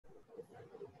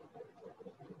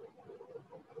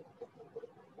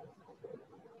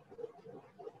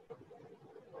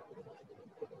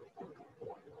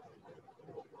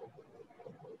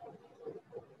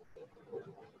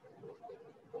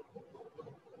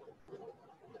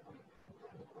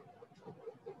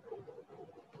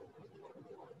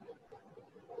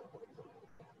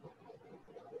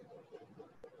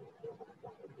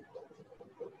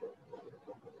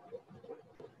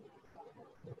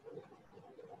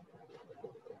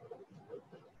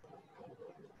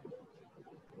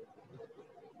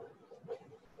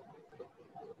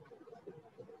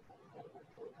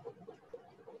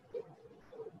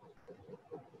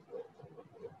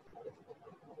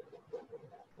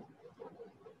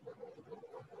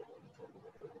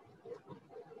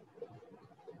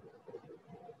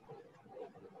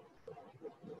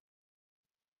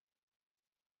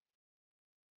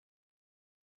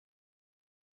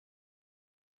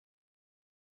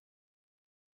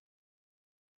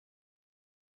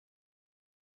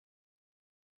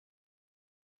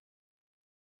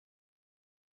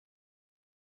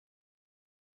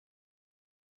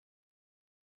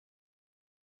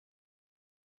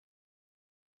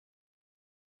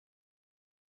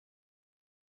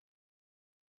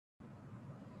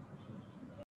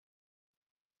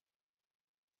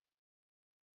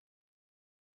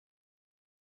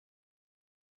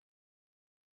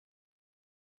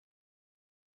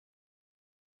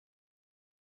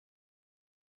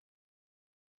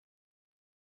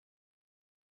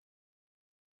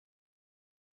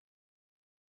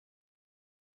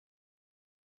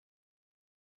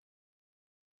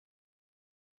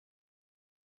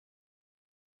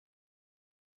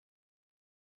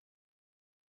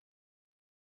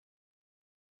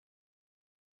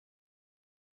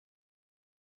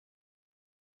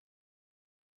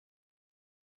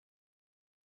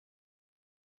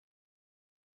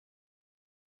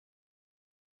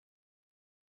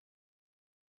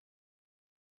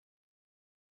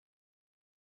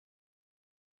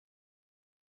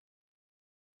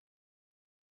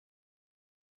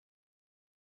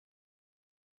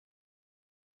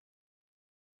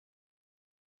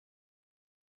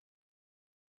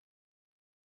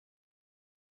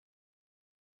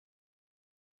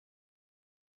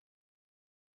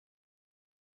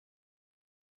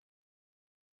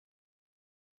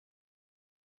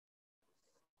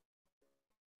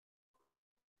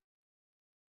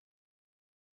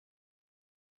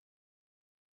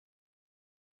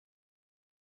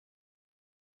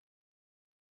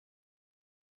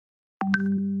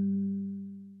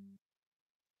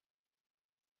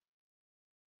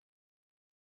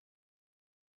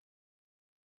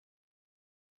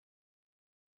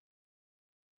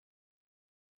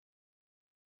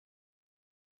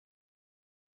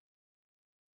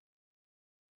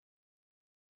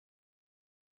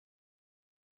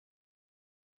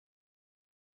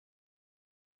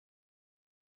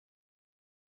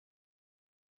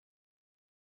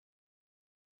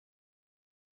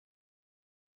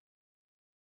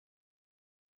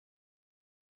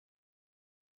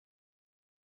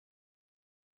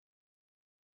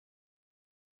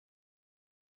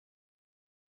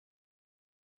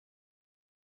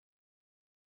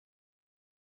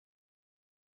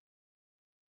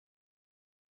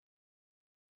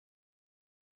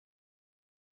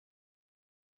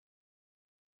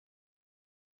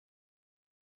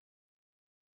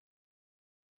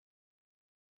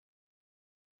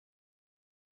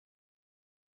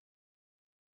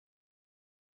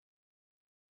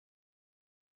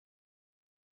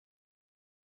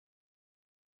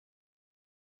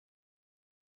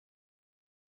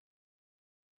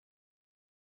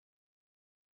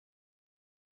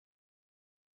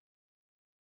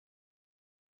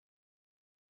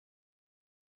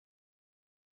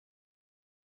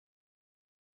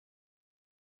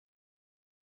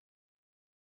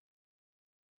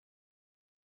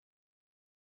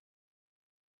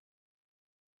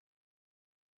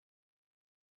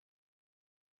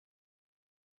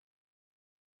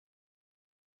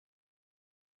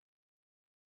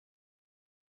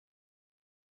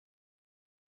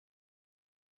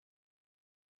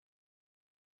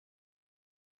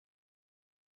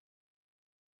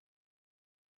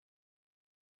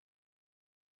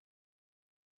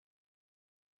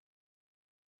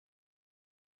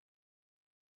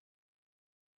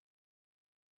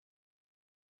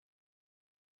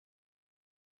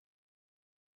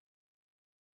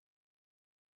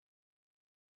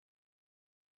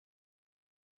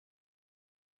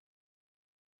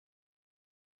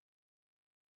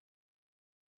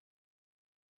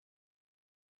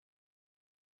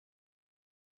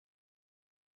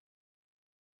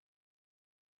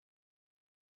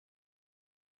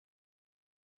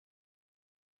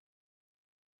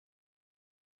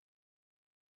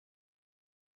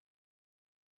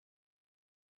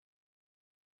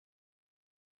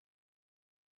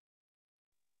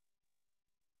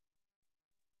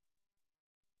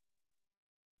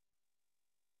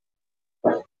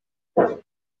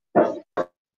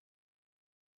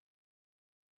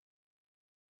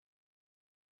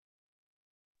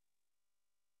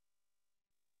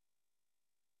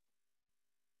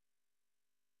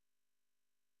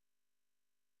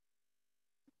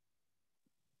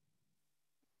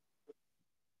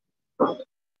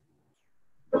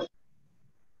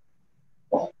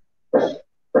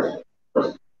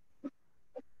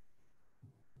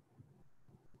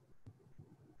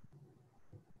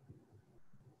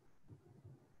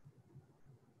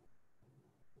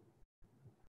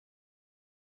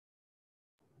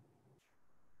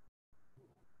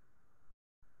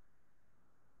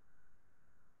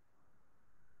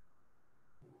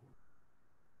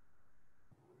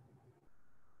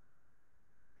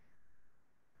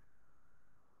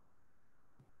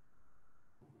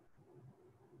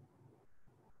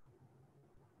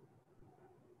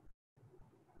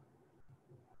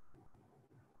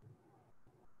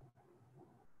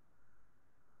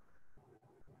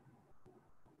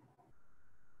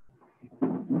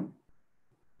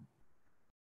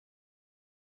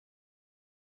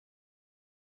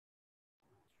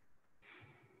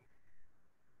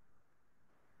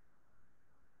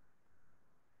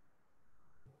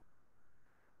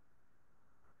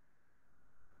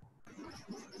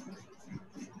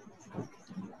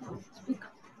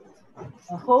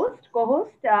Host,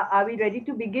 co-host, are we ready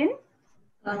to begin?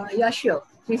 Yeah, sure.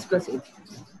 Please proceed.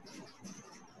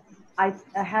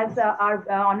 Has our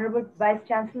Honorable Vice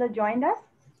Chancellor joined us?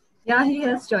 Yeah, he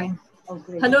has joined. Oh,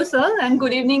 great. Hello, sir, and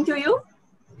good evening to you.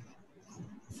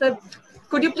 Sir,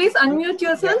 could you please unmute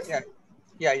yourself?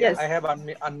 Yeah. Yes. I have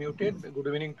unmuted. Good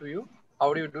evening to you.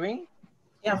 How are you doing?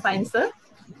 Yeah, fine, sir.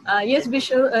 Yes,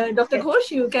 Bishop, Dr. Yes.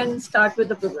 Ghosh, you can start with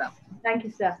the program. Thank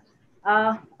you, sir.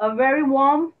 A very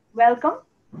warm welcome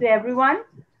to everyone.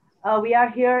 We are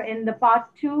here in the part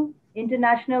 2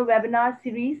 international webinar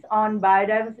series on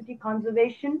biodiversity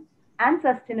conservation and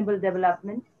sustainable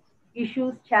development,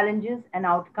 issues, challenges, and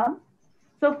outcomes.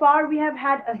 So far, we have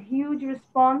had a huge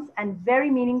response and very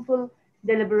meaningful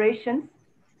deliberations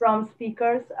from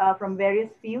speakers from various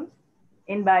fields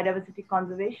in biodiversity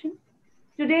conservation.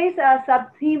 Today's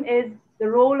sub-theme is the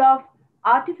role of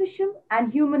artificial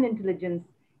and human intelligence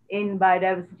in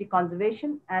biodiversity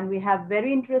conservation. And we have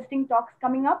very interesting talks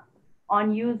coming up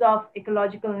on use of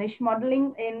ecological niche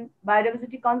modeling in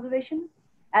biodiversity conservation,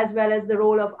 as well as the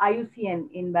role of IUCN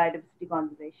in biodiversity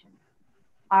conservation.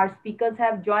 Our speakers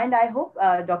have joined, I hope,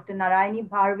 Dr. Narayani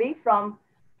Bharve from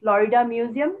Florida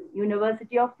Museum,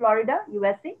 University of Florida,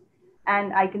 USA.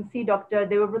 And I can see Dr.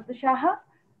 Devabrata Saha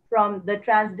from the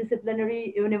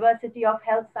Transdisciplinary University of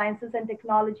Health Sciences and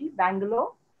Technology,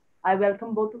 Bangalore. I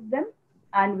welcome both of them.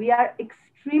 And we are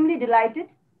extremely delighted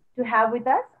to have with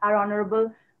us our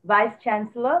Honorable Vice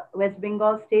Chancellor, West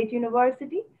Bengal State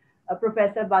University,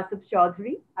 Professor Basub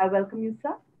Chaudhary. I welcome you,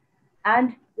 sir.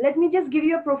 And let me just give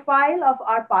you a profile of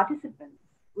our participants.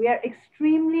 We are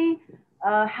extremely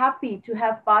happy to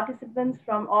have participants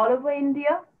from all over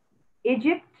India,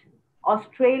 Egypt,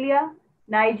 Australia,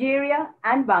 Nigeria,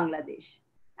 and Bangladesh.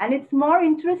 And it's more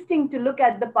interesting to look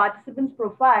at the participants'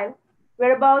 profile,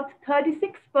 where about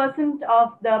 36%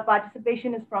 of the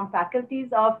participation is from faculties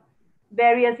of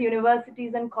various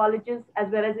universities and colleges, as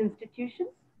well as institutions.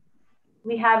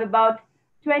 We have about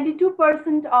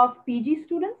 22% of PG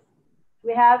students.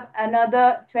 We have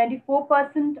another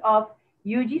 24% of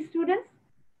UG students,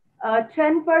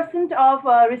 10%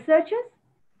 of researchers,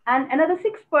 and another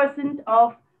 6%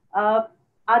 of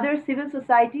other civil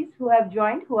societies who have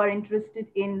joined, who are interested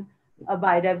in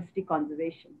biodiversity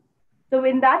conservation. So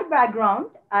in that background,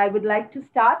 I would like to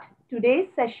start today's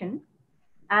session.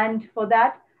 And for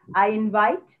that, I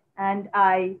invite and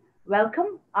I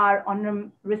welcome our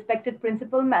respected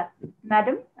principal,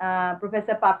 Madam,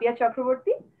 Professor Papia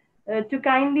Chakraborty, to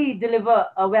kindly deliver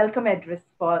a welcome address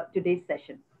for today's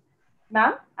session.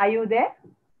 Ma'am, are you there?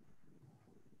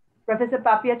 Professor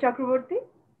Papia Chakraborty?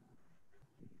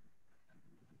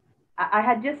 I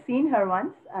had just seen her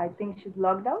once. I think she's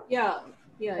logged out. Yeah.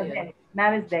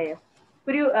 Ma'am is there.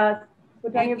 Could you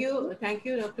put on your... Thank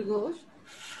you, Dr. Ghosh.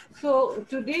 So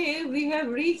today we have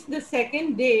reached the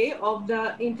second day of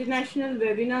the International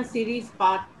Webinar Series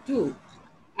Part 2.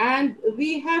 And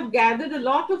we have gathered a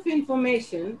lot of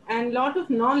information and a lot of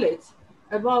knowledge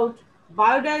about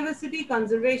biodiversity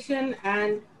conservation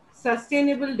and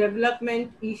sustainable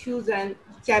development issues and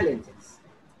challenges.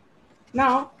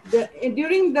 Now,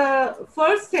 during the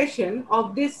first session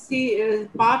of this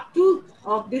part 2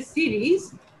 of this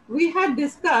series, we had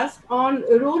discussed on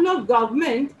the role of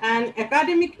government and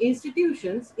academic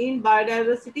institutions in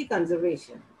biodiversity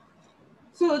conservation.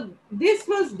 So this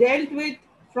was dealt with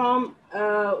from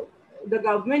the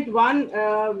government, one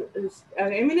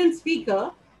eminent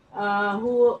speaker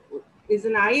who is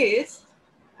an IAS,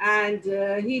 and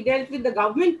he dealt with the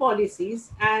government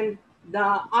policies, and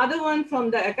the other one from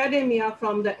the academia,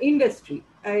 from the industry,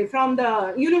 from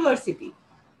the university.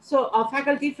 So a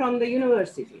faculty from the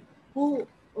university who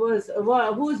is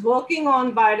working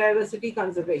on biodiversity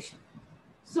conservation.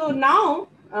 So now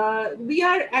we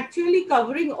are actually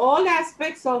covering all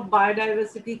aspects of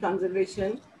biodiversity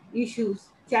conservation issues,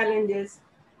 challenges,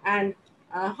 and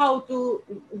how to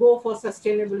go for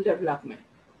sustainable development.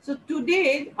 So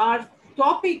today our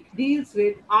topic deals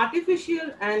with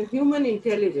artificial and human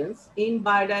intelligence in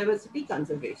biodiversity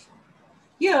conservation.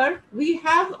 Here we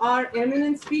have our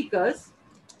eminent speakers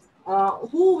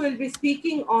who will be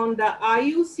speaking on the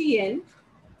IUCN,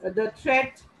 the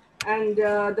threat and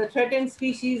the threatened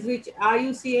species which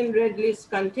IUCN Red List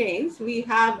contains. We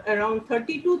have around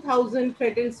 32,000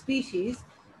 threatened species,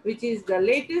 which is the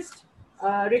latest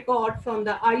record from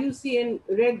the IUCN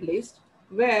Red List,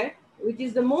 which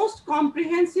is the most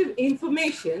comprehensive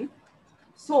information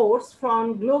source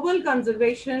from global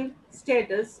conservation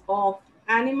status of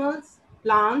animals,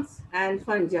 plants, and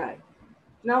fungi.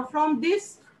 Now from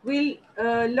this, we'll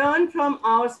learn from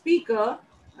our speaker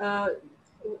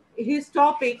his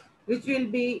topic, which will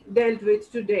be dealt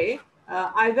with today.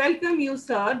 I welcome you,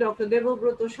 sir, Dr.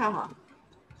 Devabrata Saha.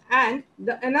 And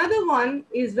another one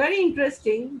is very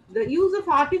interesting, the use of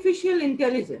artificial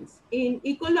intelligence in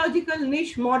ecological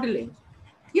niche modeling.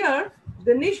 Here,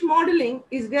 the niche modeling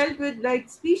is dealt with like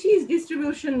species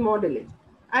distribution modeling.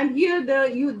 And here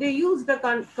they use the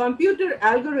computer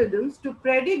algorithms to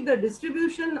predict the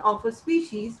distribution of a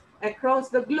species across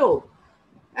the globe.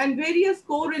 And various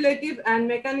correlative and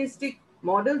mechanistic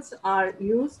models are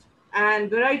used, and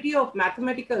variety of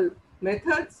mathematical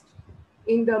methods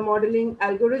in the modeling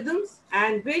algorithms,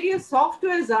 and various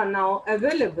softwares are now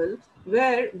available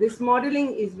where this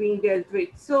modeling is being dealt with.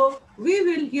 So we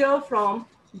will hear from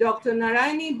Dr.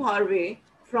 Narayani Bharve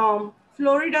from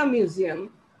Florida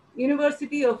Museum,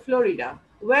 University of Florida.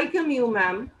 Welcome you,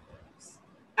 ma'am.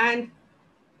 And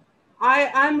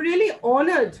I'm really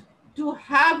honored to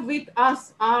have with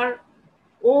us our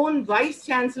own Vice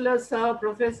Chancellor, Sir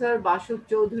Professor Basub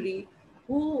Chaudhary,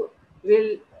 who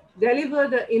will deliver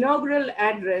the inaugural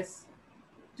address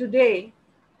today.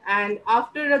 And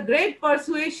after a great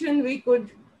persuasion, we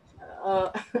could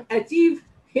achieve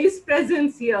his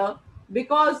presence here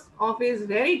because of his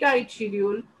very tight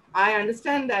schedule. I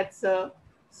understand that, sir.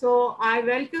 So I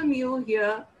welcome you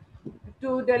here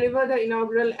to deliver the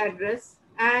inaugural address.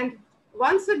 And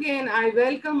once again, I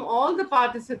welcome all the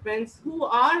participants who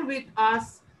are with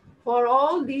us for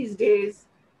all these days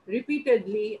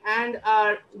repeatedly and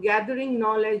are gathering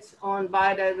knowledge on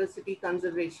biodiversity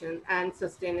conservation and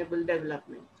sustainable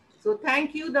development. So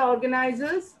thank you, the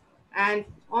organizers. And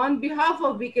on behalf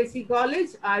of BKC College,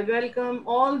 I welcome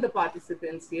all the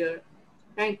participants here.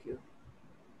 Thank you.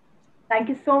 Thank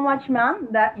you so much, ma'am,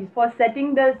 for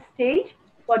setting the stage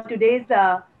for today's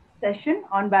session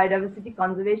on biodiversity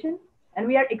conservation. And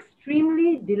we are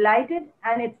extremely delighted,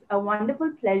 and it's a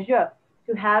wonderful pleasure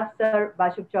to have Sir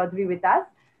Bashuk Chaudhary with us.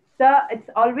 Sir, it's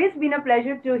always been a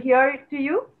pleasure to hear to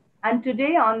you. And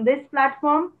today on this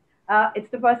platform,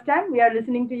 it's the first time we are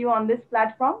listening to you on this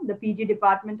platform. The PG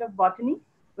Department of Botany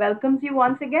welcomes you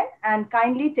once again and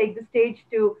kindly take the stage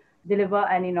to deliver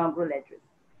an inaugural address.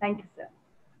 Thank you, sir.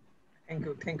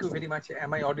 Thank you very much.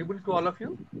 Am I audible to all of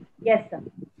you? Yes, sir.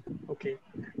 Okay.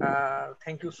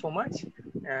 Thank you so much.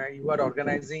 You are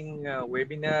organizing a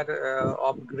webinar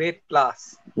of great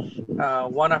class,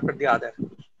 one after the other.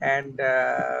 And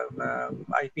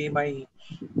I pay my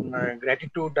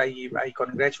gratitude. I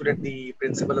congratulate the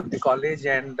principal of the college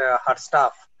and her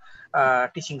staff,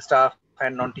 teaching staff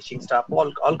and non-teaching staff,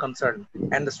 all concerned,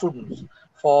 and the students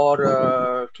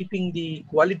for keeping the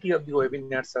quality of the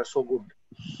webinars so good.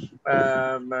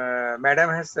 Madam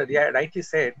has rightly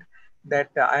said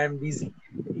that I am busy.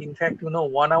 In fact,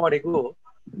 1 hour ago,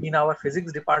 in our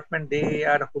physics department, they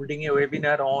are holding a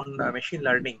webinar on machine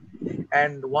learning.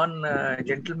 And one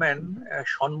gentleman,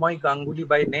 Shanmoy Ganguly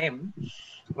by name,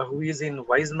 who is in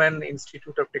Weizmann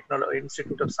Institute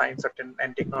of Science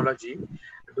and Technology,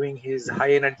 doing his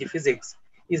high energy physics,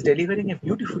 is delivering a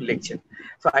beautiful lecture.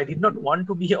 So I did not want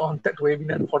to be on that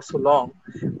webinar for so long,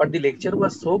 but the lecture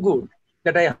was so good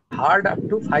that I heard up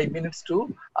to 5 minutes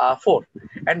to 4.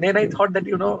 And then I thought that,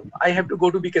 I have to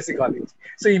go to BKC College.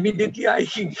 So immediately I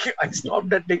stopped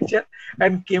that lecture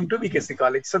and came to BKC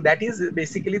College. So that is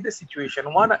basically the situation.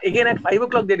 Again at 5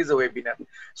 o'clock, there is a webinar.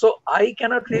 So I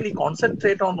cannot really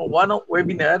concentrate on one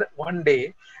webinar one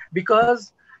day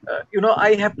because,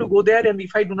 I have to go there. And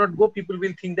if I do not go, people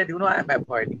will think that, I am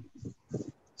avoiding.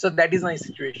 So that is my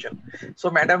situation. So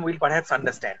madam will perhaps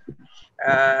understand.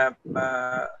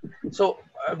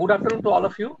 Good afternoon to all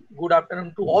of you. Good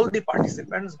afternoon to all the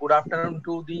participants. Good afternoon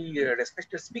to the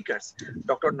respected speakers.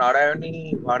 Dr.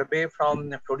 Narayani Varbe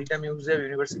from Florida Museum,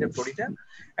 University of Florida,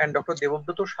 and Dr.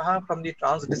 Devabroto Saha from the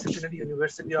Transdisciplinary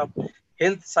University of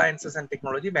Health Sciences and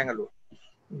Technology, Bangalore.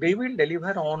 They will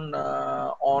deliver on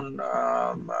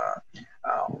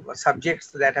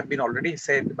subjects that have been already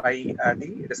said by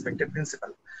the respected principal.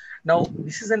 Now,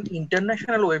 this is an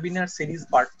international webinar series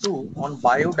part 2 on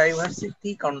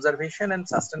biodiversity, conservation and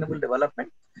sustainable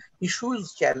development,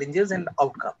 issues, challenges and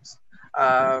outcomes.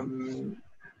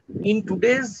 In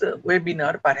today's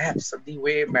webinar, perhaps the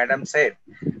way Madam said,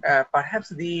 perhaps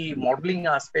the modeling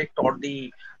aspect or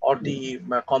the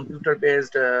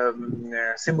computer-based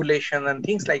simulation and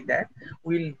things like that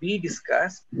will be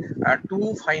discussed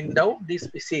to find out the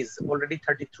species. Already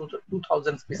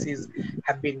 32,000 species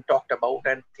have been talked about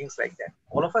and things like that.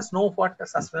 All of us know what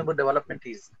sustainable development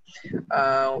is.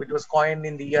 It was coined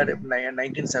in the year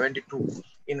 1972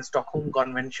 in Stockholm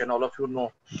Convention, all of you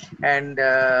know. And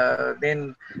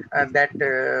then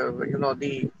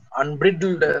the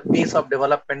unbridled pace of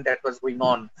development that was going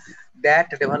on, that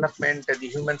development the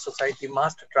human society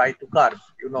must try to curb.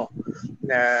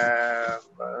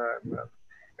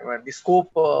 The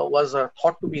scope was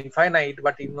thought to be infinite,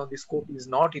 but the scope is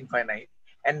not infinite,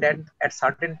 and then at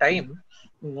certain time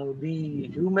the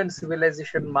human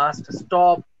civilization must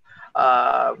stop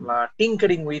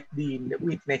tinkering with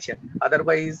nature.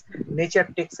 Otherwise nature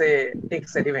takes a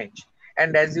revenge.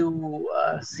 And as you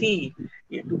see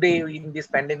today in this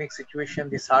pandemic situation,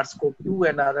 the SARS-CoV-2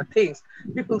 and other things,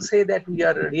 people say that we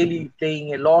are really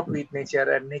playing a lot with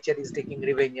nature and nature is taking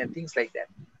revenge and things like that.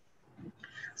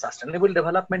 Sustainable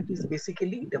development is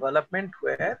basically development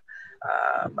where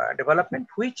development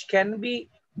which can be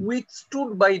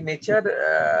withstood by nature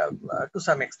to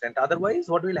some extent. Otherwise,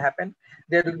 what will happen?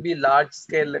 There will be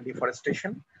large-scale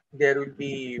deforestation. There will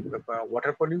be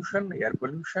water pollution, air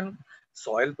pollution,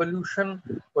 soil pollution,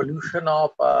 pollution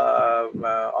of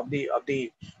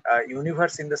the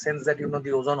universe, in the sense that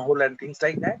the ozone hole and things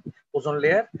like that. ozone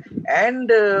layer, and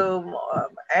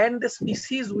the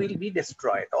species will be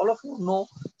destroyed. All of you know,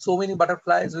 so many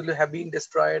butterflies will have been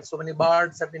destroyed, so many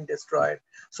birds have been destroyed,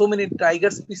 so many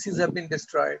tiger species have been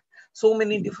destroyed, so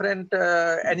many different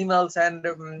animals, and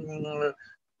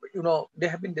they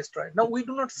have been destroyed. Now we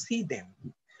do not see them.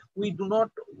 We do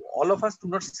not, all of us do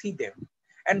not see them,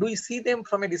 and we see them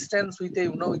from a distance with a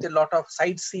with a lot of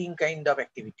sightseeing kind of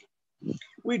activity.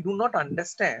 We do not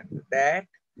understand that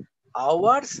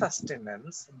our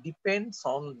sustenance depends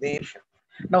on their.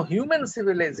 Now, human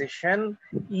civilization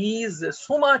is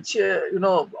so much,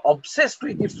 obsessed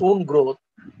with its own growth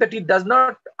that it does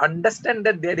not understand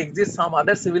that there exists some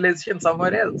other civilization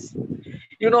somewhere else.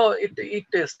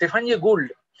 Stefan Jay Gould,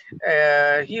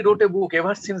 he wrote a book,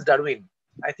 Ever Since Darwin.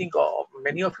 I think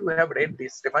many of you have read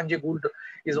this. Stefan Jay Gould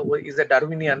is a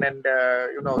Darwinian, and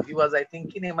he was, I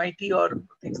think, in MIT or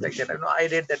things like that. I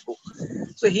read that book.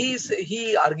 So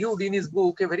he argued in his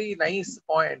book a very nice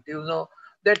point.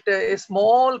 That a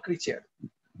small creature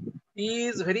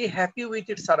is very happy with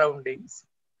its surroundings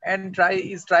and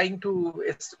is trying to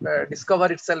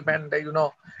discover itself, and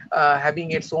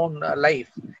having its own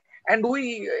life. And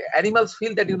we animals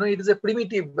feel that it is a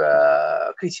primitive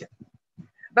creature.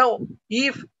 Now,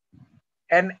 if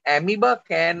an amoeba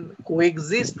can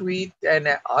coexist with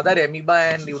an other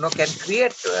amoeba and can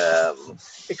create a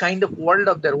kind of world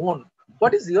of their own,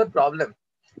 what is your problem?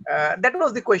 That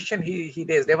was the question he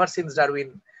raised. Ever Since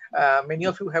Darwin. Many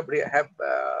of you have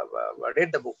read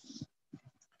the book.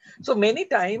 So many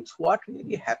times what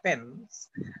really happens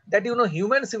that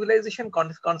human civilization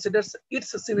considers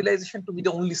its civilization to be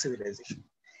the only civilization,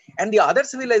 and the other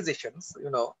civilizations,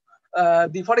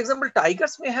 for example,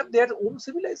 tigers may have their own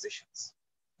civilizations.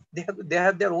 They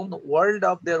have their own world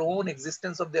of their own,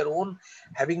 existence of their own,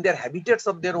 having their habitats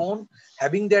of their own,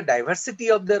 having their diversity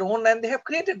of their own, and they have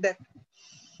created that.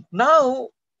 Now,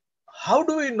 how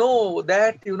do we know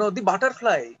that the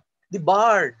butterfly, the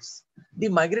birds, the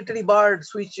migratory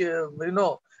birds, which the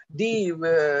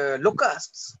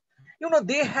locusts,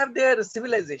 they have their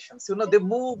civilizations. They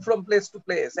move from place to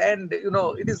place, and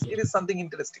it is something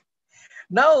interesting.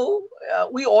 Now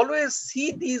we always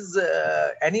see these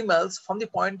animals from the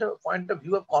point of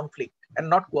view of conflict and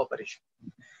not cooperation.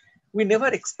 We never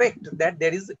expect that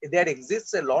there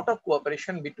exists a lot of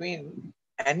cooperation between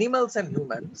animals and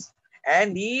humans.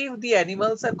 And if the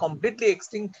animals are completely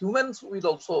extinct, humans will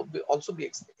also be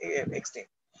extinct.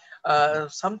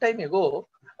 Some time ago,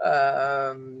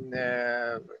 I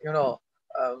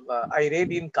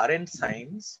read in Current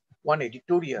Science one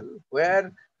editorial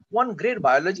where one great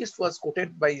biologist was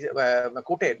quoted,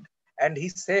 and he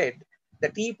said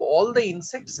that if all the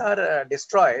insects are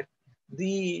destroyed, the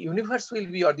universe will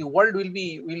be, or the world will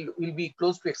be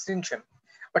close to extinction.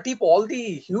 But if all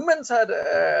the humans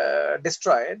are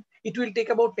destroyed, it will take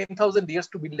about 10,000 years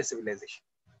to build a civilization.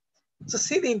 So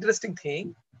see the interesting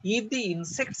thing, if the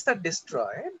insects are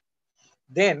destroyed,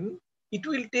 then it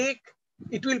will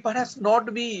perhaps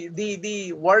not be,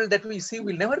 the world that we see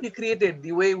will never be created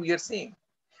the way we are seeing.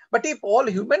 But if all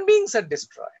human beings are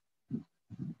destroyed,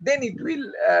 then it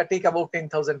will take about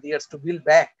 10,000 years to build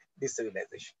back this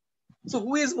civilization. So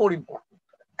who is more important?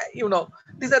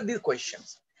 These are these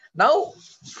questions. Now,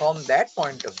 from that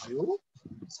point of view,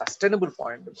 sustainable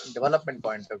development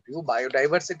point of view,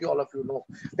 biodiversity, all of you know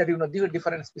that these are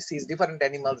different species, different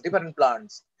animals, different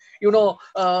plants.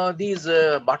 These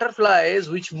butterflies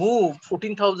which move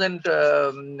 14,000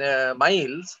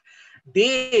 miles,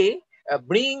 they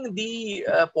bring the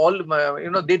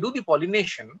they do the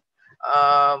pollination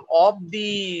of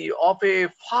a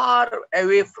far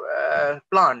away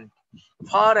plant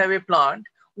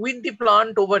with the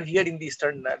plant over here in the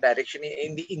eastern direction,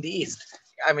 in the east,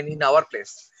 I mean in our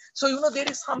place. So there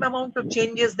is some amount of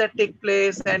changes that take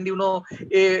place, and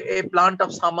a plant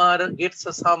of summer gets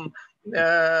some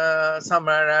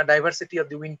diversity of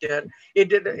the winter.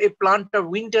 A plant of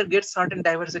winter gets certain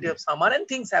diversity of summer, and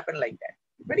things happen like that.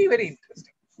 Very, very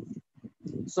interesting.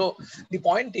 So the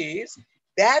point is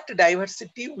that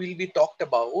diversity will be talked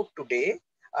about today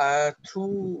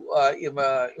through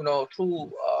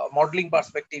modeling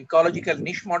perspective, ecological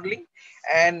niche modeling,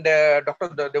 and Dr.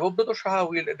 Dept Saha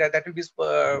that will be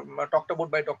talked about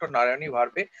by Dr. Narayani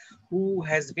Bharve, who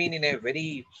has been in a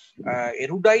very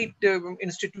erudite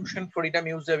institution, Florida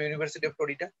Museum, University of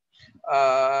Florida,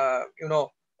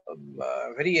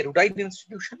 very erudite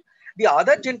institution. The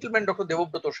other gentleman, Dr.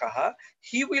 Dept Saha,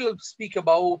 he will speak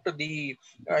about the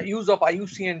use of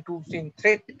IUCN tools in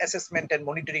threat assessment and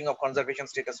monitoring of conservation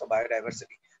status of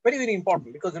biodiversity. Very, very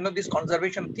important, because this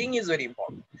conservation thing is very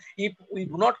important. If we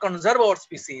do not conserve our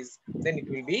species, then it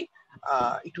will be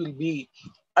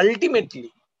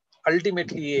ultimately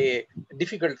ultimately a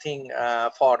difficult thing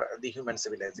for the human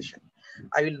civilization.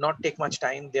 I will not take much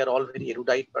time. They are all very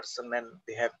erudite person and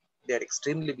they are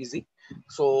extremely busy.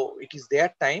 So it is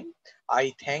their time.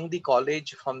 I thank the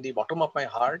college from the bottom of my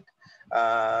heart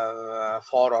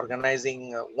for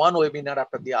organizing one webinar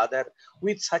after the other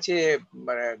with such a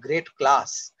great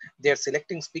class. They are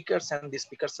selecting speakers and the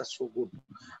speakers are so good.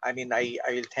 I mean, I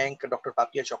will thank Dr.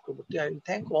 Papia Chakraborty. I will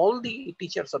thank all the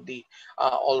teachers of the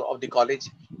all of the college,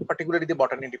 particularly the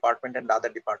botany department and other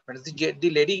departments.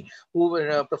 The lady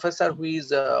who professor who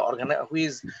is I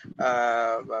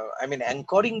mean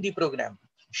anchoring the program,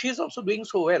 she is also doing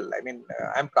so well. I mean,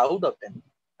 I'm proud of them.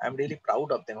 I'm really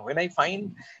proud of them. When I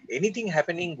find anything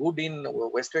happening good in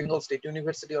West Bengal State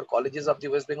University or colleges of the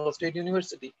West Bengal State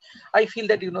University, I feel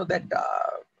that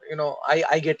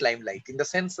I get limelight in the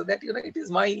sense that it is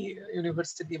my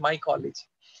university, my college.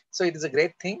 So it is a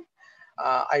great thing.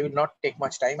 I will not take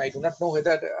much time. I do not know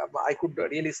whether I could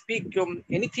really speak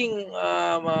anything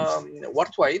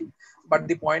worthwhile. But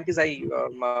the point is, I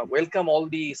welcome all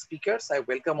the speakers. I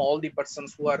welcome all the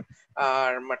persons who are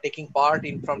taking part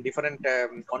in from different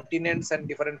continents and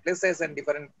different places and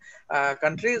different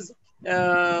countries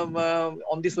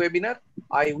on this webinar.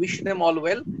 I wish them all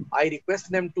well. I request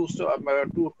them to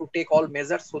take all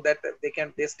measures so that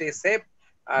they stay safe.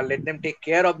 Let them take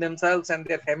care of themselves and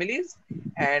their families,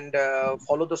 and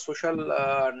follow the social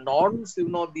norms.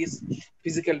 These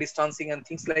physical distancing and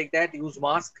things like that. Use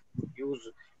mask, use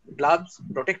gloves,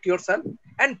 protect yourself,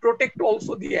 and protect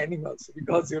also the animals,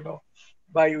 because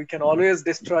we can always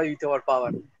destroy with our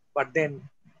power, but then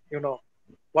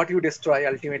what you destroy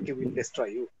ultimately will destroy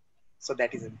you. So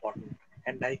that is important.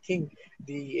 And I think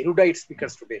the erudite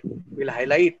speakers today will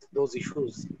highlight those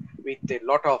issues with a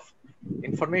lot of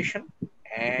information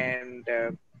and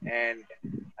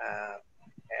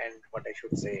what I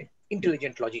should say,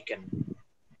 intelligent logic and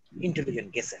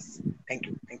intelligent guesses. Thank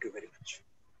you. Thank you very much.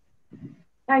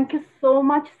 Thank you so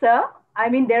much, sir. I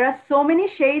mean, there are so many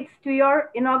shades to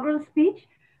your inaugural speech,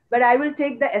 but I will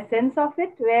take the essence of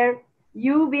it, where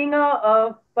you, being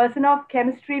a person of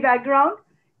chemistry background,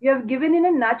 you have given in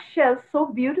a nutshell so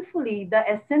beautifully the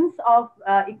essence of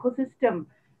ecosystem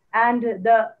and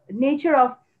the nature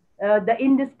of the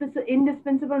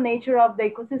indispensable nature of the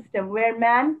ecosystem, where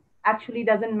man actually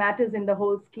doesn't matters in the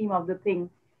whole scheme of the thing.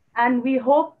 And we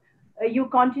hope you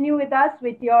continue with us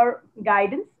with your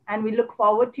guidance, and we look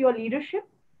forward to your leadership.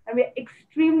 And we're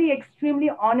extremely, extremely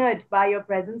honored by your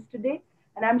presence today.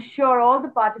 And I'm sure all the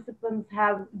participants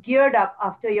have geared up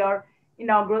after your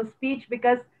inaugural speech,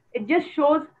 because it just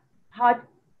shows how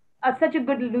such a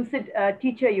good lucid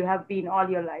teacher you have been all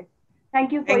your life.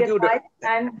 Thank you for your time.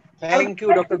 And thank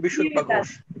you, Dr. Vishrupa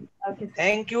Ghosh. Okay,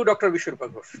 thank you, Dr. Vishrupa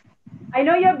Ghosh. I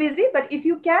know you're busy, but if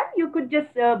you can, you could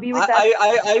just be with us.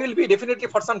 I will be definitely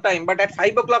for some time, but at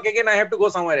 5 o'clock again, I have to go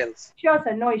somewhere else. Sure,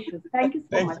 sir. No issues. Thank you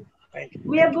so much. Thank you.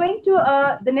 We are going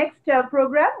to the next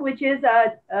program, which is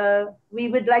we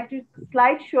would like to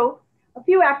slideshow a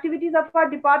few activities of our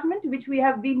department, which we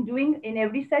have been doing in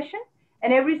every session.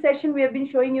 And every session, we have been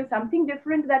showing you something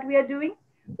different that we are doing.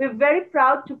 We're very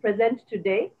proud to present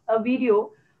today a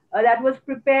video that was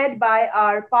prepared by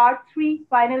our Part 3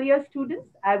 final year students.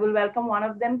 I will welcome one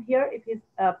of them here if he's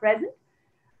present.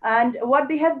 And what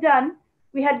they have done,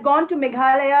 we had gone to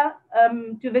Meghalaya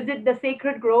to visit the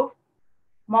sacred grove,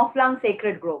 Mawphlang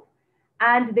Sacred Grove.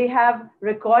 And they have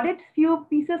recorded few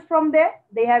pieces from there.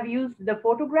 They have used the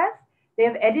photographs. They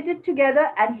have edited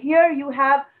together. And here you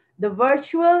have the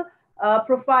virtual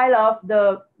profile of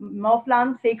the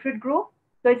Mawphlang Sacred Grove.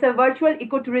 So it's a virtual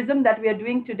ecotourism that we are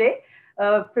doing today,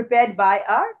 prepared by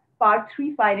our Part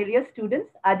 3 final year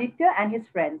students, Aditya and his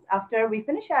friends. After we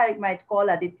finish, I might call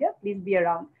Aditya. Please be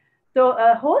around. So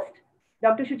host,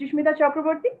 Dr. Shuchishmita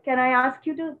Chakraborty, can I ask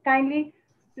you to kindly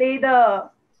play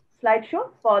the slideshow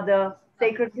for the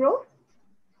Sacred Grove?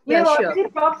 We have already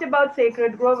talked about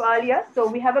Sacred Grove earlier. So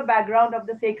we have a background of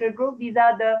the Sacred Grove. These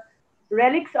are the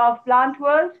relics of plant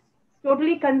world,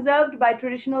 totally conserved by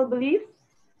traditional beliefs,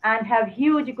 and have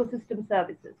huge ecosystem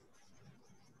services.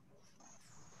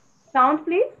 Sound,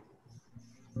 please.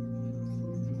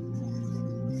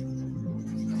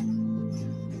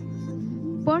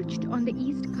 Perched on the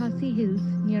East Khasi Hills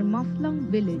near Mawphlang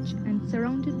village and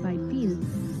surrounded by fields,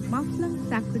 Mawphlang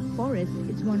Sacred Forest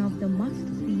is one of the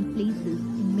must-see places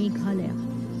in Meghalaya,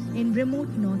 in remote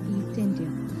northeast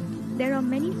India. There are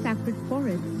many sacred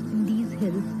forests in these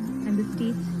hills and the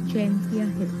state's Jaintia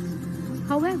Hills.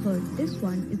 However, this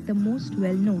one is the most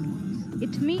well-known.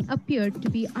 It may appear to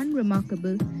be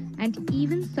unremarkable and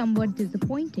even somewhat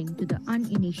disappointing to the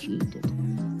uninitiated.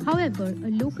 However, a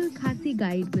local Khasi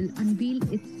guide will unveil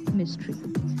its mystery.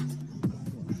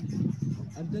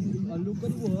 then in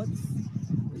local words,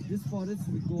 this forest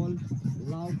we call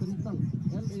Lao Kentang,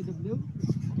 Lawkantang.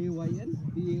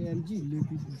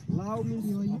 Lao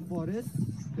means a forest,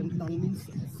 Kentang means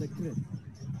sacred.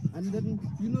 And then,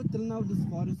 you know, till now this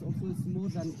forest also is more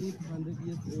than 800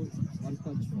 years old,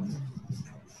 untouched forest.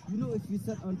 You know, if we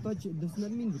said untouched, it does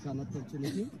not mean we cannot touch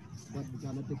anything, but we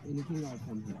cannot take anything out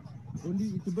from here. Only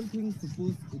eatable things,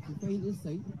 suppose if you find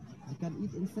inside, we can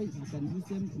eat inside, we can use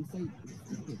them inside,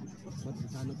 it's okay. But we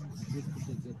cannot supposed to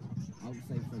take it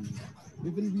outside from here.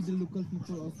 Even with the local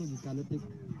people also, we cannot take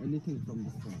anything from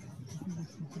this forest.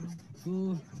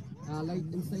 So, like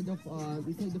inside the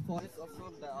forest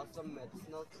also, there are some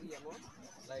medicinal tree and all,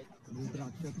 like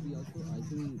Rudraksha tree also. I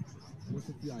think most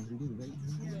of you are Hindu, right?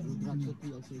 Rudraksha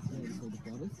tree also is there inside the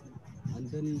forest. And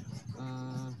then,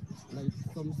 like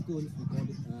some stones, we call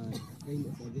it kind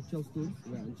of ritual stones,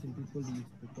 where ancient people used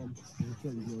to perform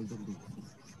ritual in the olden days.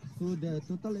 So the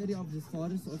total area of this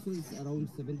forest also is around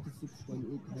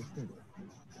 76.8 hectares.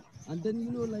 And then,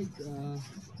 you know, like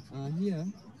here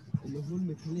in the whole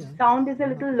Meghalaya, Sound is a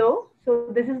little low. So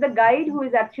this is the guide who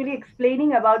is actually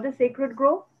explaining about the sacred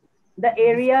grove, the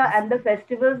area and the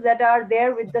festivals that are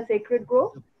there with the sacred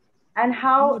grove, and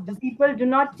how the people do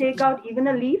not take out even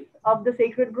a leaf of the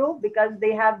sacred grove because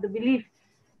they have the belief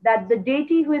that the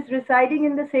deity who is residing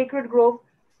in the sacred grove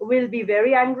will be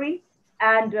very angry,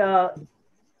 and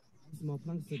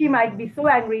she might be so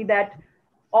angry that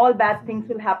all bad things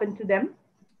will happen to them.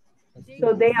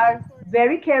 So they are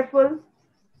very careful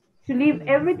to leave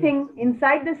everything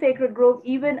inside the sacred grove,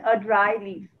 even a dry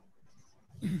leaf.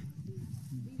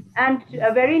 And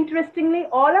very interestingly,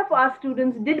 all of our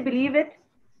students did believe it,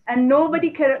 and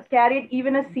nobody carried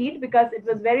even a seed, because it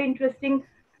was very interesting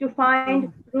to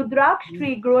find Rudraksh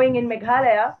tree growing in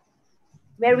Meghalaya,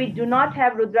 where we do not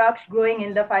have Rudraksh growing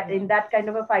in that kind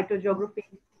of a phytogeography,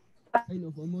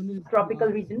 tropical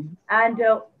region. And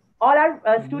all our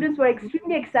students were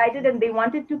extremely excited, and they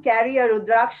wanted to carry a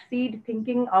Rudraksh seed,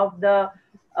 thinking of the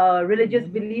religious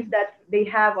belief that they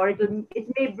have, or it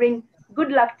may bring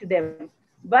good luck to them.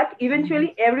 But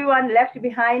eventually, everyone left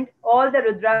behind all the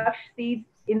Rudraksh seeds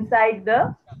inside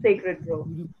the sacred grove.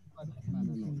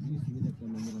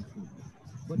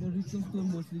 But the ritual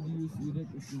stone mostly we use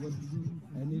erect if you want to do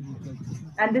any ritual.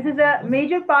 And this is a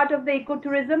major part of the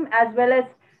ecotourism as well as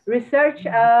research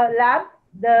lab,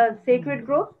 the sacred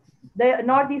grove. The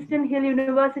Northeastern Hill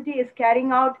University is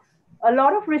carrying out a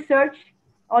lot of research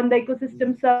on the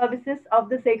ecosystem services of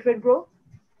the sacred grove.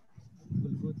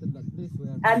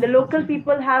 And the local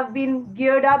people have been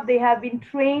geared up, they have been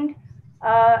trained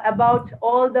about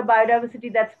all the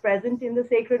biodiversity that's present in the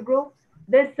sacred grove.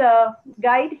 This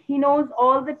guide, he knows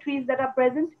all the trees that are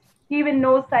present. He even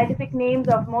knows scientific names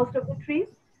of most of the trees.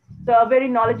 So a very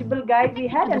knowledgeable guide we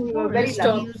had, and we were very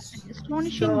lucky. An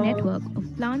astonishing network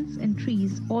of plants and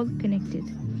trees all connected.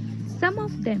 Some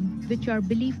of them, which are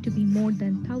believed to be more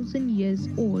than 1,000 years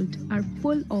old, are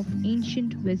full of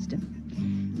ancient wisdom.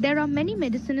 There are many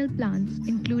medicinal plants,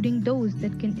 including those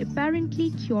that can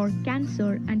apparently cure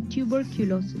cancer and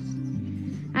tuberculosis.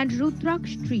 And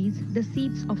Rudraksh trees, the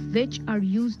seeds of which are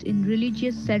used in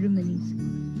religious ceremonies.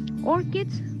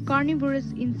 Orchids,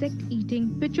 carnivorous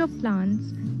insect-eating pitcher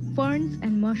plants, ferns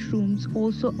and mushrooms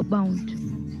also abound.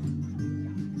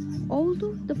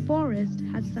 Although the forest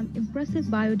has some impressive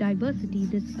biodiversity,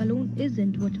 this alone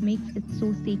isn't what makes it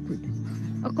so sacred.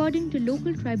 According to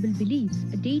local tribal beliefs,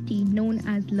 a deity known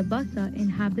as Labasa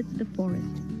inhabits the forest.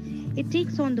 It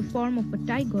takes on the form of a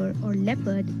tiger or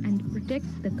leopard and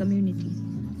protects the community.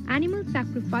 Animal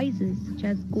sacrifices such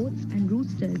as goats and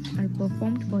roosters are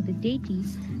performed for the deity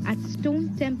at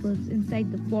stone temples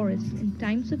inside the forest in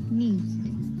times of need,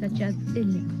 such as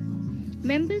illness.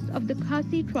 Members of the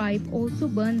Khasi tribe also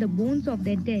burn the bones of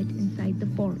their dead inside the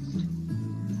forest.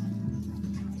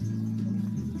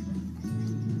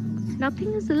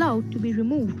 Nothing is allowed to be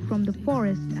removed from the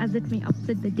forest as it may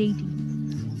upset the deity.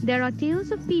 There are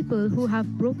tales of people who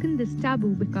have broken this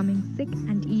taboo becoming sick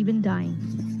and even dying.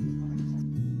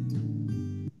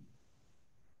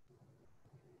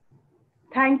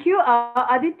 Thank you.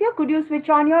 Aditya, could you switch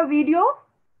on your video?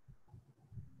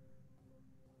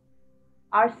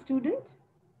 Our student?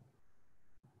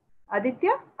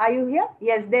 Aditya, are you here?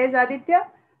 Yes, there's Aditya.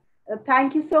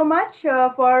 Thank you so much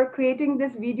for creating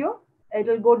this video. It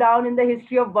will go down in the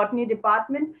history of Botany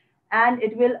department, and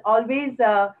it will always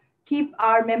keep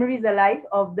our memories alive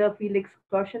of the field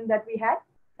excursion that we had.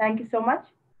 Thank you so much.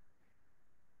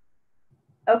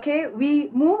 Okay, we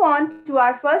move on to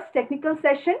our first technical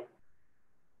session.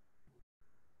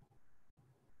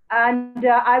 And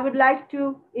I would like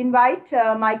to invite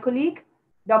my colleague,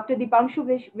 Dr.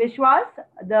 Dipanshu Vishwas,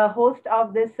 the host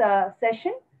of this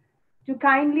session, to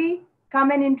kindly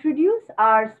come and introduce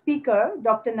our speaker,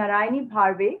 Dr. Narayani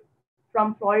Bharve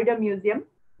from Florida Museum,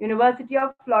 University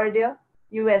of Florida,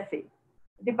 USA.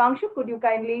 Dipanshu, could you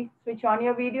kindly switch on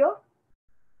your video?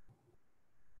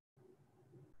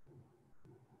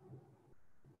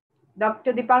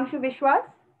 Dr. Dipanshu Vishwas?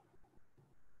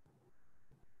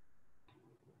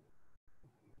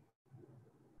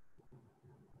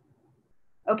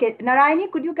 Okay,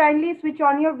 Narayani, could you kindly switch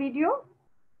on your video?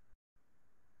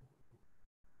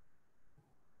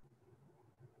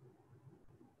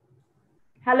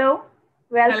 Hello,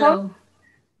 welcome.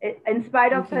 Hello. In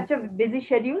spite of such a busy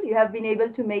schedule, you have been able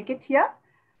to make it here.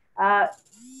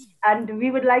 And we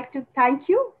would like to thank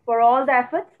you for all the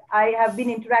efforts. I have been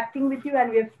interacting with you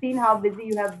and we have seen how busy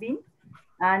you have been.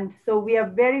 And so we are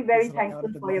very, very thankful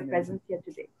for your presence here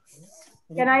today.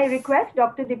 Can I request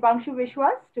Dr. Dipanshu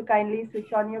Vishwas to kindly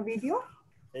switch on your video?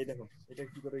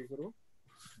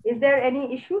 Is there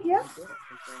any issue here?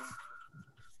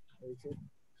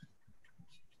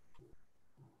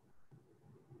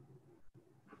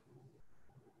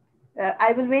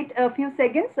 I will wait a few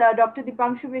seconds. Dr.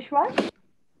 Dipanshu Vishwas.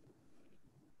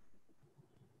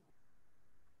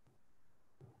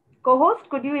 Co-host,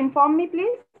 could you inform me,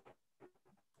 please?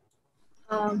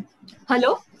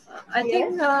 Hello. I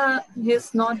think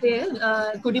he's not there.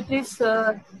 Could you please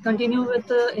continue with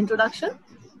the introduction?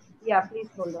 Yeah, please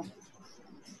hold on.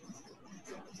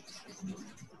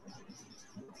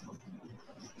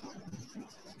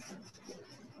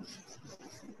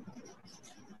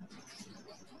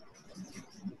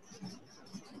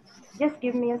 Just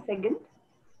give me a second.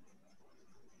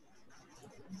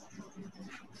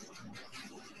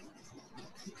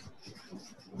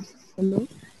 Hello.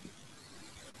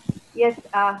 Yes,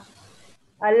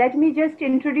 let me just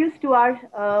introduce to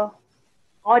our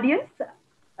audience.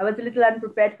 I was a little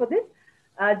unprepared for this.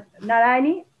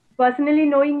 Narayani, personally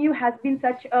knowing you has been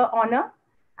such an honor,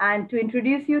 and to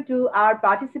introduce you to our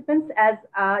participants, as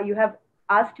you have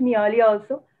asked me earlier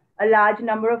also, a large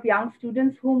number of young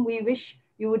students whom we wish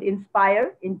you would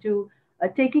inspire into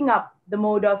taking up the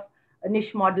mode of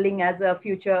niche modeling as a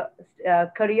future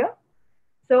career.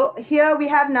 So here we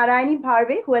have Narayani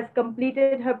Bharve, who has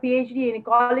completed her PhD in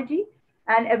ecology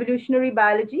and evolutionary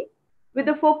biology with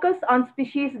a focus on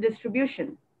species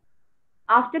distribution.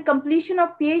 After completion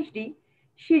of PhD,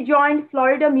 she joined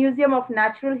Florida Museum of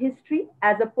Natural History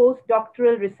as a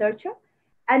postdoctoral researcher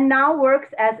and now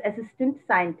works as assistant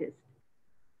scientist.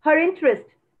 Her interest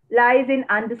lies in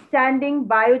understanding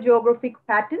biogeographic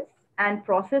patterns and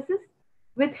processes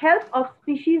with help of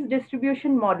species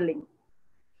distribution modeling.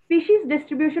 Species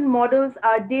distribution models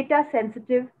are data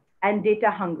sensitive and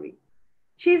data hungry.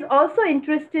 She is also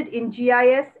interested in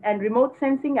GIS and remote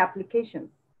sensing applications.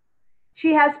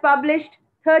 She has published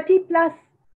 30 plus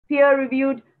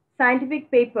peer-reviewed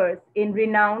scientific papers in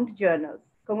renowned journals.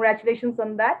 Congratulations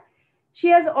on that. She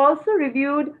has also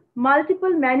reviewed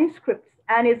multiple manuscripts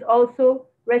and is also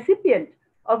recipient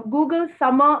of Google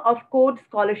Summer of Code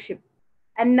Scholarship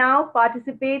and now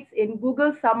participates in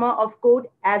Google Summer of Code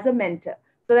as a mentor.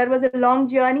 So that was a long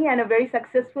journey and a very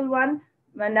successful one,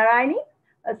 Narayani.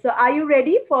 So are you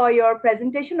ready for your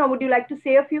presentation, or would you like to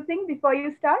say a few things before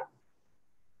you start?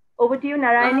 Over to you,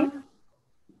 Narayani.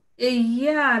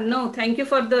 Yeah, no, thank you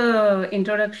for the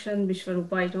introduction,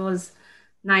 Vishwarupa. It was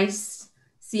nice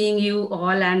seeing you all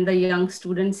and the young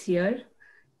students here.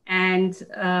 And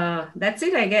that's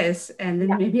it, I guess. And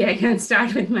then maybe I can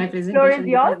start with my presentation. Floor is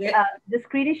yours. The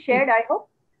screen is shared, I hope.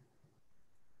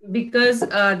 Because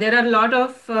there are a lot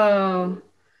of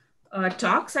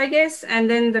talks, I guess, and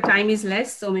then the time is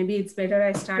less. So maybe it's better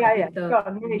I start with the...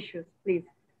 Sure, no issues, please.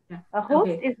 Yeah.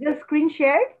 Host, is the screen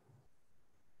shared?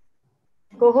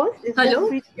 Co-host, is the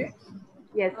screen shared?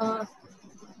 Yes.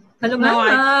 Hello,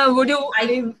 ma'am. Would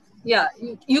you... Yeah,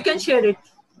 you can share it.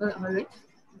 All right.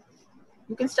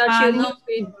 You can start sharing. No,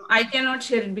 I cannot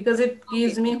share it because it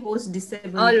gives me host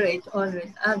disabled. All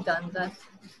right. I've done that.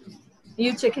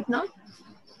 You check it now.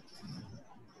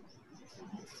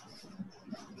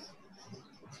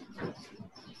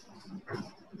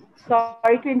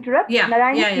 Sorry to interrupt.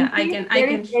 Narayani, I can. If there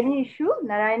is any issue,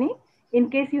 Narayani, in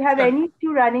case you have any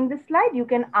issue running the slide, you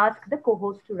can ask the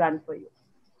co-host to run for you.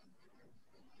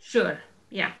 Sure.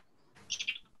 Yeah.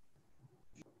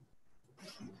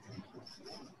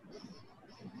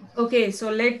 Okay, so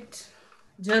let's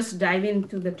just dive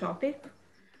into the topic.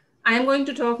 I am going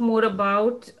to talk more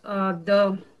about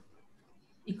the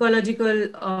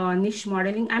ecological niche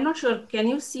modeling. I'm not sure. Can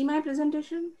you see my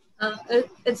presentation?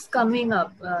 It's coming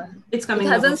up. It's coming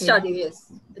up. It up. hasn't started,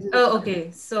 yes. Oh, okay.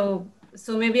 So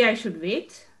maybe I should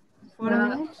wait for a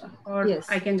minute, or yes.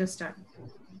 I can just start?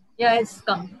 Yeah, it's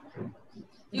come.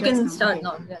 You can start okay.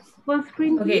 now. Yes. Full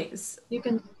screen, Okay. please. You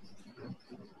can.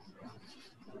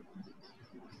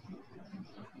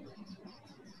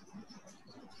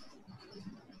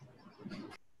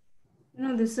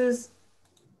 No, this is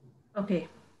okay.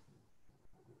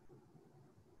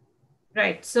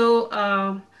 Right. So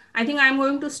I think I'm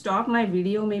going to stop my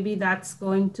video. Maybe that's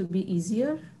going to be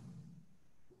easier.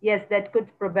 Yes, that could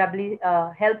probably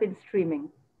help in streaming.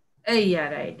 Yeah,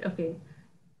 right. Okay.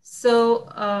 So,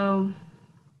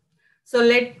 so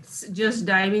let's just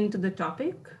dive into the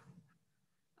topic.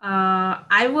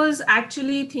 I was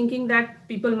actually thinking that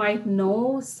people might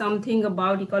know something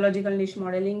about ecological niche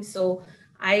modeling. So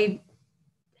I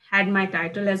had my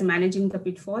title as Managing the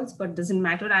Pitfalls, but doesn't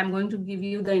matter. I'm going to give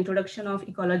you the introduction of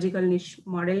ecological niche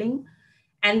modeling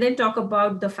and then talk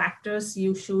about the factors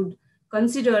you should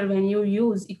consider when you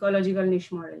use ecological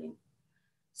niche modeling.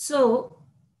 So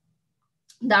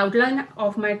the outline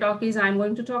of my talk is I'm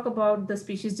going to talk about the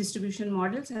species distribution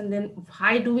models and then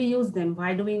why do we use them?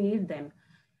 Why do we need them?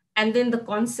 And then the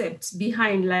concepts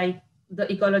behind like the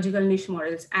ecological niche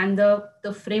models and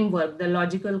the framework, the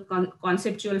logical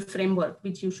conceptual framework,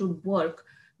 which you should work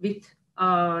with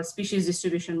species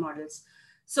distribution models.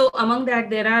 So among that,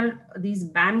 there are these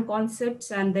BAM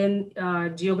concepts and then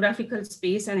geographical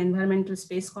space and environmental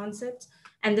space concepts.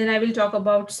 And then I will talk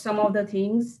about some of the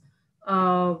things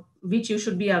which you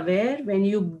should be aware when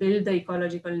you build the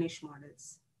ecological niche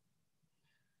models.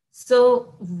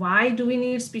 So why do we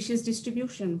need species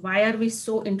distribution? Why are we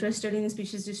so interested in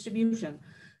species distribution?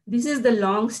 This is the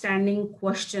long-standing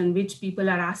question which people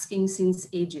are asking since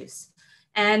ages.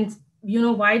 And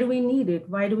why do we need it?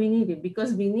 Why do we need it?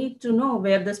 Because we need to know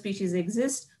where the species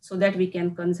exist so that we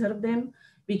can conserve them.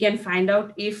 We can find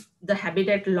out if the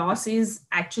habitat loss is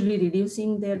actually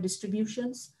reducing their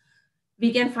distributions.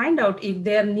 We can find out if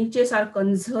their niches are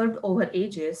conserved over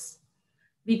ages.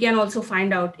 We can also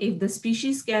find out if the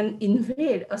species can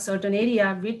invade a certain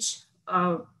area, which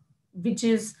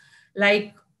is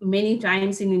like many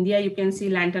times in India, you can see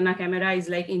lantana camera is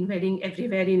like invading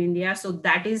everywhere in India. So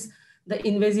that is the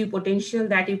invasive potential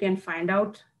that you can find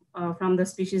out from the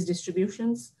species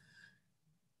distributions.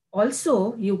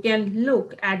 Also, you can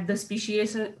look at the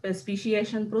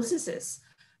speciation processes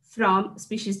from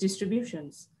species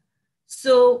distributions.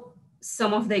 So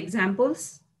some of the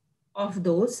examples of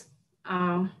those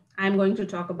I'm going to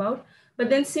talk about, but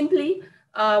then simply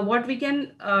what we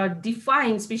can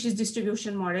define species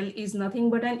distribution model is nothing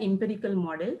but an empirical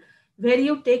model where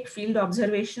you take field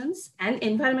observations and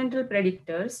environmental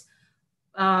predictors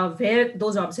where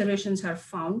those observations are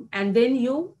found, and then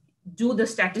you do the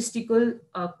statistical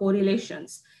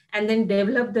correlations and then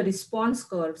develop the response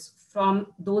curves from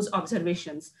those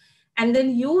observations and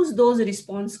then use those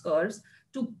response curves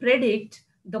to predict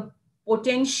the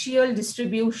potential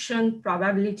distribution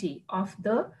probability of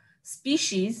the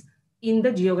species in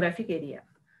the geographic area.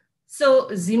 So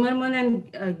Zimmerman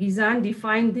and Gizan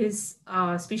defined this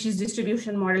species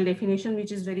distribution model definition,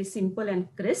 which is very simple and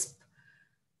crisp.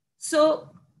 So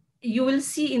you will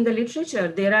see in the literature,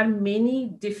 there are many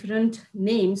different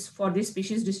names for these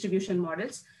species distribution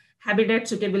models: habitat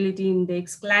suitability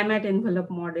index, climate envelope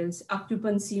models,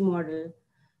 occupancy model,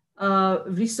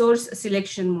 resource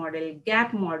selection model,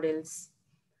 gap models.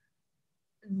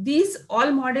 These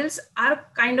all models are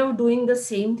kind of doing the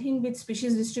same thing with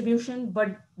species distribution,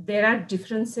 but there are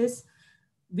differences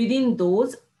within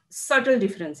those, subtle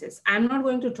differences. I'm not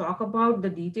going to talk about the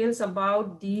details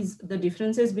about the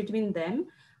differences between them.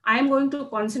 I'm going to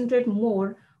concentrate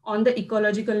more on the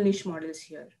ecological niche models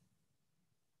here.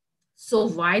 So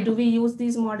why do we use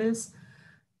these models?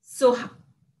 So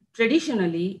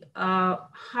traditionally,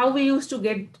 how we used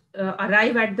to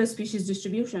arrive at the species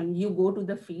distribution, you go to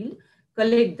the field,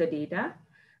 collect the data,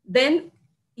 then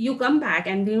you come back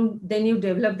and then you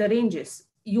develop the ranges.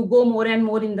 You go more and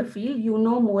more in the field, you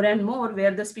know more and more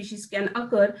where the species can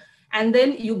occur, and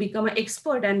then you become an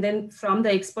expert, and then from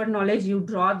the expert knowledge, you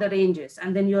draw the ranges,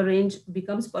 and then your range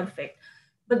becomes perfect.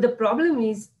 But the problem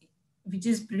is, which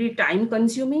is pretty time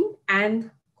consuming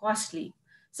and costly.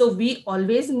 So we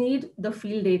always need the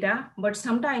field data, but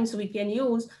sometimes we can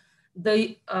use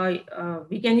this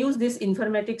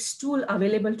informatics tool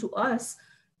available to us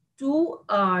to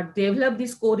develop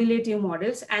these correlative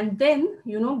models and then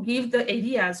give the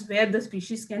areas where the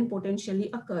species can potentially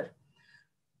occur.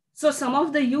 So some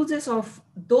of the uses of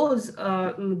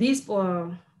these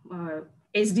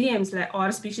SDMs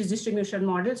or species distribution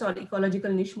models or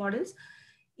ecological niche models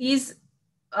is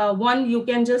one, you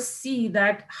can just see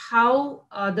that how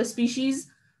the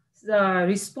species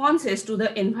responses to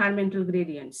the environmental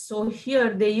gradients. So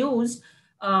here they used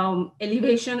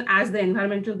elevation as the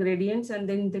environmental gradients, and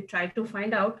then they try to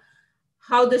find out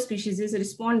how the species is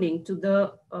responding to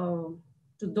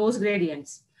those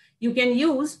gradients. You can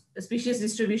use species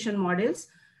distribution models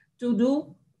to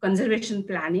do conservation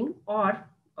planning or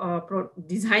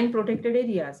design protected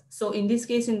areas. So in this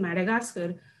case, in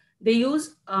Madagascar, they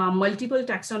use multiple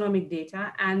taxonomic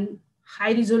data and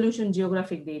high resolution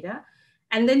geographic data,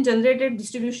 and then generated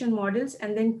distribution models,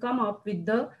 and then come up with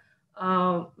the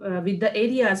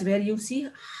areas where you see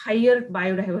higher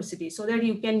biodiversity, so that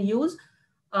you can use,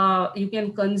 you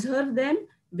can conserve them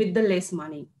with the less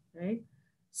money, right?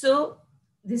 So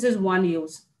this is one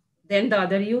use. Then the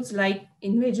other use, like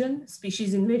invasion,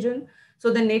 species invasion.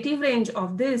 So the native range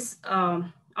of this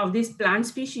plant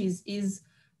species is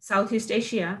Southeast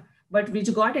Asia, but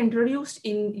which got introduced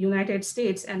in United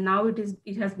States, and now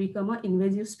it has become an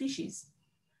invasive species.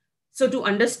 So to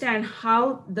understand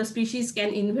how the species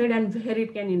can invade and where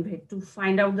it can invade, to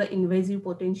find out the invasive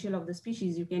potential of the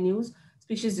species, you can use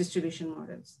species distribution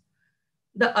models.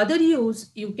 The other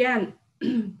use you can,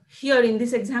 here in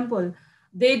this example,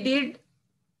 they did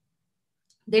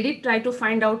try to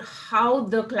find out how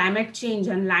the climate change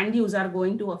and land use are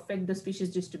going to affect the species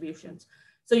distributions.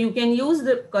 So you can use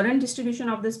the current distribution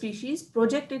of the species,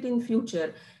 project it in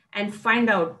future, and find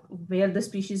out where the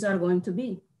species are going to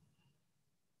be.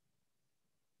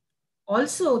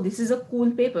 Also, this is a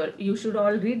cool paper. You should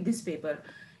all read this paper.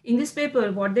 In this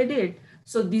paper, what they did,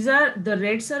 so these are the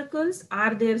red circles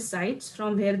are their sites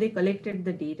from where they collected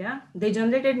the data. They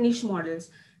generated niche models.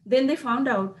 Then they found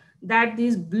out that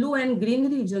these blue and green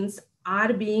regions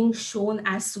are being shown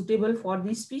as suitable for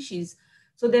these species.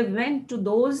 So they went to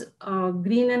those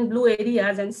green and blue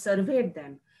areas and surveyed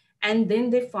them. And then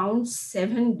they found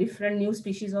 7 different new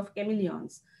species of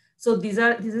chameleons. So this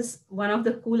is one of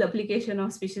the cool application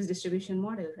of species distribution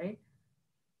model, right?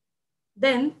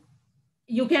 Then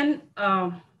you can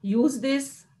use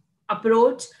this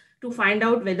approach to find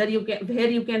out where you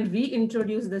can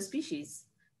reintroduce the species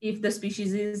if the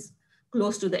species is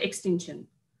close to the extinction.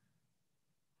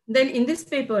 Then in this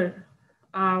paper,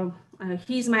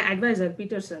 he's my advisor,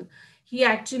 Peterson. He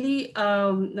actually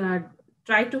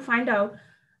tried to find out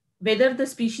whether the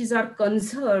species are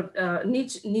conserved,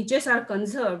 niches are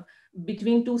conserved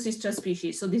between 2 sister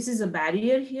species. So this is a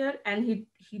barrier here, and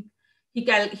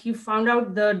he found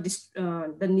out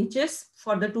the niches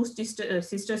for the 2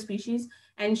 sister species,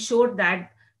 and showed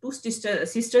that 2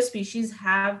 sister species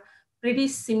have pretty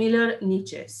similar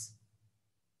niches.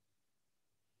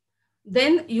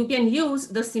 Then you can use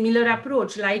the similar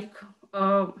approach, like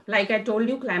I told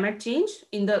you, climate change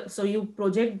so you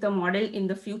project the model in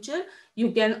the future.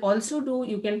 You can also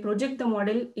you can project the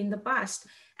model in the past,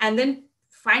 and then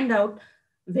find out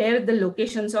where the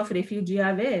locations of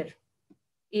refugia were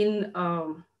in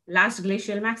last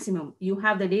glacial maximum. You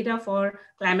have the data for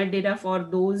climate data for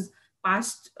those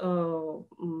past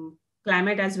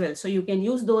climate as well. So you can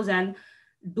use those and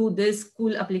do this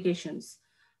cool applications.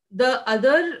 The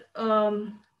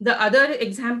other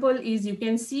example is you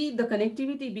can see the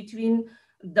connectivity between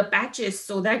the patches,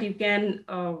 so that you can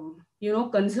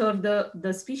conserve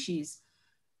the species.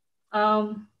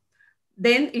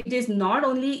 Then it is not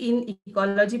only in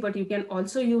ecology, but you can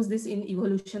also use this in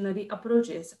evolutionary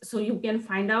approaches. So you can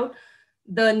find out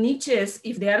the niches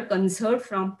if they are conserved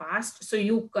from past. So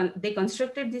they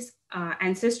constructed this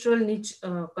ancestral niche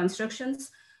constructions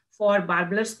for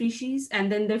barbler species,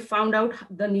 and then they found out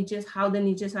how the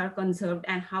niches are conserved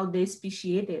and how they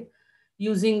speciated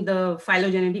using the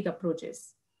phylogenetic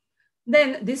approaches.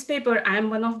 Then this paper, I am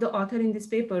one of the author in this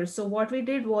paper. So what we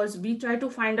did was we tried to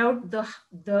find out the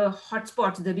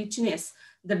hotspots, the richness,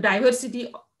 the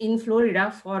diversity in Florida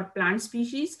for plant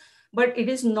species. But it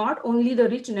is not only the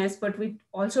richness, but we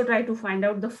also try to find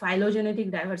out the phylogenetic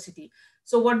diversity.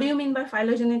 So what do you mean by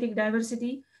phylogenetic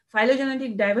diversity?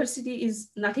 Phylogenetic diversity is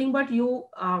nothing but you,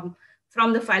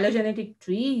 from the phylogenetic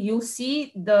tree, you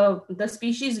see the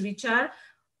species which are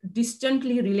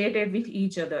distantly related with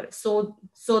each other. So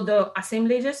the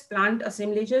assemblages, plant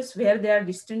assemblages, where they are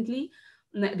distantly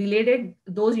related,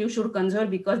 those you should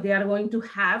conserve because they are going to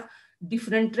have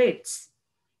different traits.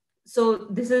 So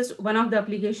this is one of the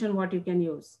application what you can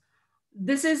use.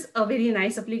 This is a very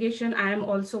nice application. I am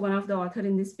also one of the author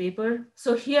in this paper.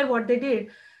 So here what they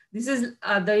did, this is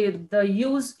the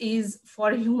use is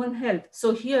for human health.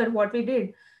 So here what we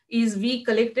did is we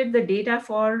collected the data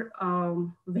for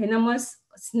venomous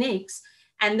snakes,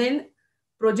 and then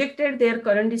projected their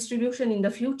current distribution in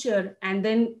the future. And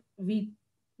then we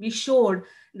showed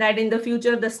that in the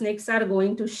future, the snakes are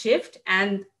going to shift,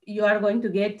 and you are going to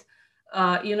get,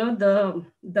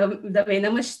 the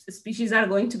venomous species are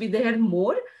going to be there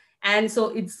more. And so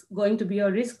it's going to be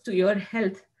a risk to your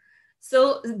health.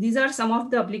 So these are some of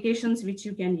the applications which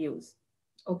you can use.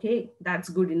 Okay, that's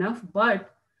good enough.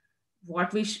 But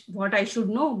what I should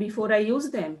know before I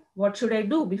use them? What should I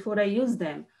do before I use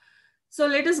them? So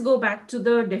let us go back to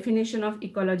the definition of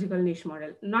ecological niche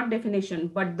model. Not definition,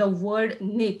 but the word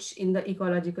niche in the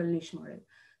ecological niche model.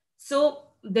 So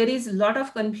there is a lot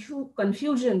of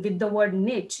confusion with the word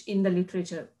niche in the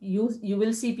literature. You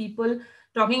will see people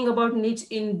talking about niche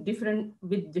with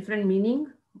different meaning,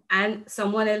 and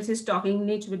someone else is talking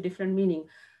niche with different meaning.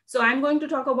 So I'm going to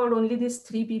talk about only these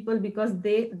three people because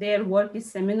their work is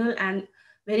seminal and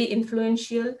very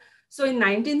influential. So in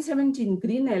 1917,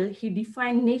 Grinnell, he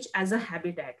defined niche as a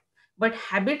habitat, but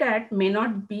habitat may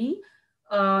not be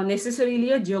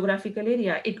necessarily a geographical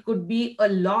area. It could be a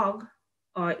log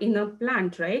in a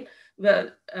plant, right? Well,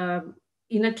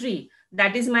 in a tree.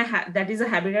 That is a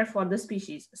habitat for the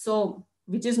species. So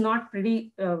which is not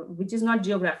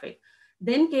geographic.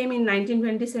 Then came in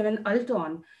 1927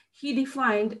 Alton. He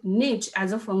defined niche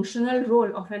as a functional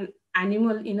role of an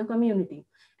animal in a community,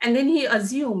 and then he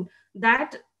assumed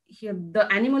that the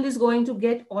animal is going to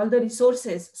get all the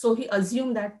resources. So he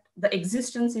assumed that the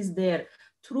existence is there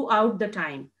throughout the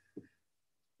time.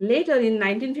 Later in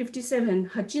 1957,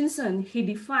 Hutchinson, he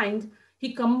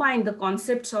combined the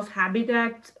concepts of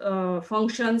habitat,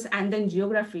 functions, and then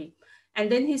geography.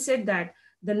 And then he said that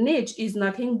the niche is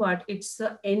nothing but it's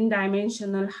the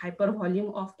n-dimensional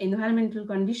hypervolume of environmental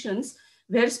conditions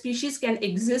where species can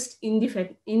exist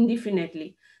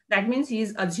indefinitely. That means he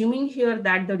is assuming here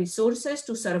that the resources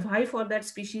to survive for that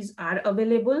species are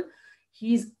available.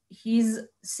 He's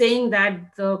saying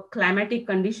that the climatic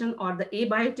condition or the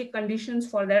abiotic conditions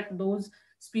for those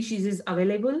species is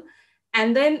available.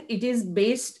 And then it is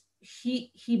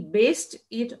he based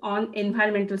it on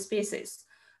environmental spaces,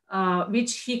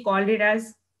 which he called it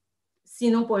as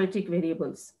xenopoietic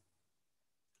variables.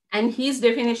 And his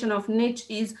definition of niche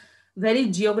is very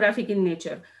geographic in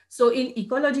nature. So in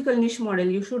ecological niche model,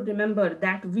 you should remember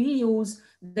that we use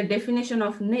the definition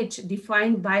of niche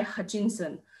defined by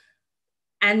Hutchinson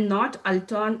and not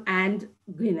Alton and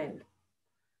Grinnell.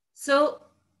 So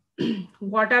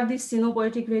what are these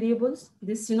xenopoietic variables?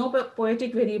 These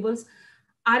xenopoietic variables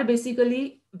are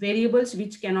basically variables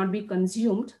which cannot be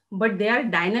consumed, but they are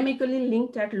dynamically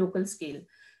linked at local scale.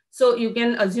 So you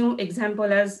can assume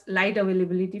example as light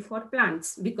availability for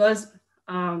plants, because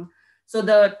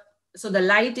so the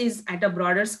light is at a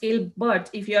broader scale, but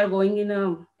if you are going in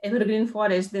a evergreen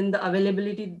forest, then the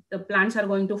availability, the plants are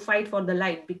going to fight for the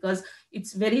light because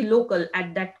it's very local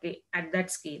at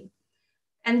that scale.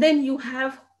 And then you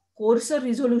have coarser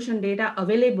resolution data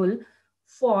available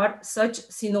for such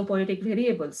xenopoietic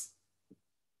variables.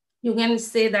 You can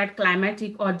say that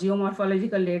climatic or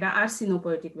geomorphological data are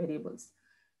xenopoietic variables.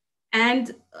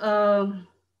 And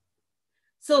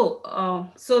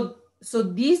so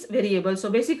these variables, so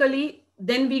basically,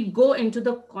 then we go into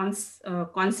the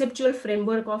conceptual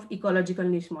framework of ecological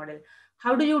niche model.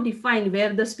 How do you define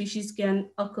where the species can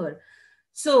occur?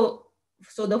 So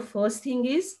the first thing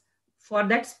is for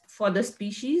the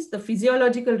species, the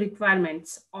physiological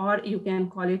requirements, or you can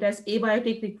call it as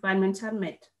abiotic requirements, are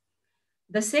met.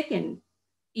 The second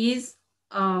is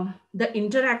the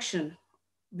interaction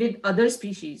with other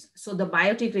species. So the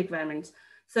biotic requirements,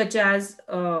 such as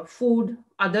food,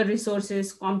 other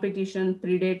resources, competition,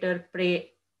 predator,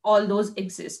 prey, all those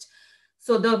exist.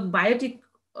 So the biotic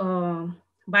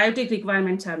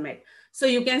requirements are met. So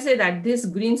you can say that this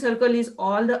green circle is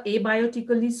all the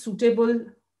abiotically suitable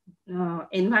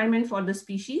environment for the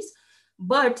species,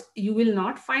 but you will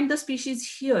not find the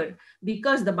species here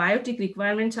because the biotic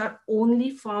requirements are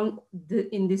only found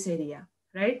in this area,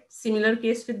 right? Similar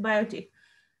case with biotic.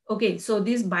 Okay, so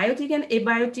these biotic and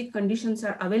abiotic conditions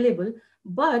are available,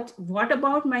 but what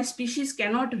about my species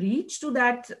cannot reach to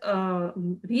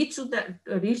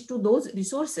those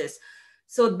resources?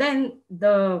 So then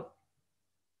the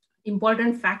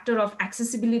important factor of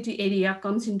accessibility area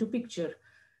comes into picture.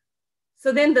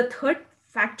 So then the third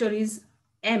factor is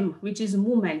M, which is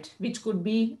movement, which could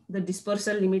be the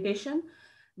dispersal limitation,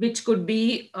 which could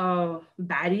be a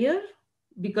barrier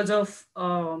because of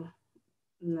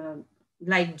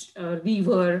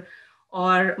river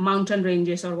or mountain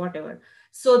ranges or whatever.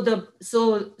 So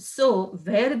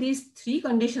where these three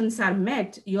conditions are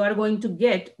met, you are going to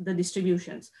get the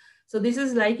distributions. So this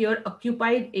is like your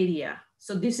occupied area.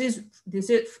 So this is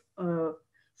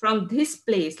from this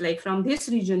place, like from this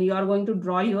region, you are going to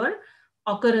draw your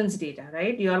occurrence data,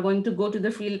 right? You are going to go to the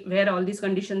field where all these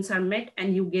conditions are met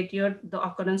and you get the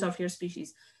occurrence of your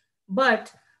species.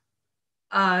 But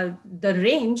the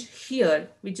range here,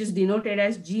 which is denoted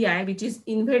as GI, which is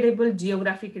invadable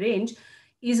geographic range,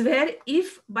 is where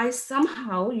if by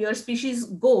somehow your species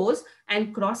goes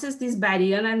and crosses this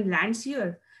barrier and lands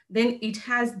here, then it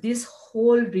has this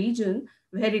whole region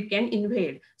where it can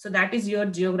invade. So that is your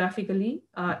geographically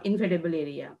invadable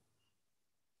area.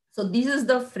 So this is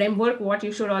the framework what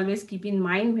you should always keep in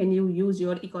mind when you use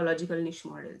your ecological niche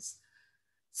models.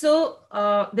 So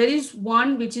there is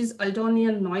one which is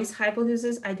Eltonian noise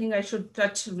hypothesis. I think I should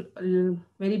touch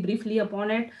very briefly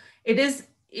upon it. It is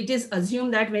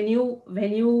assumed that when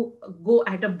you go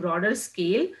at a broader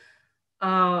scale,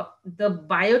 the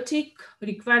biotic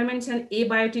requirements and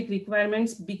abiotic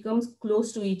requirements becomes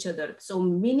close to each other. So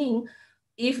meaning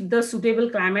if the suitable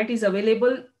climate is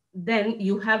available, then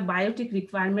you have biotic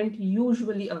requirement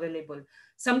usually available.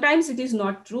 Sometimes it is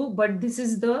not true, but this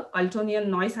is the Eltonian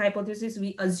noise hypothesis.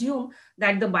 We assume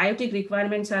that the biotic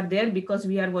requirements are there because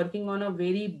we are working on a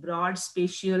very broad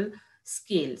spatial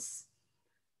scales.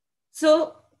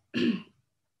 So,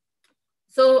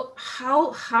 so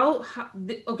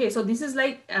okay, so this is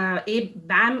like a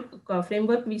BAM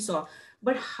framework we saw,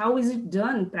 but how is it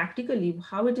done practically?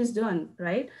 How it is done,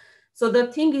 right? So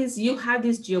the thing is you have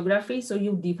this geography, so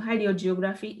you divide your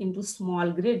geography into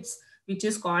small grids, which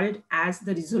is called as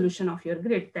the resolution of your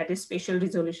grid, that is spatial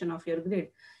resolution of your grid.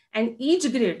 And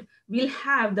each grid will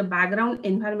have the background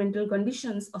environmental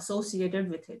conditions associated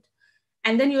with it.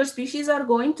 And then your species are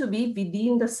going to be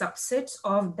within the subsets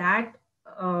of that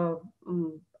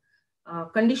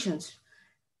conditions,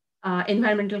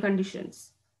 environmental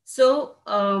conditions. So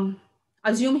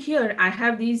assume here I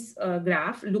have these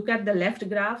graph. Look at the left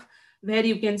graph where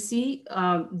you can see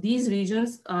these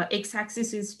regions,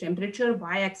 x-axis is temperature,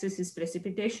 y-axis is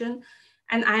precipitation.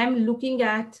 And I am looking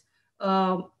at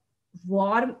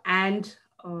warm and,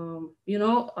 more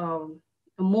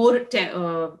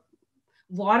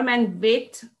warm and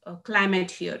wet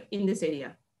climate here in this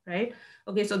area, right?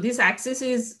 Okay, so this axis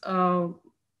is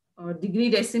degree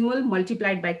decimal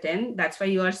multiplied by 10. That's why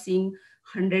you are seeing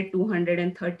 100,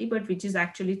 230, but which is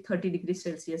actually 30 degrees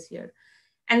Celsius here.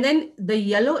 And then the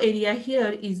yellow area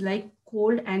here is like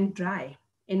cold and dry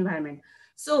environment.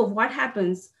 So what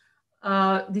happens?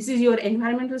 This is your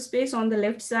environmental space on the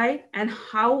left side, and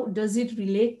how does it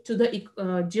relate to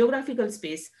the geographical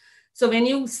space? So when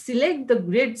you select the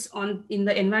grids in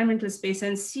the environmental space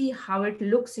and see how it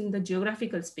looks in the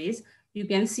geographical space, you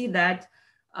can see that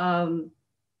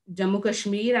Jammu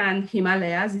Kashmir and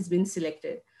Himalayas has been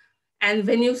selected. And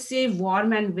when you say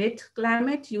warm and wet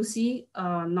climate, you see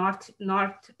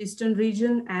northeastern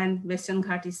region and Western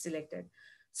Ghat is selected.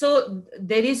 So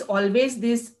there is always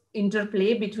this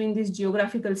interplay between this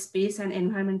geographical space and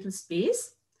environmental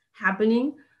space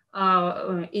happening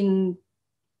in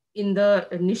the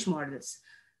niche models.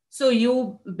 So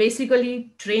you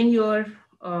basically train your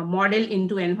model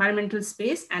into environmental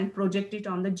space and project it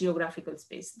on the geographical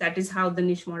space. That is how the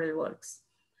niche model works.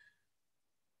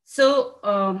 So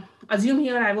assume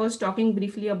here I was talking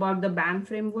briefly about the BAM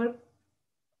framework.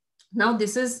 Now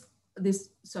this is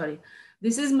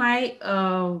my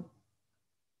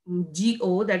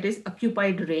GO, that is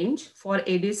occupied range for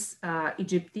Aedes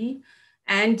aegypti.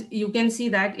 And you can see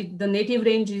that the native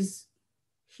range is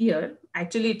here.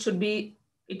 Actually, it should be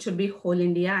whole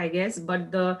India, I guess,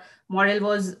 but the model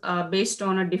was based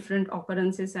on a different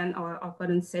occurrences and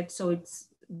occurrence set. So it's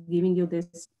giving you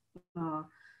this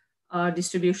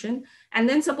distribution. And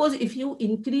then suppose if you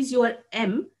increase your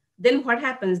M, then what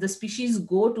happens? The species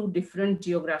go to different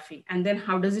geography. And then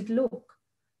how does it look?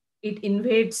 It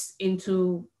invades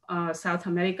into South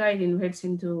America, it invades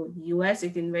into US,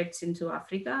 it invades into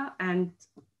Africa, and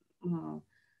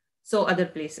so other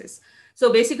places.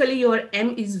 So basically your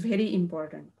M is very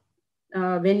important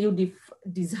when you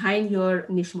design your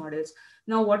niche models.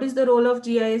 Now, what is the role of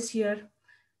GIS here?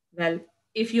 Well,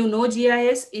 if you know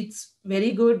GIS, it's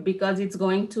very good because it's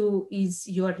going to ease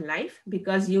your life,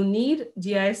 because you need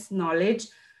GIS knowledge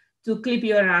to clip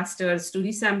your rasters, to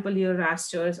resample your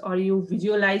rasters, or you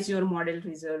visualize your model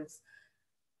results.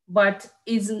 But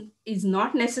is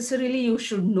not necessarily you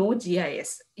should know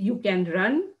GIS. You can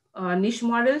run niche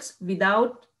models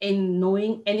without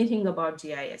knowing anything about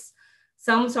GIS.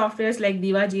 Some softwares like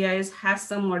Diva GIS has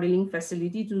some modeling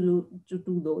facility to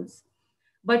do those.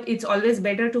 But it's always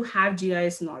better to have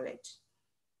GIS knowledge.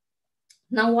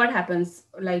 Now what happens,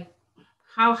 like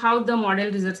how the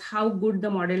model results, how good the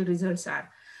model results are.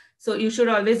 So you should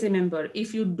always remember,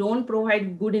 if you don't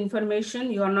provide good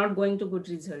information, you are not going to good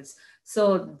results.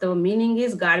 So the meaning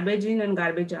is garbage in and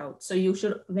garbage out. So you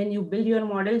should, when you build your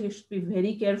model, you should be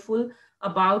very careful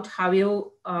about how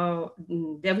you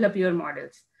develop your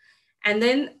models. And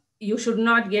then you should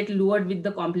not get lured with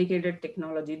the complicated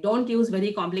technology. Don't use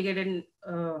very complicated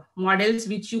models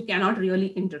which you cannot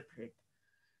really interpret.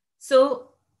 So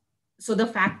the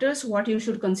factors what you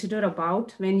should consider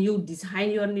about when you design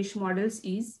your niche models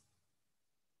is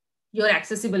your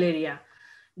accessible area.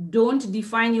 Don't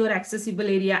define your accessible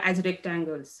area as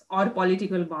rectangles or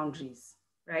political boundaries,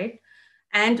 right?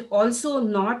 And also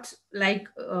not like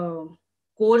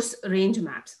coarse range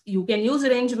maps. You can use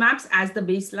range maps as the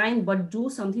baseline, but do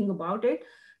something about it,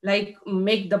 like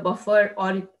make the buffer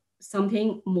or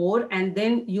something more, and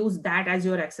then use that as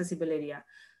your accessible area.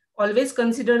 Always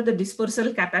consider the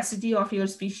dispersal capacity of your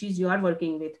species you are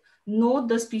working with. Know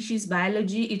the species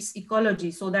biology, its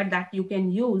ecology, so that you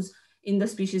can use in the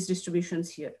species distributions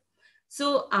here.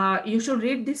 So you should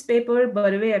read this paper,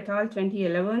 Barve et al.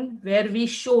 2011, where we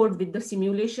showed with the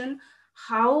simulation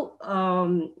how,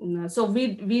 so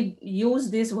we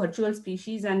used this virtual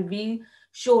species and we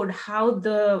showed how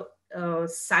the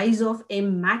size of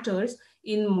M matters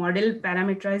in model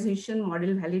parameterization, model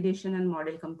validation, and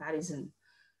model comparison.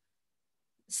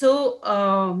 So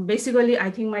basically, I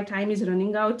think my time is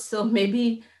running out. So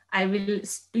maybe I will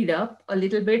speed up a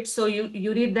little bit. So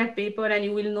you read that paper and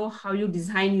you will know how you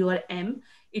design your M.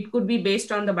 It could be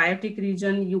based on the biotic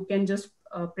region. You can just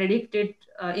predict it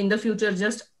in the future.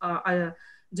 Just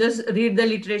read the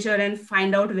literature and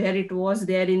find out where it was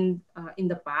there in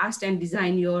the past and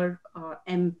design your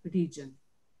M region.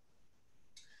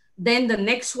 Then the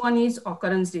next one is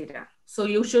occurrence data. So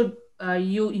you should,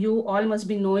 you all must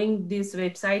be knowing this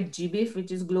website, GBIF,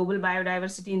 which is Global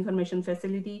Biodiversity Information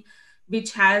Facility,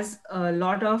 which has a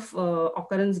lot of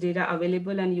occurrence data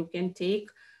available, and you can take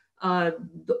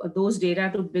those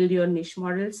data to build your niche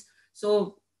models.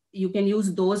 So you can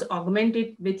use those, augment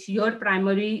it with your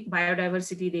primary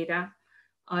biodiversity data,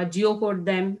 geocode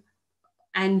them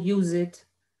and use it.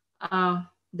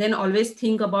 Then always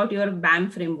think about your BAM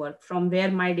framework, from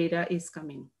where my data is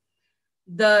coming.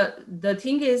 The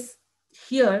thing is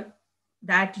here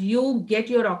that you get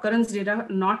your occurrence data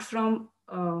not from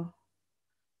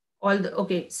all the,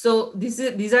 okay, so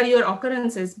these are your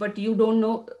occurrences, but you don't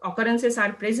know occurrences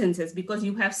are presences because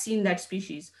you have seen that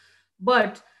species.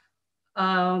 But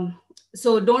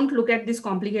so don't look at this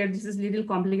complicated, this is little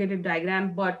complicated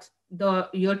diagram, but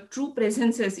your true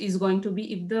presences is going to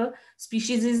be if the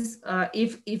species is,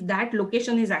 if that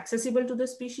location is accessible to the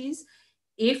species,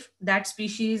 if that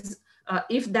species,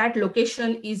 if that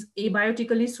location is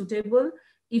abiotically suitable,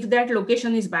 if that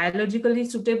location is biologically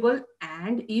suitable,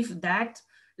 and if that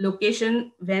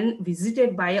location, when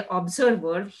visited by an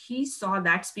observer, he saw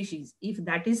that species. If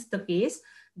that is the case,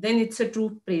 then it's a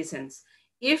true presence.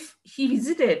 If he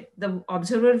visited, the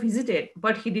observer visited,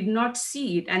 but he did not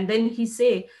see it, and then he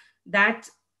say that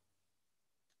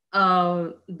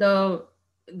the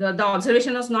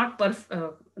observation was not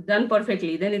done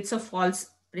perfectly, then it's a false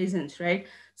presence, right?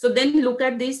 So then look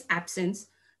at this absence,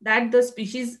 that the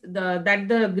species, that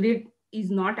the grid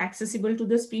is not accessible to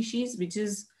the species, which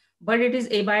is, but it is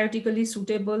abiotically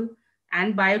suitable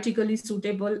and biotically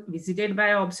suitable, visited by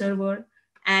observer,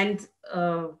 and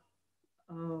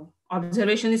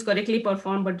observation is correctly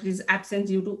performed, but it is absent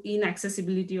due to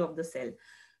inaccessibility of the cell.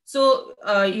 So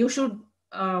you should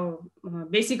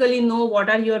basically know what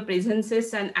are your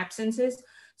presences and absences.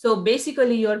 So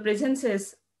basically your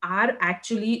presences are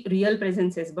actually real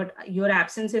presences, but your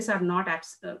absences are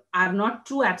not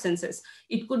true absences.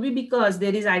 It could be because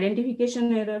there is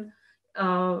identification error.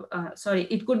 Sorry,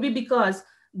 it could be because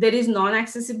there is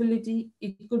non-accessibility.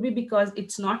 It could be because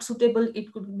it's not suitable.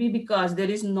 It could be because there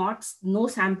is no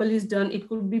sample is done. It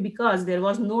could be because there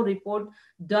was no report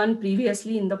done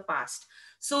previously in the past.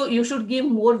 So you should give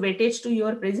more weightage to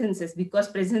your presences because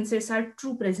presences are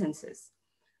true presences.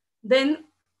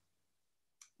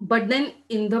 But then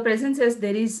in the presences,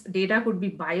 there is data could be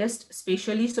biased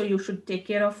spatially. So you should take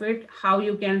care of it, how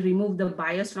you can remove the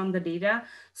bias from the data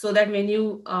so that when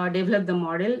you develop the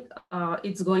model,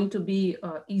 it's going to be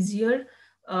easier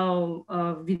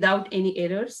without any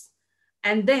errors.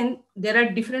 And then there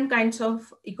are different kinds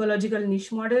of ecological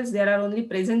niche models. There are only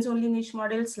presence only niche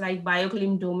models like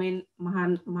BioClim domain,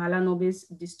 Mahalanobis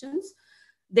distance.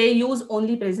 They use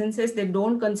only presences. They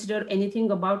don't consider anything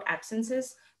about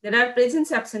absences. There are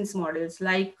presence absence models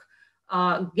like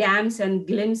GAMS and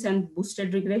GLIMS and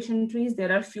boosted regression trees.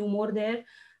 There are few more there.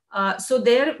 So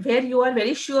there where you are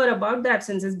very sure about the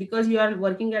absences because you are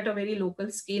working at a very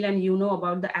local scale and you know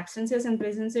about the absences and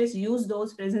presences, use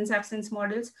those presence absence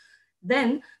models.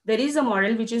 Then there is a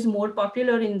model which is more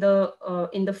popular in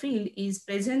the field is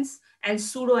presence and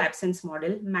pseudo absence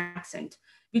model, Maxent,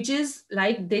 which is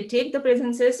like they take the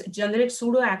presences, generate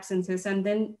pseudo absences, and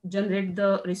then generate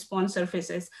the response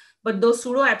surfaces. but those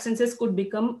pseudo absences could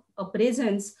become a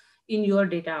presence in your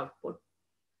data output.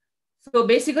 So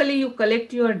basically you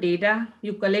collect your data,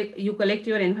 you collect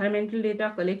your environmental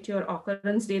data, collect your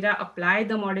occurrence data, apply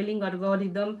the modeling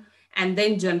algorithm, and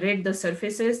then generate the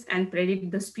surfaces and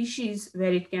predict the species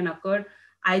where it can occur,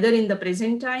 either in the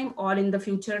present time or in the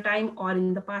future time or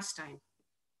in the past time.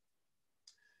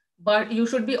 But you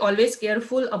should be always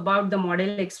careful about the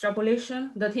model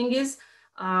extrapolation. The thing is,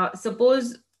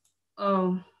 suppose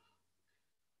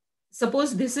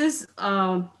this is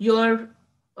your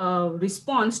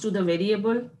response to the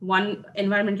variable, one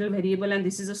environmental variable, and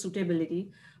this is a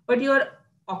suitability, but your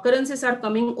occurrences are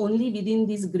coming only within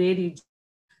this gray region.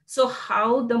 So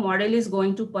how the model is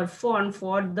going to perform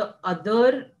for the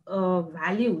other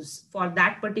values for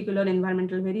that particular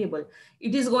environmental variable?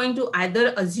 It is going to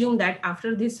either assume that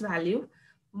after this value,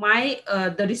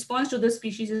 the response to the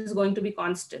species is going to be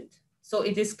constant. So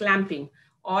it is clamping,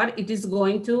 or it is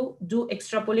going to do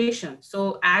extrapolation.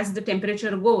 So as the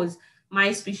temperature goes,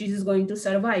 my species is going to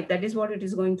survive. That is what it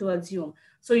is going to assume.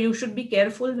 So you should be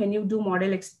careful when you do a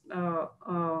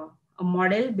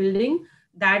model building,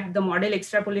 that the model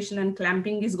extrapolation and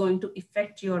clamping is going to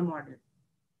affect your model.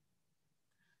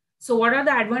 So what are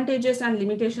the advantages and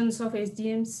limitations of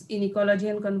SDMs in ecology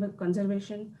and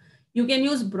conservation? You can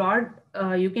use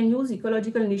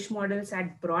ecological niche models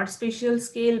at broad spatial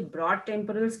scale, broad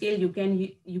temporal scale. You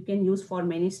can use for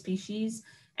many species,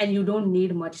 and you don't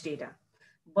need much data.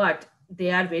 But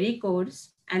they are very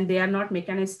coarse and they are not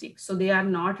mechanistic. So they are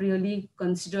not really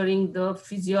considering the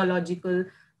physiological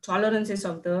tolerances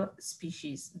of the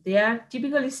species. They are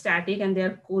typically static and they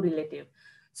are correlative.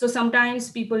 So sometimes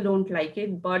people don't like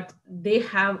it, but they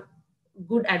have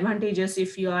good advantages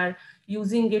if you are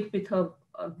using it with a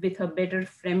better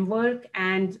framework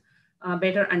and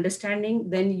better understanding.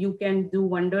 Then you can do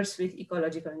wonders with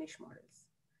ecological niche models.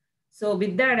 So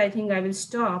with that, I think I will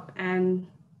stop, and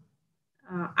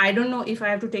I don't know if I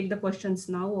have to take the questions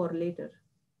now or later.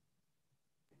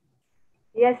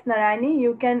 Yes, Narayani,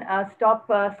 you can stop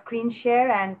screen share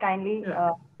and kindly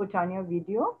put on your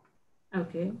video.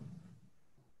 Okay.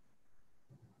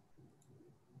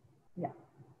 Yeah.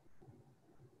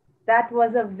 That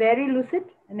was a very lucid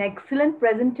and excellent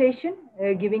presentation,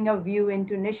 giving a view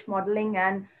into niche modeling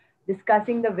and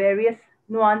discussing the various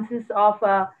nuances of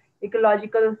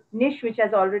ecological niche, which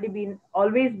has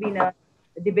always been a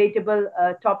debatable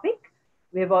topic.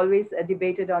 We have always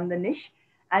debated on the niche.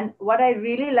 And what I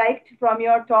really liked from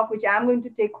your talk, which I'm going to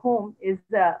take home, is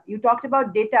you talked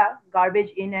about data, garbage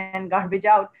in and garbage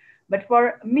out. But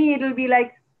for me, it'll be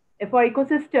like, for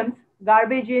ecosystems,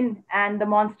 garbage in and the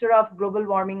monster of global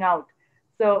warming out.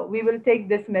 So we will take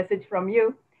this message from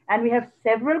you. And we have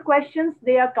several questions.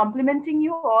 They are complimenting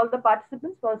you, all the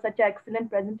participants, for such an excellent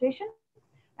presentation.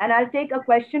 And I'll take a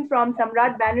question from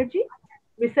Samrat Banerjee,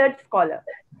 research scholar.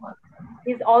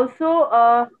 He's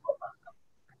also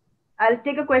I'll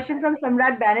take a question from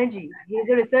Samrat Banerjee. He's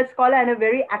a research scholar and a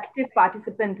very active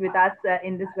participant with us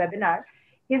in this webinar.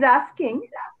 He's asking,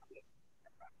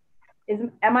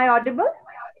 am I audible?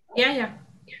 Yeah, yeah.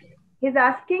 He's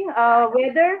asking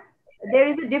whether there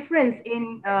is a difference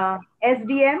in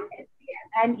SDM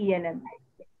and ENM.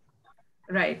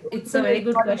 Right. It's a very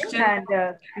good question. And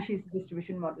species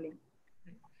distribution modeling.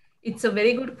 It's a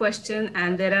very good question.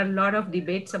 And there are a lot of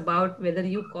debates about whether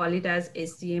you call it as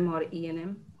SDM or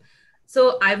ENM.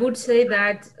 So I would say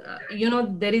that,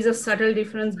 there is a subtle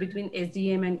difference between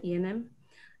SDM and ENM.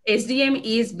 SDM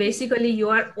is basically you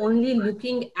are only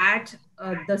looking at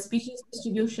the species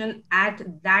distribution at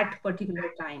that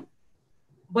particular time.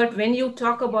 But when you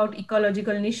talk about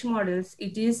ecological niche models,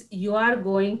 it is you are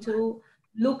going to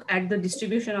look at the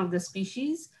distribution of the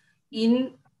species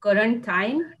in current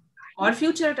time or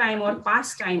future time or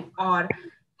past time or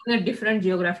in a different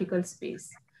geographical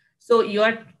space.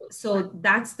 So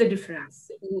that's the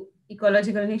difference in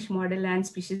ecological niche model and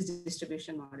species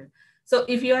distribution model. So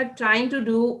if you are trying to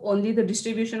do only the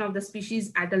distribution of the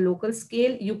species at a local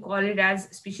scale, you call it as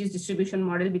species distribution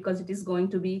model because it is going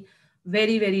to be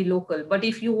very, very local. But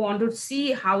if you want to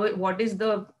see what is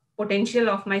the potential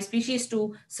of my species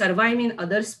to survive in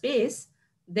other space,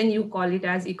 then you call it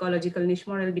as ecological niche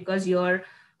model because your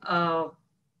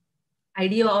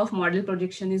idea of model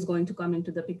projection is going to come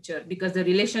into the picture because the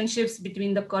relationships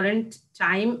between the current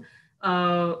time,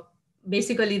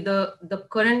 basically the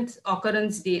current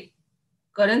occurrence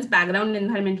current background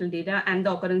environmental data and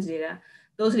the occurrence data,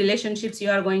 those relationships, you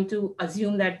are going to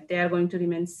assume that they are going to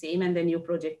remain same and then you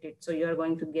project it. So you are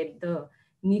going to get the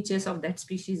niches of that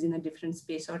species in a different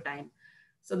space or time.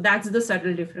 So that's the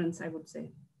subtle difference, I would say.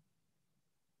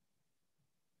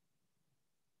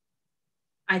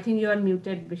 I think you are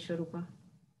muted, Vishwarupa.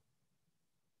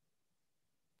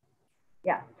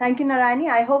 Yeah, thank you, Narayani.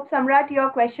 I hope, Samrat, your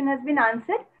question has been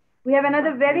answered. We have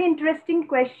another very interesting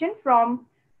question from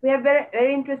Dr.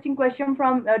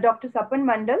 Sapan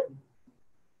Mandal.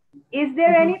 Is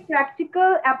there any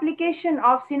practical application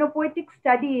of synopoetic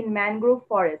study in mangrove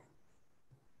forests?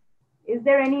 Is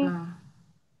there any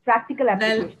practical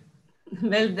application?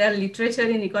 Well, the literature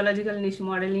in ecological niche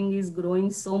modeling is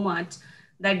growing so much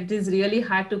that it is really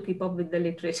hard to keep up with the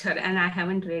literature, and I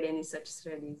haven't read any such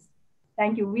studies.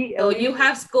 Thank you. So you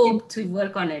have scope to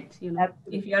work on it,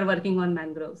 if you are working on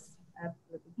mangroves.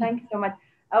 Absolutely. Thank you so much.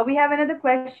 We have another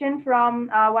question from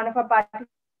one of our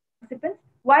participants.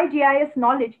 Why GIS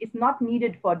knowledge is not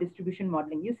needed for distribution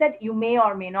modeling? You said you may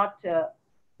or may not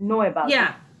know about it.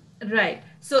 Yeah, right.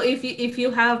 So if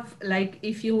you have, like,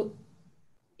 if you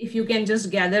can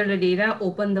just gather the data,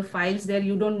 open the files there,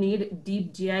 you don't need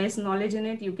deep GIS knowledge in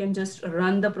it. You can just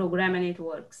run the program and it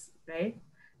works, right?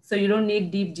 So you don't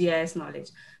need deep GIS knowledge.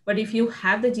 But if you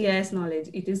have the GIS knowledge,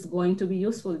 it is going to be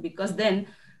useful, because then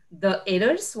the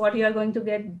errors, what you are going to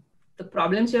get, the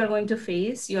problems you are going to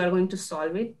face, you are going to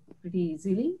solve it pretty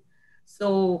easily.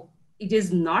 So it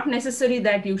is not necessary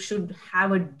that you should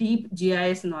have a deep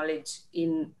GIS knowledge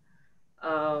in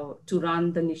to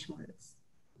run the niche models.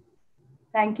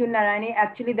 Thank you, Narayani.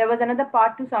 Actually, there was another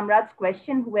part to Samrat's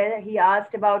question where he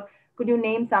asked about, could you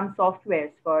name some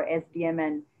softwares for SDM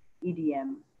and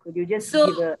EDM? Could you just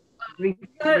give a brief?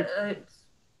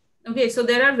 Okay, so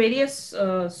there are various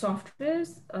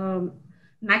softwares.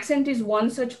 Maxent is one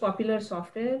such popular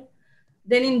software.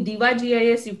 Then in Diva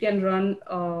GIS, you can run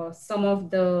some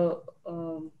of the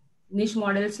niche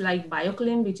models like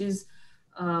BioClim, which is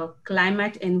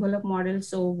climate envelope model.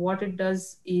 So what it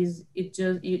does is it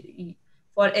just,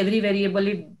 for every variable,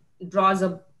 it draws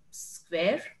a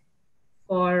square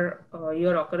for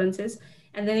your occurrences,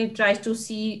 and then it tries to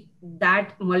see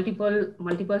that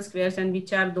multiple squares and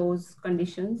which are those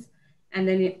conditions, and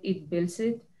then it builds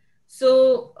it.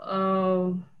 So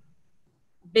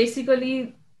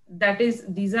basically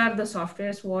these are the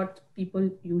softwares what people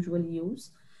usually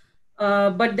use.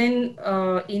 But then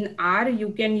in R,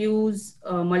 you can use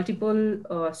multiple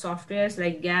softwares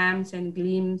like GAMS and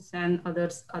GLIMS and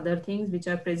other things which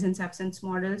are presence absence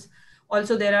models.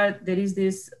 Also, there is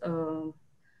this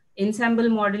ensemble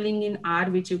modeling in R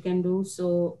which you can do.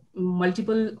 So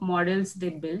multiple models they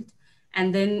built,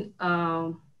 and then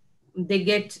they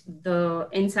get the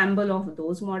ensemble of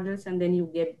those models, and then you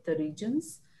get the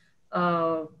regions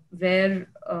where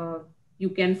you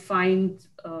can find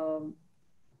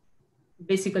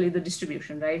basically the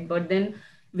distribution, right? But then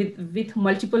with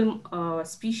multiple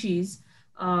species,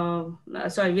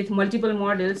 with multiple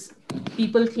models,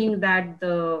 people think that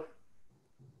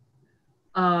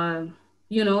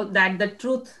that the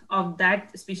truth of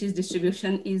that species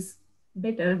distribution is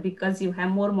better because you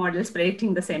have more models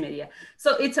predicting the same area.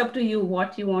 So it's up to you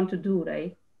what you want to do,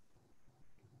 right?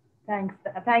 Thanks.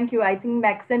 Thank you. I think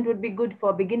Maxent would be good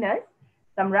for beginners.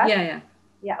 Samrat?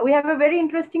 Yeah. We have a very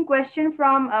interesting question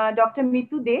from Dr.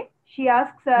 Mitu De. She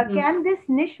asks, can this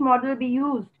niche model be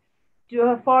used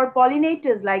for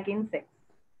pollinators like insects?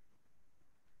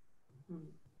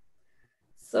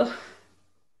 So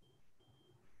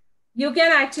you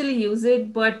can actually use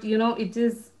it, but it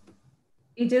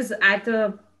is at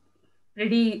a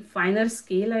pretty finer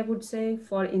scale, I would say,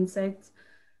 for insects.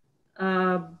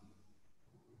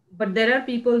 But there are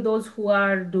people, those who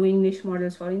are doing niche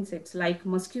models for insects, like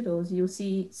mosquitoes. You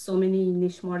see so many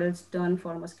niche models done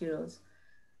for mosquitoes.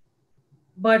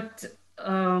 But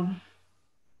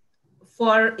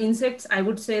for insects, I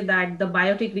would say that the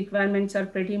biotic requirements are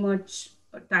pretty much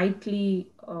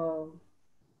tightly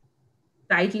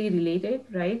related,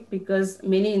 right? Because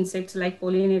many insects like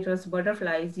pollinators,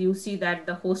 butterflies, you see that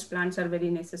the host plants are very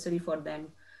necessary for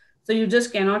them. So you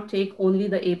just cannot take only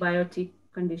the abiotic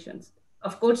conditions.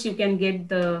 Of course, you can get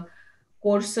the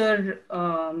coarser,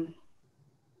 the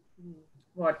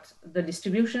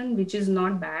distribution, which is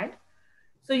not bad.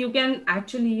 So you can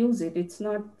actually use it. It's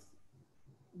not,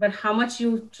 but how much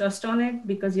you trust on it,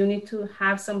 because you need to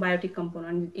have some biotic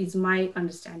component, is my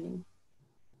understanding.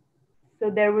 So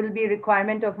there will be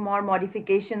requirement of more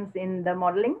modifications in the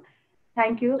modeling.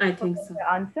 Thank you for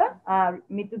the answer.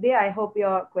 Mitude, I hope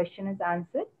your question is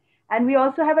answered. And we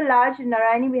also have a large,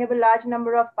 Narayani, we have a large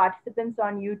number of participants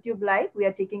on YouTube Live. We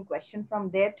are taking questions from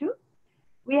there too.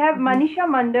 We have Manisha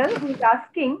Mandal, who is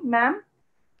asking, ma'am,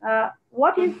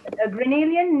 what is a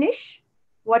Grenalian niche?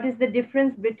 What is the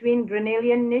difference between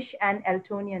Grenalian niche and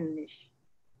Eltonian niche?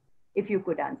 If you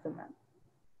could answer, ma'am.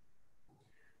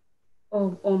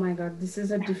 Oh my God, this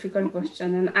is a difficult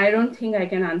question, and I don't think I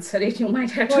can answer it. You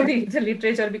might have to read the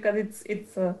literature, because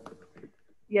it's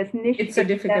Yes, niche. It's a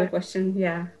difficult question.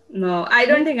 Yeah. No, I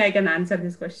don't think I can answer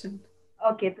this question.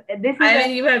 Okay, this is. I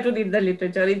mean, you have to read the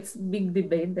literature. It's big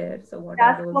debate there. So what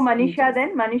are Task those for Manisha niches?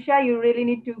 then. Manisha, you really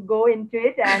need to go into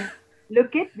it and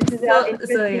look it. This is an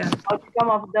interesting yeah. outcome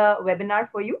of the webinar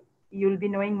for you. You'll be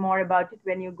knowing more about it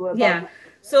when you go about Yeah. it.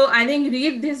 So I think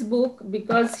read this book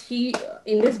because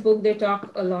in this book they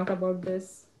talk a lot about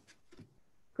this.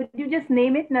 Could you just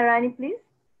name it, Narayani, please?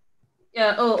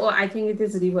 Yeah. Oh, I think it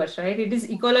is reverse, right? It is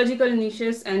Ecological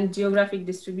Niches and Geographic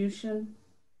Distribution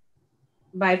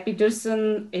by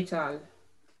Peterson et al.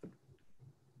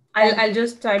 I'll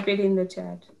just type it in the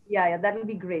chat. Yeah, that will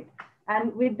be great.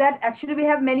 And with that, actually, we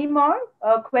have many more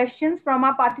questions from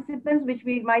our participants, which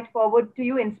we might forward to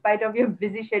you in spite of your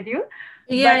busy schedule.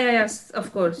 Yes,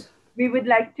 of course. We would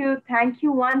like to thank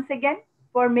you once again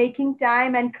for making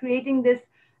time and creating this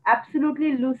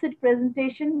absolutely lucid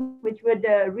presentation, which would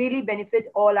really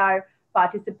benefit all our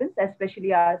participants,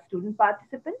 especially our student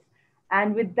participants.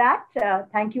 And with that,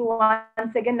 thank you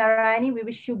once again, Narayani. We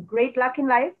wish you great luck in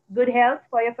life, good health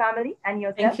for your family and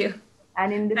yourself. Thank you.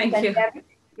 And in this Thank you. pandemic,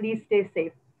 please stay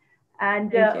safe.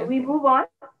 And we you. move on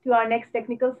to our next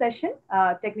technical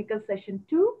session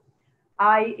 2.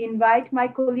 I invite my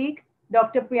colleague,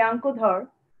 Dr. Priyanko Dhar,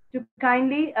 to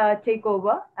kindly take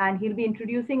over, and he'll be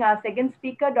introducing our second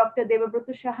speaker, Dr.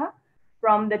 Debabrata Saha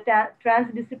from the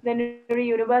Transdisciplinary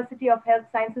University of Health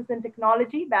Sciences and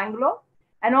Technology, Bangalore.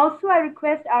 And also I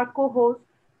request our co-host,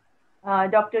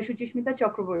 Dr. Shuchishmita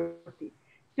Chakraborty,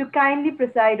 to kindly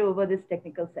preside over this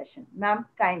technical session. Ma'am,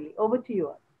 kindly, over to you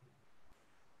all.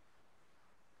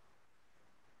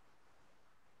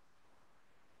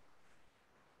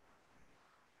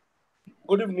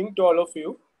 Good evening to all of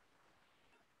you.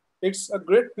 It's a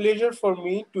great pleasure for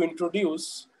me to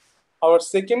introduce our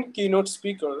second keynote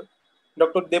speaker,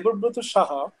 Dr. Debabrata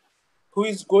Saha, who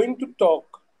is going to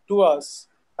talk to us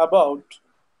about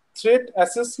threat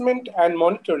assessment and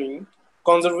monitoring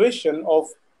conservation of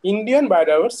Indian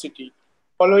biodiversity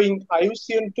following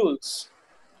IUCN tools.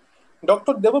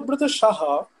 Dr. Debabrata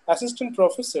Saha, Assistant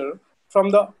Professor from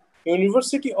the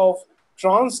University of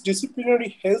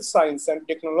Transdisciplinary Health Science and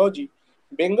Technology,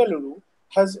 Bengaluru,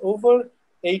 has over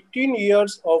 18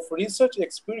 years of research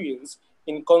experience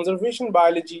in conservation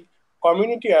biology,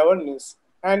 community awareness,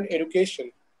 and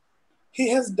education. He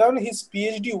has done his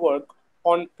PhD work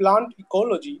on plant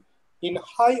ecology in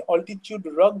high altitude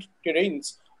rugged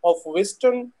terrains of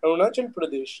western Arunachal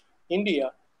Pradesh,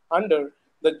 India, under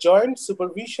the joint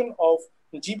supervision of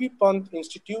G.B. Pant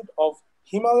Institute of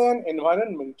Himalayan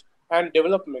Environment and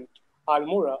Development,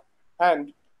 Almora,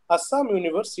 and Assam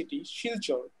University,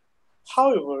 Silchar.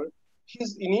 However,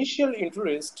 his initial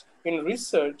interest in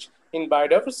research in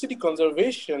biodiversity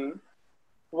conservation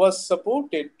was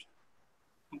supported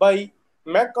by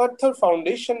MacArthur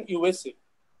Foundation, USA.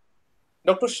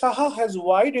 Dr. Saha has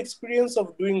wide experience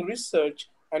of doing research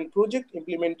and project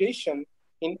implementation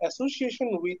in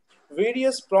association with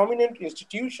various prominent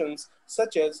institutions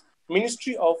such as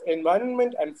Ministry of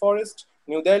Environment and Forest,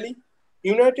 New Delhi,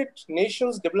 United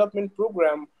Nations Development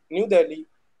Programme, New Delhi,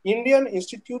 Indian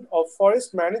Institute of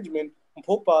Forest Management,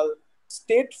 Bhopal,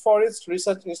 State Forest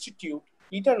Research Institute,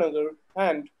 Itanagar,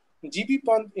 and G.B.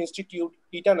 Pant Institute,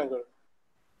 Itanagar.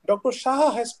 Dr.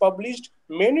 Saha has published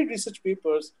many research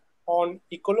papers on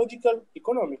ecological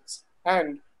economics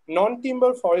and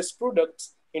non-timber forest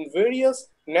products in various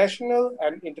national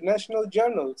and international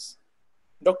journals.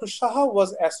 Dr. Saha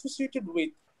was associated with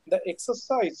the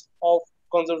exercise of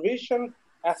conservation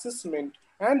assessment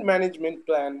and management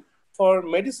plan for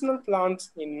medicinal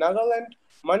plants in Nagaland,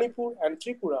 Manipur, and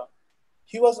Tripura.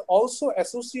 He was also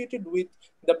associated with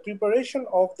the preparation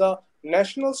of the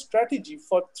National Strategy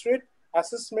for Threat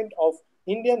Assessment of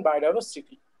Indian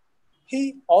Biodiversity.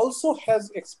 He also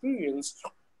has experience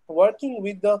working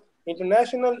with the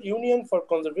International Union for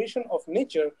Conservation of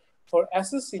Nature for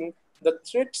assessing the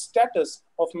threat status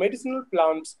of medicinal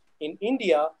plants in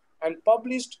India and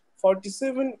published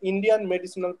 47 Indian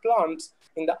medicinal plants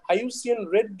in the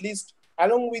IUCN Red List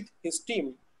along with his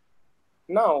team.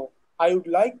 Now, I would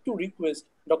like to request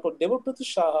Dr. Debabrata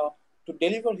Saha to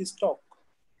deliver his talk.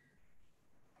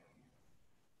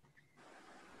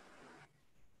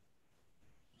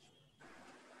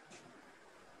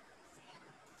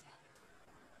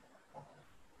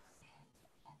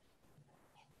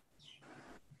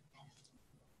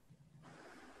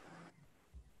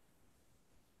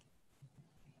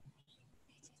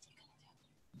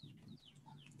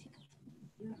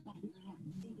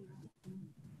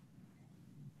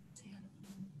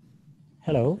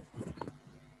 Hello.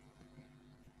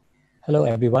 Hello,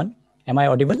 everyone. Am I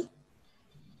audible?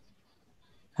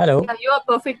 Hello. Yeah, you are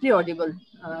perfectly audible,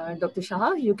 Dr.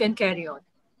 Shah. You can carry on.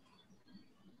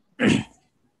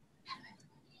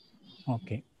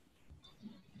 Okay.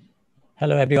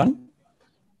 Hello, everyone.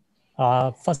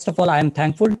 First of all, I am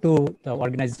thankful to the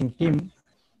organizing team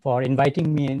for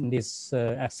inviting me in this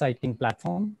exciting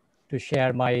platform to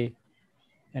share my,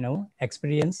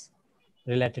 experience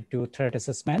related to threat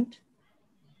assessment.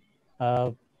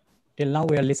 Till now,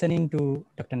 we are listening to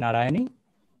Dr. Narayani,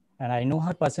 and I know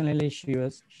her personally.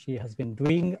 She has been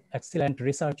doing excellent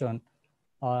research on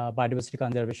biodiversity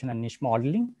conservation and niche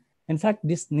modeling. In fact,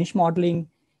 this niche modeling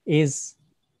is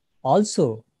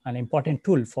also an important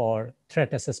tool for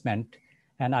threat assessment,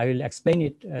 and I will explain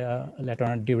it later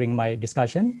on during my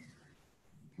discussion.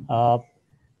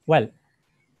 Well,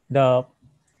 the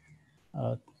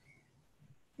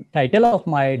title of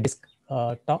my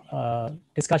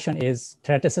discussion is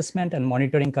Threat Assessment and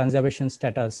Monitoring Conservation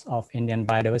Status of Indian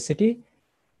Biodiversity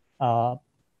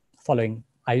following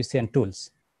IUCN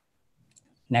tools.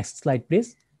 Next slide,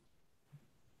 please.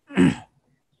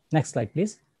 Next slide,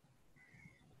 please.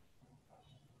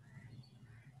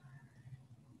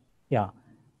 Yeah.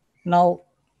 Now,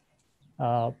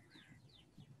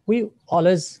 we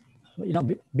always,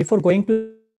 before going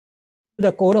to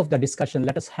the core of the discussion,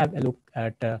 let us have a look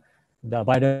at the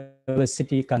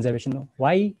biodiversity conservation.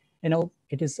 Why,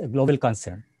 it is a global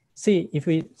concern. See, if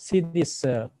we see this,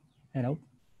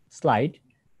 slide,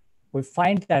 we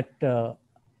find that the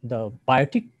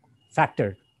biotic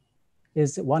factor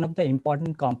is one of the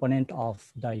important component of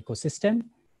the ecosystem,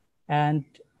 and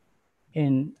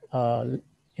in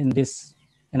this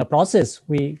process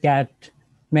we get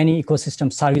many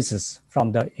ecosystem services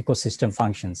from the ecosystem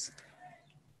functions,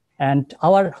 and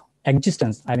our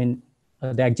existence,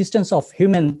 the existence of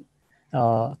human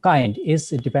kind is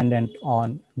dependent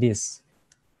on these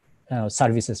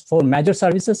services. Four major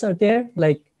services are there,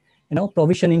 like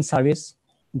provisioning service,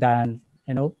 then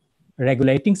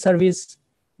regulating service,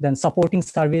 then supporting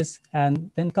service,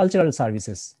 and then cultural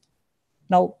services.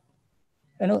 Now,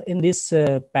 in this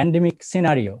pandemic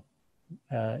scenario,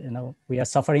 we are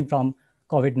suffering from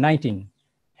COVID-19.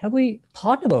 Have we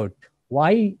thought about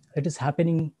why it is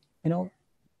happening?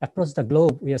 Across the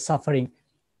globe, we are suffering,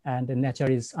 and the nature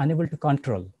is unable to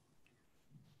control.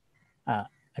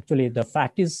 Actually, the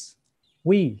fact is,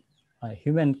 we,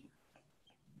 human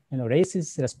race,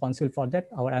 is responsible for that.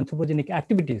 Our anthropogenic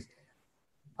activities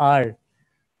are,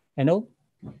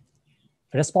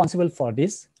 responsible for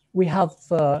this. We have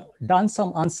done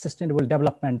some unsustainable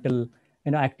developmental,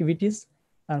 activities,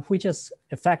 which has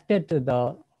affected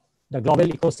the global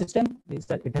ecosystem. Is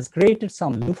that it has created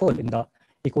some loophole in the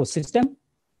ecosystem,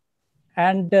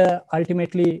 and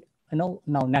ultimately, now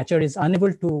nature is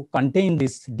unable to contain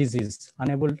this disease,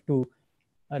 unable to,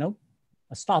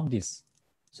 stop this.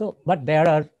 So, but there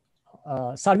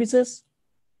are services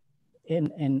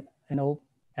in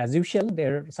as usual,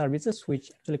 there are services which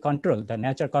actually control, the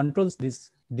nature controls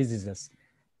these diseases.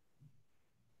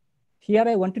 Here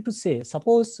I wanted to say,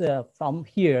 suppose from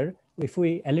here, if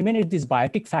we eliminate this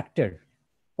biotic factor,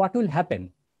 what will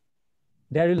happen?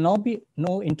 There will not be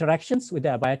no interactions with the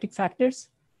abiotic factors,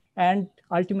 and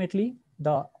ultimately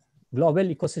the global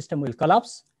ecosystem will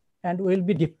collapse and will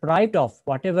be deprived of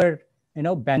whatever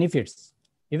benefits.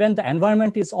 Even the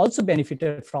environment is also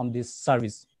benefited from these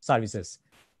services.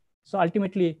 So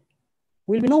ultimately,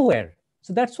 we'll be nowhere.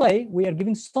 So that's why we are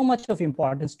giving so much of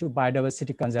importance to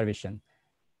biodiversity conservation.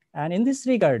 And in this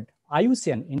regard,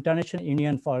 IUCN, International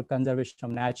Union for Conservation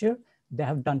of Nature, they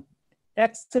have done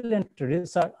excellent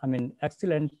research,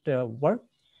 excellent work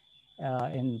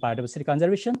in biodiversity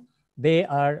conservation. They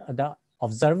are the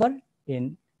observer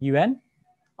in UN.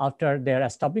 After they're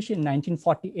established in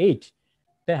 1948,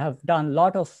 they have done a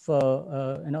lot of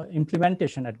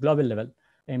implementation at global level,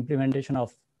 implementation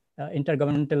of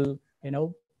intergovernmental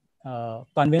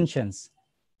conventions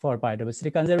for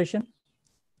biodiversity conservation.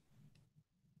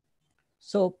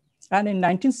 So, and in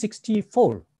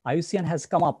 1964, IUCN has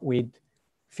come up with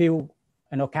few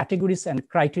categories and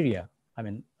criteria,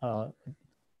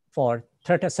 for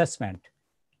threat assessment,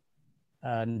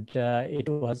 and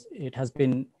it has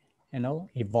been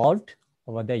evolved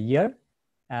over the year,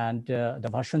 and the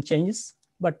version changes,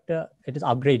 but it is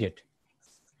upgraded.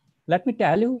 Let me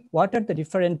tell you what are the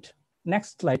different.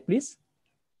 Next slide, please.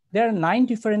 There are 9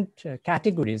 different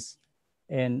categories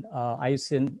in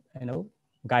IUCN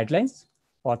guidelines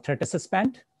for threat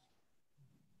assessment.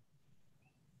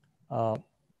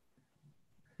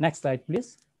 Next slide,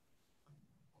 please.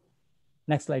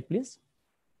 Next slide, please.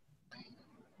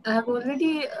 I have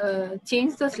already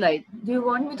changed the slide. Do you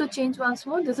want me to change once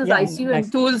more? This is ICU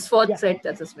and tools for threat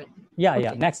assessment. Yeah, okay.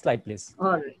 Yeah. Next slide, please.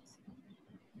 All right.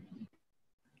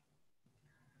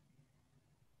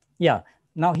 Yeah,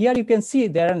 now here you can see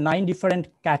there are 9 different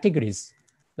categories,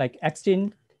 like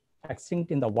extinct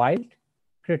in the wild,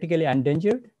 critically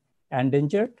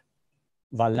endangered,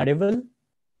 vulnerable,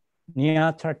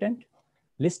 near threatened,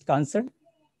 least concern,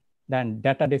 then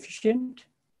data deficient,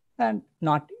 and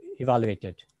not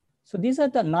evaluated. So these are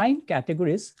the 9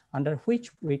 categories under which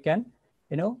we can,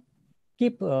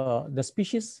 keep the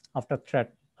species after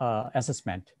threat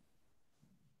assessment.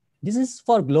 This is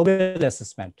for global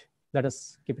assessment. Let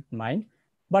us keep it in mind.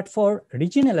 But for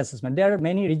regional assessment, there are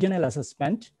many regional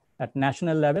assessment at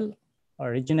national level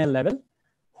or regional level,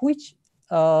 which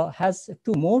has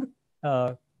 2 more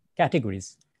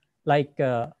categories, like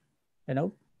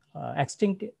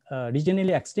extinct,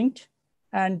 regionally extinct,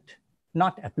 and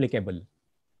not applicable.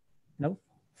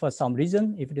 For some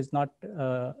reason, if it is not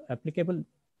applicable,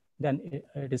 then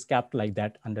it is capped like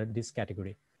that under this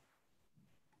category.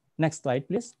 Next slide,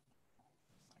 please.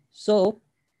 So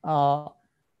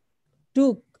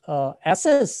to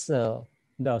assess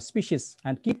the species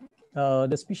and keep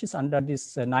the species under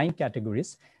these 9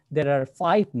 categories, there are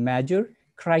 5 major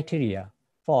criteria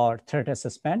for threat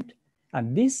assessment,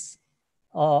 and these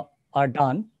are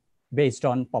done based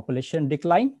on population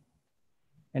decline,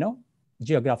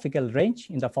 geographical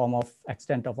range in the form of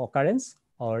extent of occurrence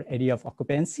or area of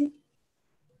occupancy,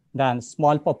 then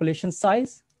small population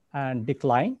size and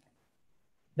decline,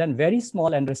 then very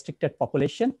small and restricted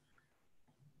population.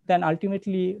 Then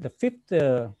ultimately, the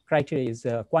 5th criteria is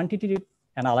quantitative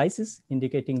analysis,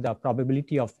 indicating the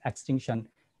probability of extinction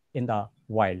in the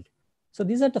wild. So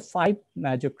these are the 5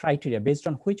 major criteria based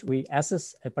on which we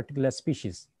assess a particular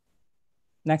species.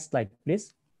 Next slide,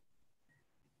 please.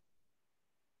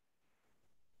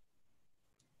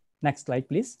 Next slide,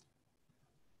 please.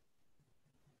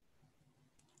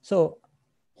 So,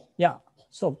 yeah,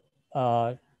 so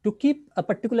to keep a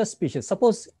particular species,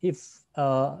 suppose if,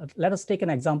 let us take an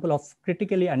example of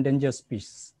critically endangered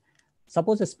species.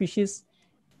 Suppose a species,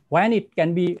 when it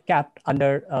can be capped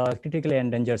under critically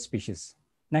endangered species.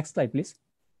 Next slide, please.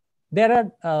 There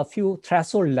are a few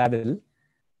threshold level,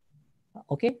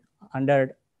 okay,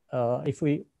 under, if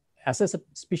we assess a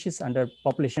species under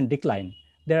population decline,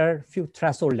 there are few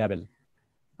threshold level,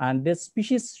 and this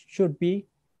species should be,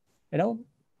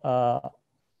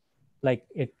 like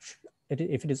if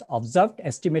it is observed,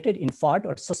 estimated, inferred,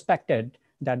 or suspected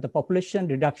that the population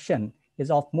reduction is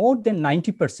of more than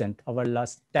 90% over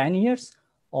last 10 years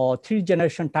or 3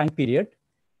 generation time period.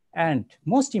 And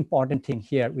most important thing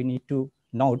here we need to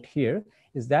note here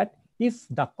is that if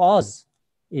the cause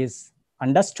is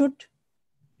understood,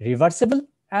 reversible,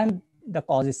 and the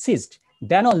cause is ceased,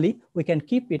 then only we can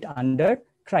keep it under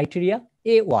criteria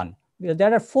A1.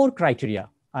 There are 4 criteria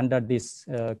under this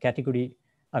category,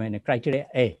 criteria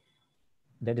A,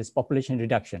 that is population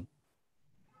reduction.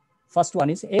 First one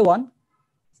is A1.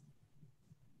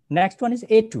 Next one is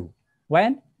A2.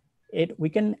 When we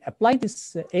can apply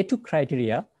this A2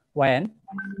 criteria when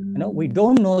we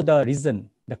don't know the reason,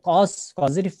 the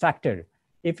causative factor,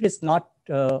 if it is not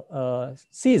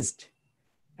ceased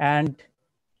and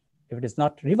if it is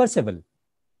not reversible,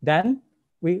 then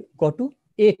we go to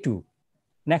A2.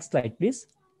 Next slide, please.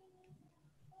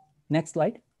 Next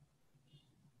slide.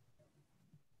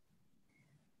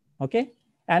 Okay,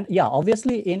 and yeah,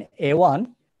 obviously in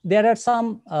A1, there are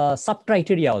some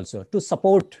sub-criteria also to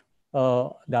support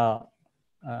the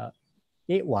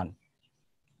A1.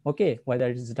 Okay, whether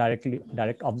it is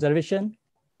direct observation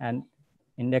and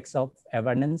index of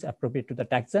awareness appropriate to the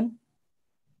taxon,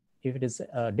 if it is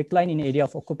a decline in area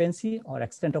of occupancy or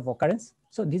extent of occurrence.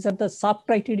 So these are the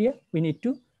sub-criteria we need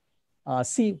to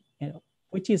see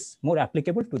which is more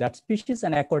applicable to that species,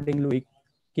 and accordingly we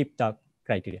keep the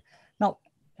criteria. Now,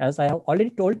 as I have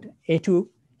already told, A2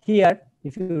 here,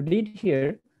 if you read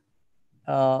here,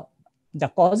 the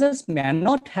causes may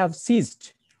not have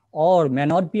ceased or may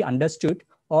not be understood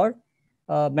or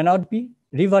may not be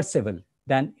reversible,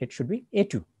 then it should be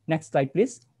A2. Next slide,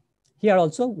 please. Here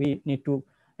also we need to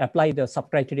apply the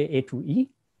subcriteria A2E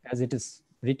as it is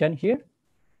written here.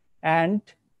 And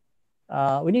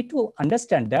we need to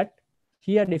understand that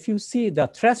here, if you see the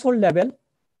threshold level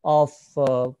of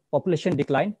population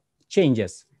decline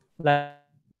changes,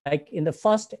 like in the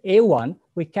first A1,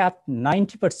 we capped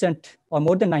 90% or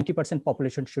more than 90%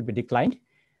 population should be declined.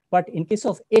 But in case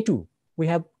of A2, we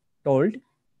have told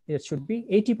it should be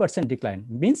 80% decline.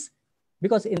 Means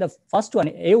because in the first one,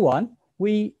 A1,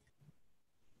 we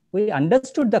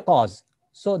understood the cause.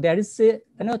 So there is a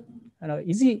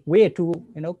easy way to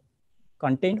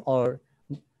contain or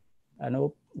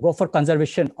go for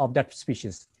conservation of that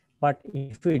species. But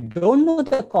if we don't know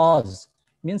the cause,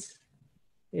 means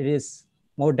it is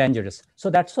more dangerous. So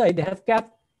that's why they have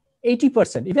kept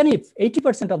 80%, even if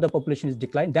 80% of the population is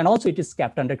declined, then also it is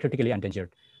kept under critically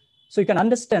endangered. So you can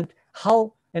understand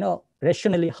how,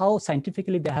 rationally, how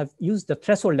scientifically they have used the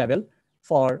threshold level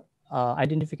for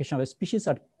identification of a species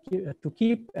or to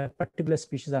keep a particular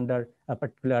species under a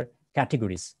particular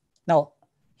categories. Now,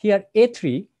 here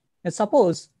A3, and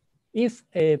suppose if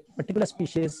a particular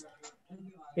species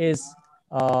is,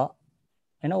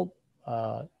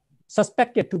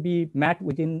 suspected to be met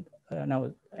within,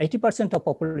 now 80% of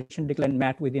population decline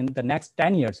met within the next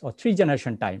 10 years or 3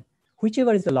 generation time,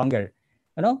 whichever is the longer,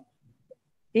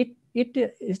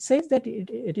 it says that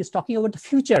it is talking about the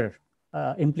future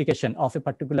implication of a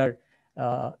particular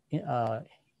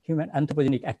human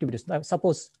anthropogenic activities.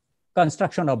 Suppose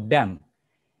construction of dam.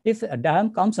 If a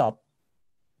dam comes up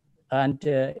and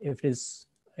if it is,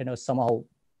 somehow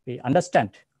we understand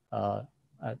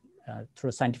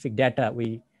through scientific data,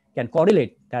 we can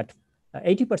correlate that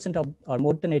 80% of or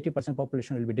more than 80%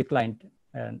 population will be declined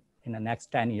in the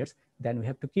next 10 years, then we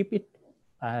have to keep it,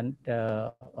 and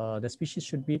the species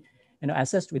should be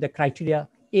assessed with the criteria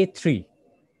A3,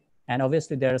 and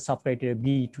obviously there are sub-criteria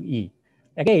B to E.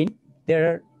 Again,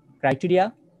 there are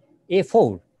criteria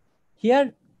A4.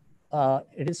 Here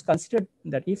it is considered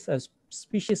that if a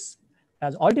species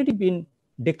has already been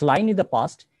declined in the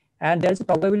past, and there is a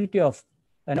probability of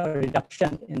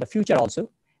reduction in the future also,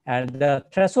 and the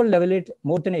threshold level is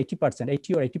more than 80%,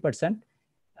 80 or 80% in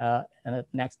the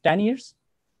next 10 years,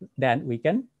 then we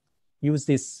can use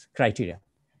this criteria.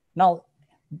 Now,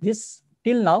 this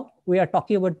till now we are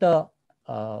talking about the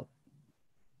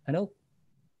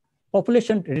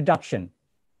population reduction.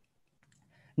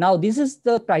 Now, this is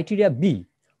the criteria B,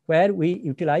 where we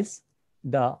utilize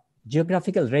the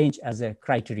geographical range as a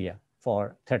criteria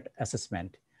for threat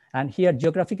assessment. And here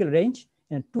geographical range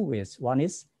in two ways. One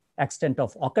is extent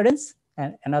of occurrence,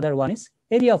 and another one is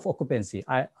area of occupancy.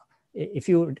 If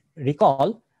you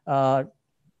recall,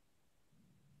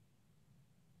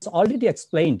 it's already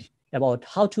explained about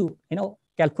how to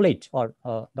calculate, or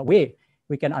the way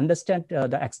we can understand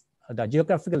the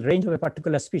geographical range of a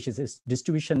particular species is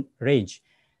distribution range.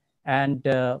 And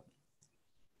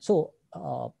so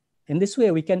in this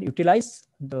way, we can utilize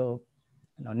the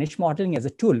niche modeling as a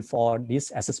tool for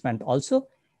this assessment also.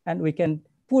 And we can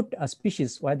put a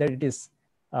species, whether it is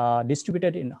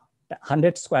distributed in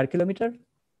 100 square kilometer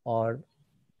or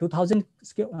 2000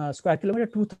 square kilometer,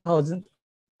 2000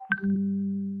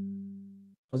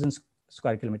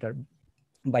 square kilometer.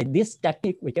 By this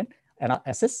technique, we can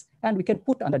assess, and we can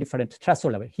put under different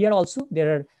threshold level. Here also,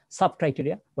 there are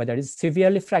sub-criteria, whether it is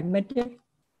severely fragmented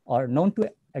or known to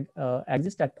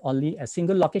exist at only a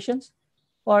single locations,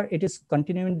 or it is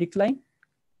continuing decline.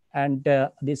 And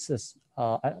this is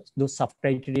those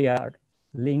sub-criteria are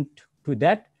linked to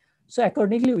that. So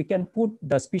accordingly, we can put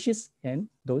the species in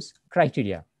those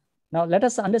criteria. Now, let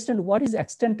us understand what is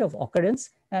extent of occurrence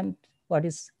and what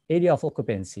is area of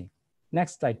occupancy.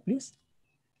 Next slide, please.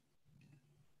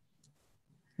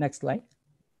 Next slide.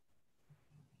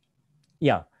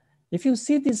 Yeah, if you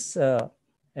see this,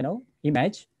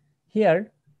 image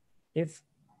here, if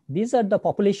these are the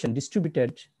population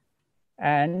distributed,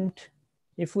 and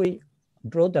if we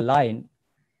draw the line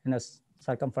in a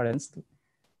circumference,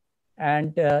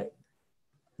 and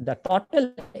the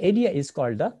total area is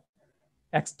called the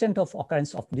extent of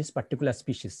occurrence of this particular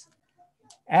species.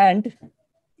 And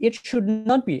it should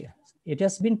not be, it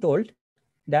has been told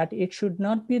that it should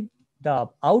not be, the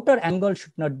outer angle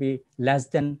should not be less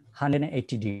than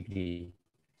 180 degree.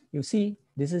 You see,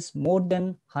 this is more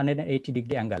than 180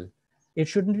 degree angle. It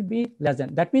shouldn't be less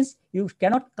than. That means you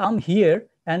cannot come here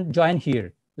and join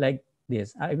here like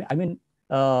this. I mean,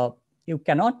 you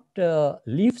cannot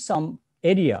leave some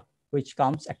area which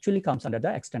actually comes under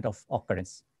the extent of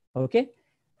occurrence. Okay.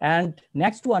 And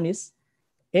next one is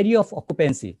area of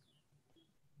occupancy.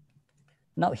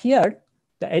 Now here,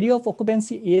 the area of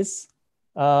occupancy is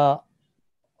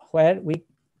where we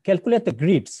calculate the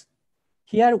grids.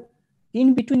 Here,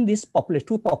 in between these two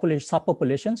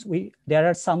subpopulations, there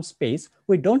are some space.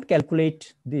 We don't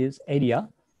calculate this area,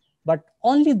 but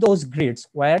only those grids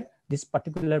where this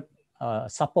particular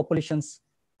subpopulations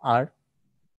are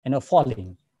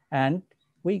falling. And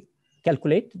we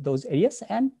calculate those areas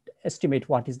and estimate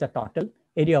what is the total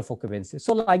area of occupancy.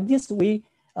 So like this, we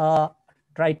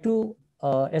try to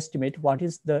estimate what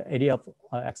is the area of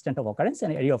extent of occurrence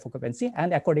and area of occupancy,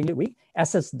 and accordingly we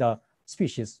assess the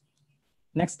species.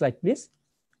 Next slide, please.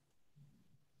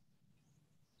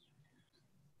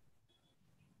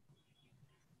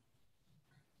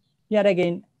 Here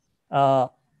again,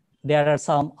 there are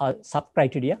some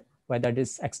sub-criteria, whether it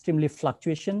is extremely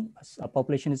fluctuation,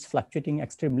 population is fluctuating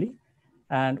extremely,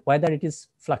 and whether it is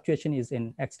fluctuation is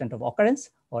in extent of occurrence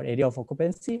or area of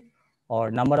occupancy or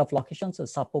number of locations or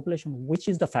subpopulation, which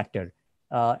is the factor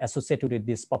associated with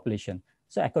this population.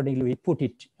 So accordingly, we put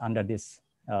it under this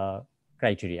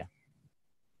criteria.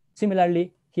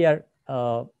 Similarly, here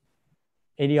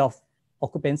area of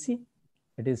occupancy,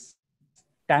 it is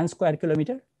 10 square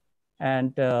kilometer,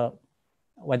 and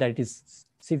whether it is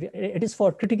severe, it is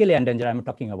for critically endangered I'm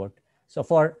talking about. So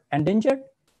for endangered,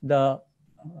 the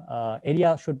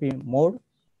area should be more.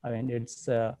 I mean, it's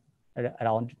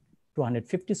around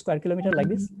 250 square kilometer like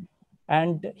this.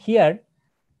 And here,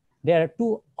 there are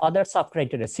two other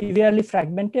sub-criteria, severely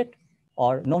fragmented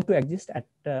or known to exist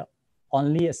at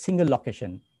only a single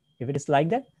location. If it is like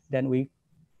that, then we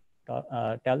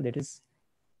tell that is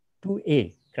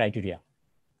 2A criteria.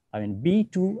 I mean,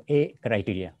 B2A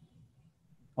criteria.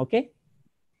 Okay.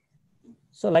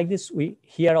 So like this, we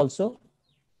here also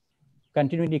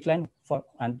continuing decline for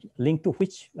and linked to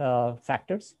which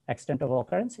factors, extent of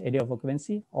occurrence, area of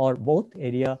occupancy, or both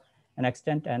area and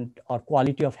extent and or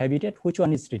quality of habitat, which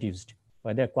one is reduced.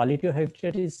 Whether quality of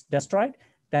habitat is destroyed,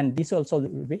 then this also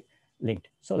will be linked.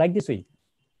 So like this way.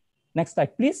 Next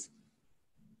slide, please.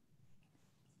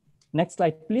 Next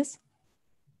slide, please.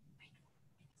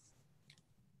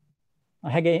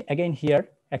 Again here,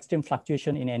 extreme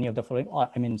fluctuation in any of the following, or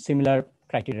I mean, similar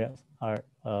criteria are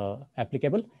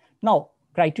applicable. Now,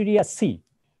 criteria C,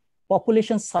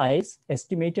 population size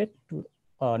estimated to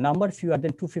number fewer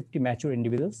than 250 mature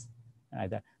individuals.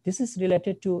 This is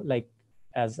related to, like,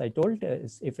 as I told,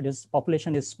 if it is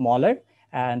population is smaller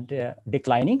and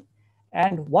declining,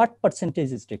 and what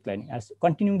percentage is declining, as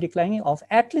continuing declining of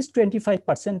at least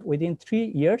 25% within 3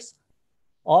 years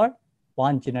or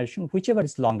 1 generation, whichever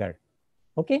is longer.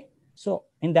 Okay, so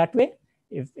in that way,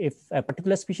 if a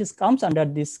particular species comes under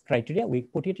this criteria, we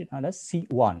put it under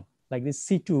C1. Like this,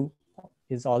 C2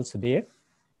 is also there.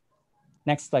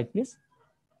 Next slide, please.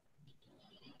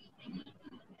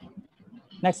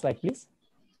 Next slide, please.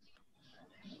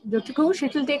 Dr. Ghosh,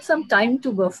 it will take some time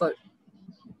to buffer.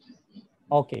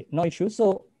 Okay, no issue.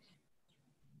 So,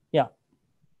 yeah.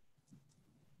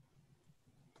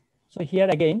 So here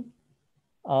again,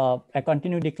 a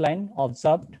continued decline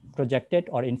observed, projected,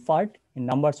 or inferred in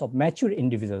numbers of mature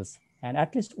individuals, and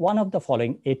at least one of the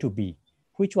following A to B.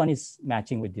 Which one is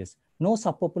matching with this? No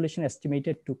subpopulation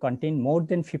estimated to contain more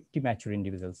than 50 mature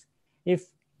individuals. If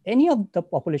any of the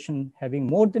population having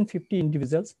more than 50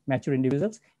 individuals, mature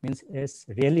individuals, means is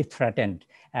really threatened,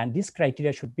 and this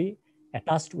criteria should be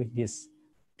attached with this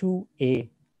 2A,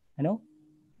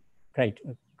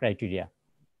 criteria.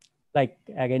 Like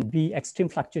again, B, extreme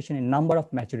fluctuation in number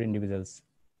of mature individuals.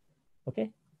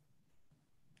 Okay.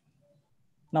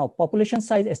 Now, population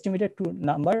size estimated to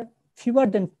number fewer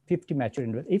than 50 mature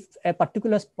individuals. If a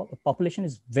particular population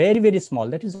is very, very small,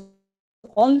 that is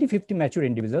only 50 mature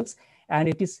individuals, and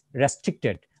it is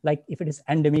restricted, like if it is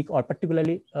endemic or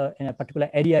particularly in a particular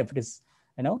area, if it is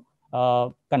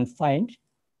confined,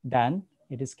 then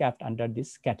it is kept under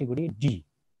this category D.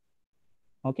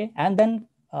 Okay, and then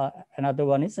another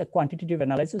one is a quantitative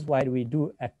analysis, where we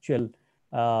do actual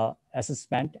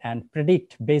assessment and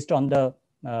predict based on the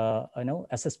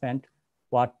assessment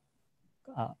what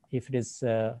if it is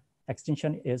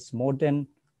extinction is more than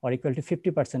or equal to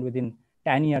 50% within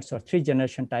 10 years or 3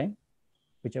 generation time,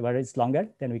 whichever is longer,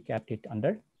 then we kept it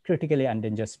under critically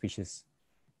endangered species.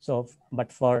 So,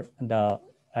 but for the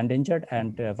endangered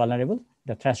and vulnerable,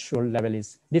 the threshold level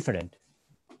is different.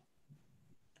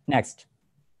 Next.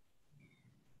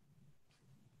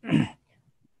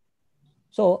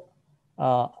 So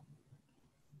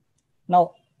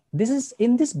now this is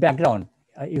in this background,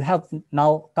 you have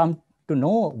now come to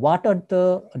know what are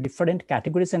the different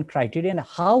categories and criteria and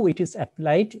how it is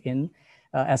applied in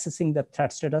assessing the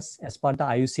threat status as per the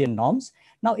IUCN norms.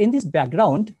 Now in this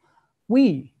background,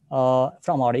 we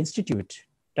from our institute,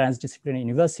 Transdisciplinary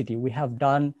University, we have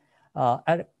done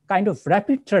a kind of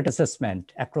rapid threat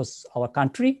assessment across our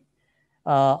country.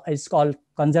 It's called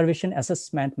Conservation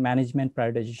Assessment Management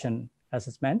Prioritization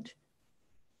Assessment.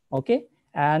 Okay,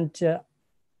 and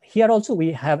here also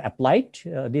we have applied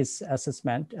this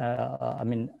assessment,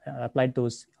 applied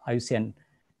those IUCN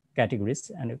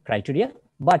categories and criteria,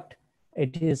 but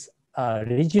it is a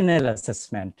regional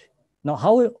assessment. Now,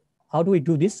 how do we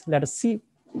do this? Let us see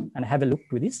and have a look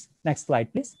to this. Next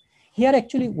slide, please. Here,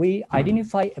 actually, we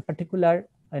identify a particular,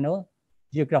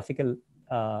 geographical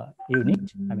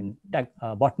unit,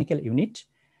 botanical unit.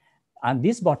 And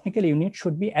this botanical unit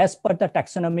should be as per the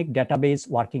taxonomic database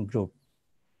working group.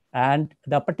 And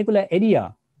the particular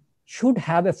area should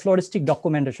have a floristic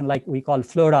documentation, like we call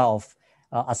flora of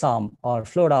Assam or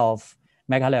flora of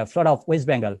Meghalaya, flora of West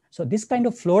Bengal. So this kind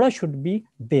of flora should be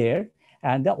there,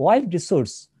 and the wild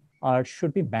resource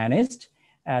should be managed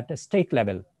at a state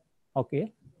level,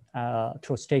 okay,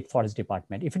 through state forest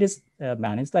department. If it is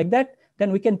managed like that,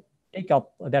 then we can take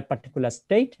up that particular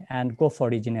state and go for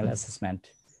regional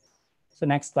assessment. So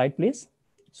next slide, please.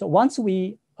 So once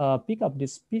we pick up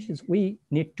this species, we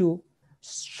need to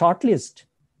shortlist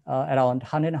around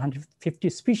 100, 150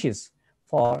 species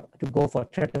to go for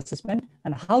threat assessment.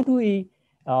 And how do we,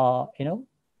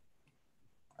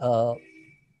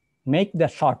 make the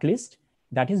shortlist?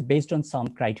 That is based on some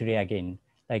criteria again,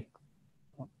 like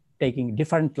taking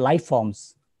different life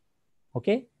forms,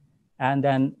 okay? And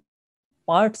then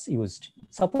parts used.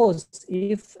 Suppose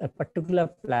if a particular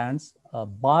plant's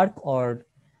bark or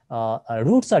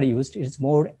roots are used, it's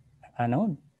more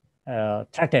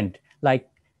threatened, like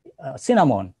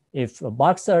cinnamon. If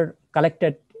barks are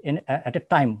collected at a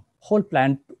time, whole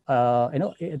plant,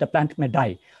 the plant may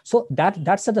die. So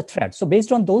that's the threat. So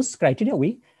based on those criteria,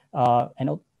 we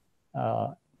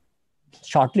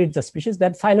shortlist the species.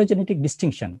 Then phylogenetic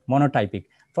distinction, monotypic,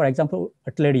 for example,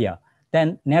 Atleria.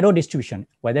 Then narrow distribution,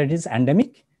 whether it is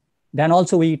endemic. Then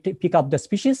also we pick up the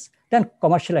species. Then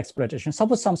commercial exploitation.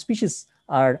 Suppose some species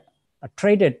are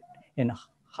traded in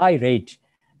high rate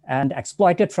and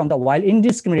exploited from the wild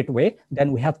indiscriminate way,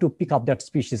 then we have to pick up that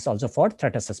species also for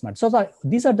threat assessment. So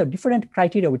these are the different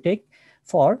criteria we take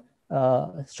for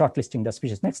shortlisting the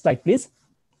species. Next slide, please.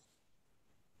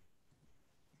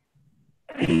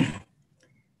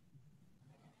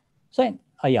 So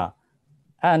yeah,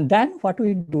 and then what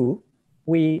we do,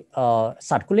 we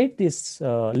circulate this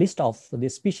list of the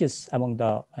species among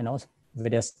the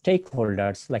various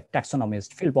stakeholders like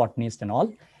taxonomists, field botanists, and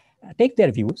all, take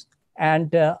their views,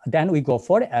 and then we go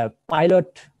for a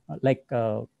pilot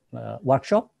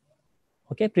workshop,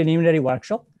 okay, preliminary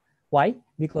workshop. Why?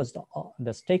 Because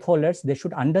the stakeholders, they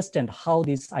should understand how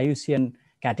this IUCN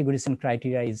categories and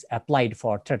criteria is applied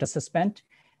for threat assessment,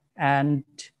 and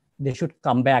they should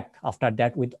come back after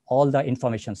that with all the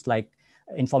informations, like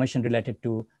information related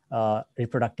to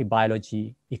reproductive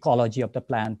biology, ecology of the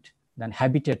plant, then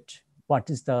habitat, what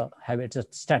is the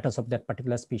habitat status of that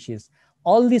particular species.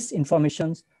 All these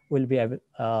informations will be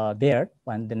there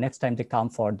when the next time they come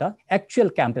for the actual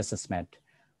camp assessment.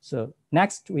 So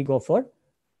next we go for,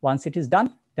 once it is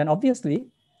done, then obviously,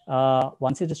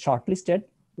 once it is shortlisted,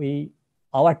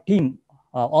 our team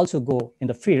also go in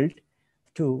the field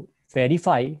to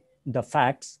verify the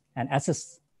facts and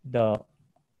assess the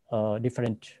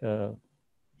different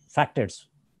factors,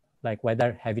 like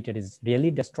whether habitat is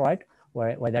really destroyed,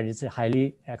 or whether it's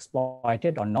highly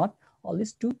exploited or not. All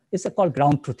these two is called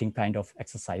ground truthing kind of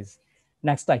exercise.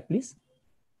 Next slide, please.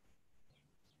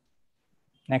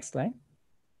 Next slide.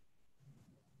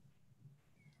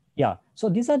 Yeah, so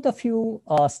these are the few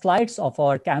slides of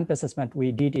our camp assessment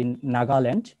we did in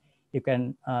Nagaland. You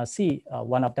can see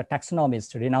one of the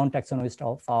taxonomists, renowned taxonomist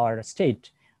of our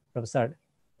state, Professor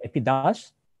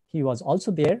Epidash. He was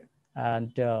also there,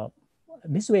 and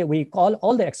this way we call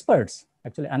all the experts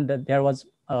actually. And there was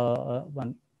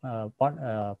one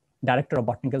director of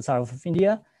Botanical Survey of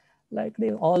India, like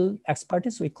all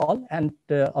experts we call, and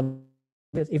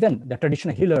even the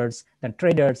traditional healers, then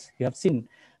traders you have seen.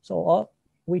 So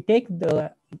we take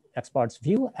the experts'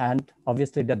 view and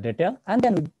obviously the data, and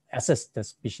then we assess the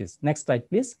species. Next slide,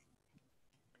 please.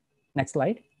 Next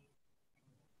slide.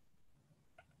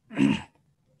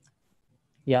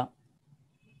 Yeah.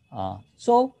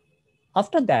 So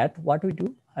after that, what we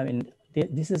do, I mean,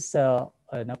 this is a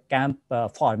camp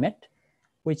format,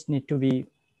 which need to be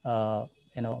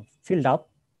filled up,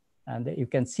 and you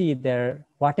can see there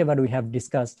whatever we have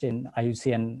discussed in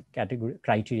IUCN category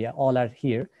criteria, all are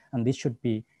here, and this should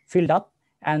be filled up,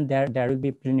 and there will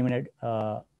be preliminary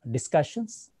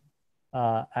discussions,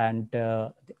 and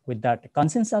with that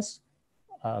consensus,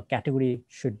 category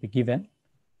should be given,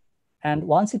 and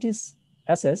once it is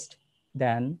assessed,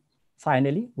 then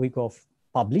finally we go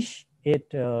publish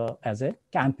it as a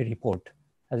camp report,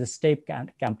 as a state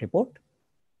camp report.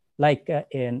 Like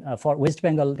for West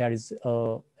Bengal, there is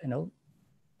a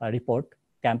report,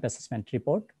 camp assessment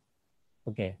report.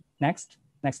 Okay, next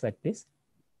slide, please.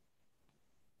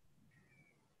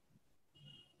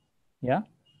 Yeah.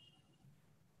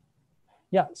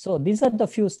 Yeah, so these are the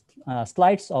few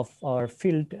slides of our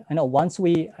field. Once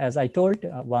we, as I told,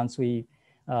 once we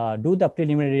do the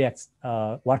preliminary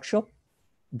workshop,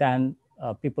 then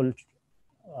people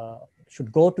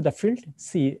should go to the field,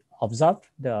 observe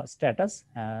the status,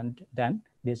 and then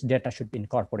this data should be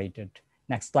incorporated.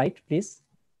 Next slide, please.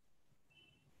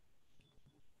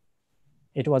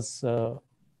 It was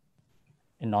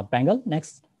in North Bengal.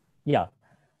 Next, yeah.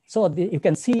 So you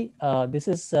can see this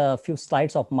is a few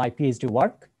slides of my PhD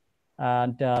work.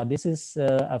 And this is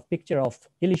a picture of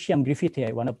Illicium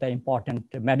griffithii, one of the important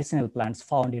medicinal plants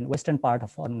found in western part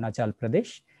of Arunachal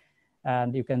Pradesh.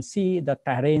 And you can see the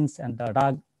terrains and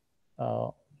the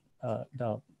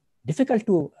the difficult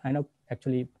to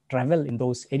actually travel in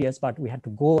those areas, but we had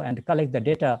to go and collect the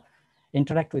data,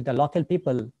 interact with the local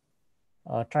people,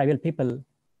 tribal people.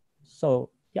 So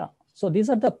yeah, so these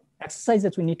are the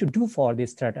exercises we need to do for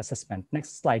this threat assessment.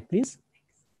 Next slide, please.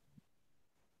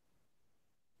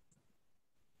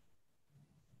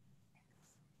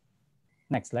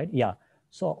 Next slide, yeah.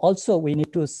 So also we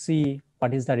need to see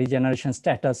what is the regeneration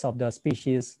status of the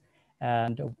species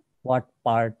and what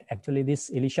part actually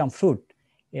this Illicium fruit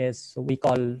is we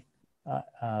call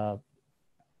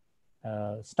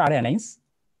star anise,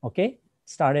 okay?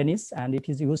 Star anise, and it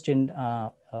is used in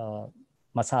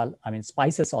masala, I mean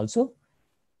spices also.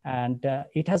 And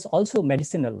it has also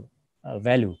medicinal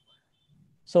value.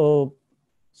 So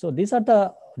these are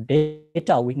the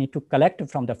data we need to collect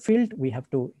from the field. We have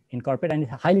to incorporate, and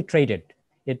it's highly traded.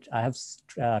 I have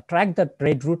tracked the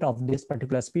trade route of this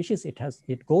particular species.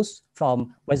 It goes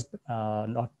from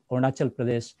Arunachal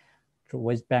Pradesh to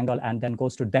West Bengal and then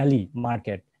goes to Delhi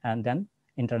market and then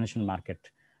international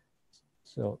market.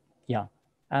 So yeah,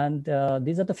 and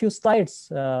these are the few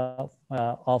slides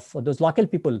of those local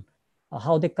people,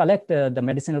 how they collect the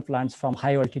medicinal plants from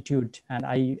high altitude. And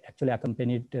I actually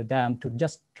accompanied them to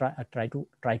just try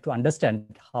to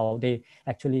understand how they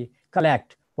actually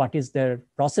collect, what is their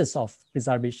process of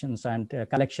preservations and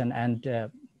collection and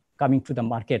coming to the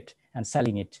market and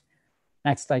selling it.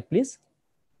 Next slide, please.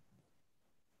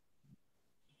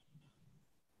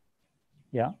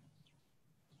 Yeah.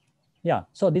 Yeah,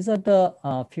 so these are the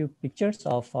few pictures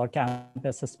of our camp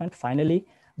assessment. Finally,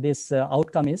 this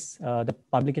outcome is the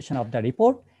publication of the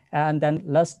report, and then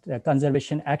last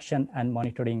conservation action and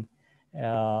monitoring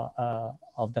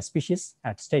of the species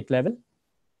at state level.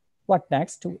 What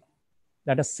next?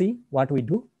 Let us see what we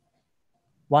do.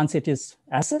 Once it is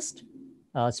assessed,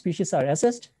 species are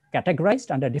assessed,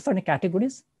 categorized under different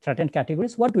categories, threatened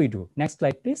categories. What do we do? Next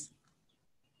slide, please.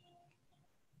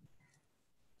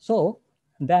 So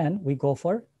then we go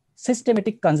for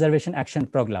systematic conservation action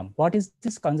program. What is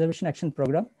this conservation action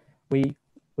program? We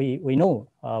know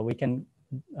we can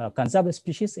conserve a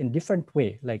species in different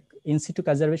way, like in situ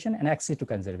conservation and ex situ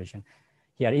conservation.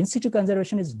 Here, in situ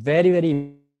conservation is very,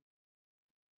 very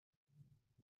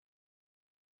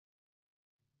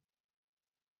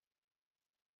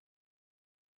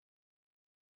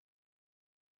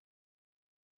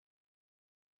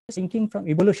thinking from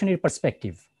evolutionary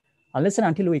perspective. Unless and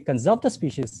until we conserve the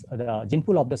species, the gene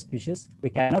pool of the species, we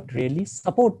cannot really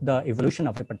support the evolution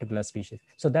of a particular species.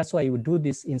 So that's why we do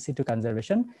this in situ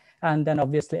conservation, and then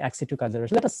obviously ex situ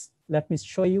conservation. Let me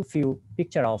show you a few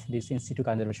picture of this in situ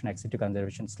conservation, ex situ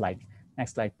conservation slide.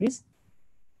 Next slide, please.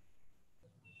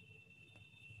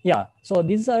 Yeah, so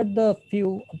these are the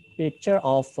few picture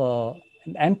of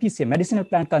MPCA, medicinal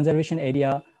plant conservation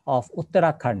area of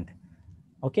Uttarakhand.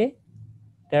 Okay,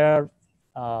 there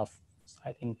are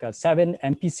I think 7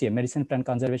 MPCA, medicine plant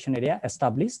conservation area,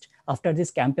 established. After this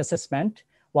camp assessment,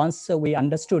 once we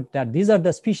understood that these are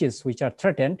the species which are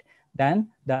threatened, then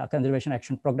the conservation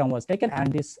action program was taken,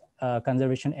 and this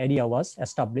conservation area was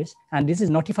established. And this is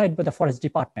notified by the forest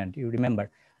department, you remember.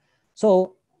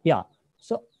 So yeah,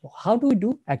 so how do we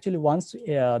do? Actually, once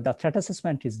the threat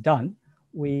assessment is done,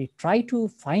 we try to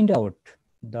find out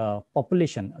the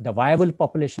population, the viable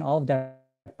population of that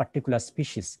particular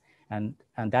species. And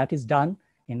that is done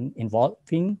in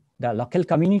involving the local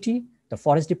community, the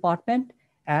forest department,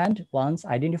 and once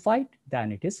identified,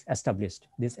 then it is established,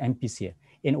 this MPCA.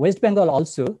 In West Bengal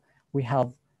also, we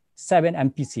have 7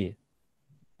 MPCA,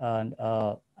 and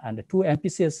 2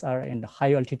 MPCAs are in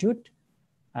high altitude,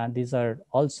 and these are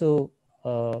also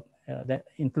that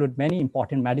include many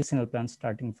important medicinal plants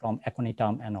starting from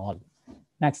aconitum and all.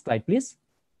 Next slide, please.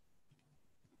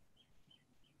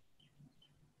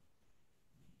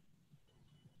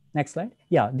 Next slide.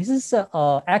 Yeah, this is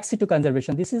ex situ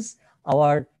conservation. This is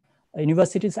our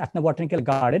university's ethnobotanical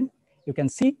garden. You can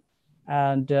see,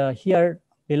 and here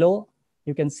below,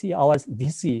 you can see our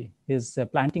VC is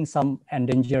planting some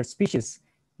endangered species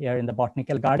here in the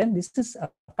botanical garden. This is a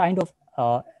kind of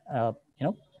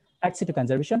ex situ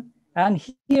conservation. And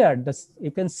here,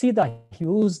 you can see the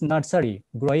huge nursery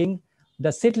growing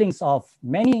the seedlings of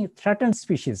many threatened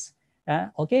species.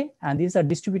 Okay, and these are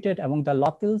distributed among the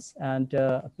locals and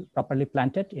properly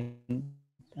planted in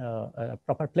a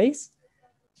proper place.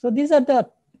 So these are the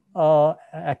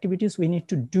activities we need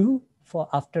to do for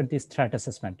after this threat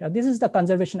assessment. This is the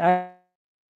conservation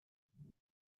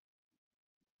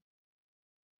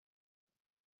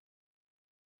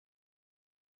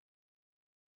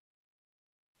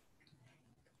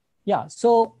Yeah,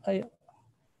 so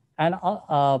and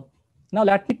now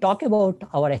let me talk about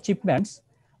our achievements,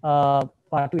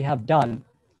 what we have done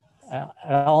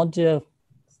around,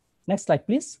 next slide,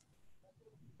 please.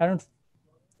 Around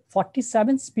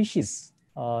 47 species,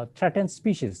 threatened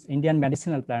species, Indian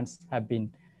medicinal plants have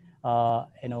been,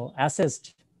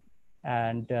 assessed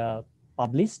and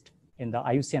published in the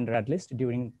IUCN Red List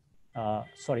during,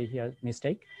 sorry, here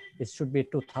mistake. It should be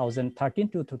 2013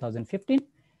 to 2015.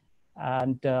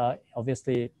 And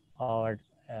obviously our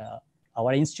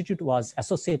institute was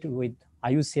associated with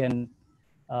IUCN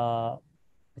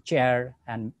chair,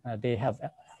 and they have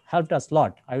helped us a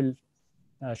lot. I will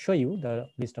show you the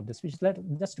list of the species. Let's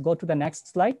just go to the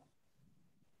next slide.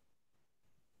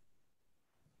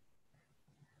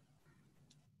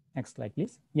 Next slide,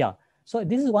 please. Yeah, so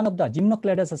this is one of the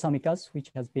Gymnocladus assomicus, which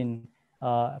has been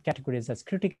categorized as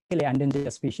critically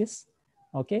endangered species.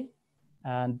 Okay,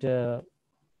 and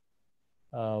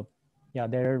yeah,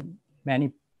 there are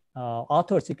many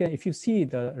authors. If you see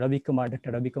the Ravi Kumar,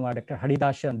 Dr.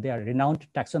 Haridasan, they are renowned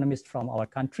taxonomists from our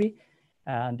country,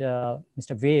 and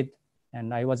Mr. Ved,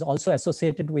 and I was also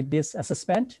associated with this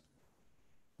assessment.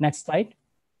 Next slide.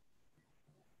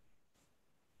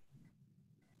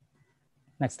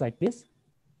 Next slide, please.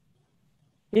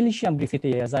 Illicium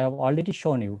griffithii, as I have already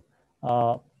shown you,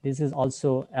 this is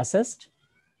also assessed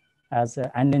as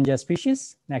an endangered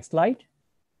species. Next slide.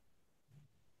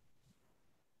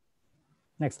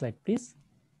 Next slide, please.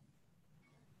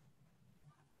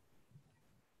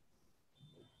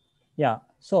 Yeah,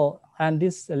 so, and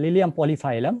this Lilium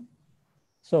polyphylum.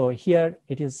 So here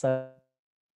it is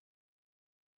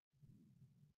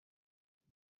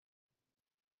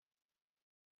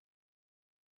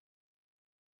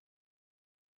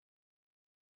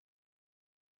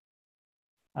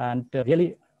and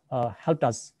really helped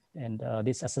us in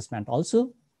this assessment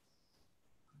also.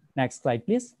 Next slide,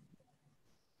 please.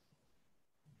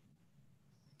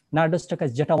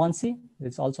 Nardostachys jetavansi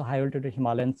is also high altitude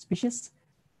Himalayan species.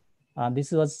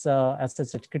 This was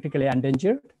assessed as critically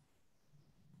endangered.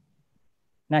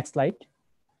 Next slide.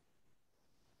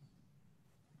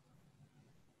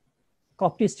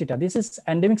 Coptistita, this is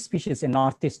endemic species in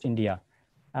Northeast India,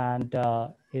 and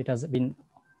it has been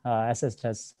assessed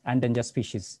as endangered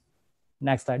species.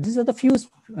 Next slide. These are the few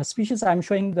species I'm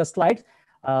showing the slide.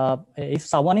 If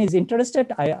someone is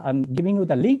interested, I'm giving you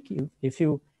the link.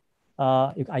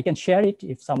 If I can share it.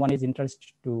 If someone is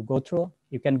interested to go through,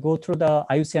 you can go through the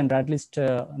IUCN Red List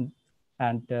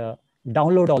and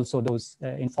download also those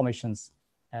informations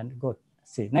and go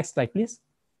see. Next slide, please.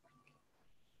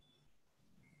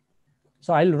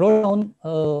 So I'll roll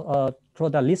down through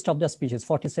the list of the species,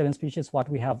 47 species, what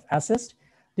we have assessed.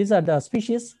 These are the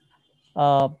species.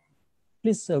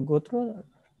 Please go through.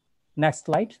 Next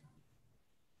slide.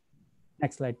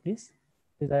 Next slide, please.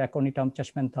 These are Aconitum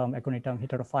chashmenthum, Aconitum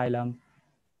heterophyllum,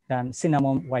 then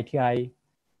Cinnamon whitei,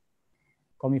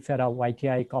 Comifera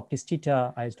whitei,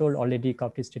 Coptistita, I told already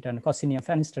Coptistita, and Coccinia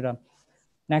fenisterum.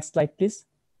 Next slide, please.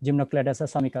 Gymnocladus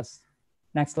assomicus.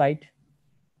 Next slide.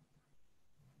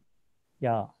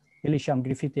 Yeah, Illicium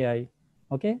griffithii.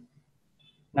 Okay.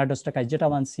 Nardostachys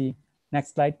jetavansi.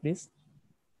 Next slide, please.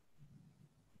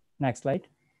 Next slide.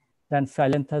 Then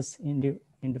Phyllanthus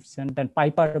indifferent, then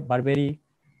Piper barberi,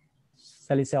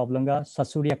 Salicia oblonga,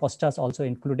 Sasuria costas also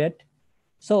included.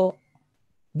 So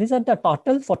these are the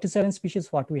total 47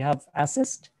 species what we have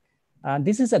assessed.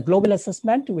 This is a global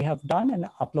assessment we have done and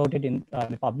uploaded in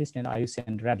published in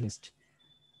IUCN Red List.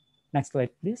 Next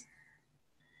slide, please.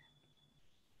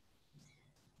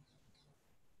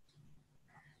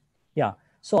 Yeah,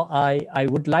 so I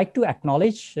would like to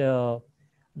acknowledge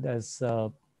there's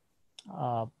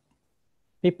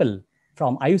people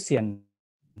from IUCN,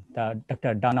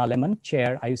 Dr. Dana Lemon,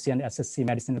 Chair, IUCN SSC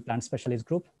Medicinal Plant Specialist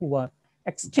Group, who were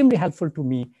extremely helpful to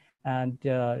me. And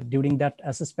during that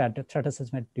assessment, the threat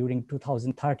assessment during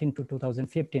 2013 to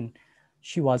 2015,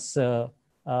 she was,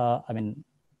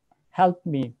 helped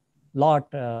me a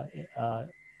lot.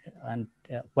 And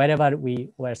wherever we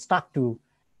were stuck to,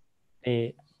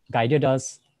 they guided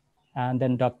us. And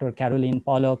then Dr. Caroline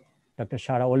Pollock, Dr.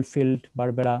 Shara Oldfield,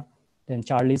 Barbara, then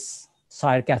Charles,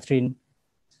 Sire Catherine.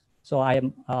 So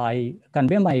I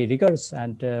convey my regards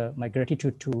and my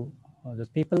gratitude to the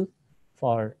people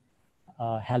for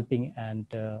helping and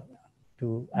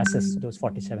to assess those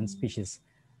 47 species.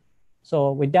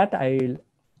 So with that, I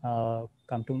will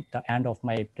come to the end of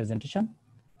my presentation.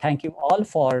 Thank you all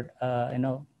for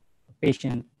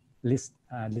patient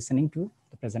listening to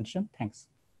the presentation. Thanks.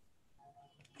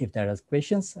 If there are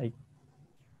questions,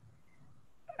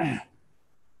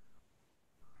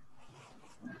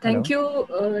 Thank you,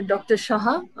 Dr.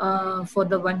 Shah, for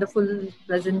the wonderful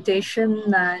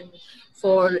presentation and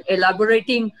for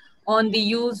elaborating on the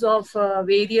use of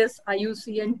various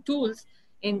IUCN tools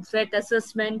in threat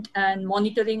assessment and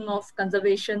monitoring of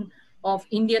conservation of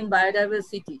Indian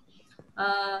biodiversity.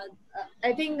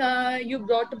 I think you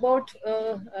brought about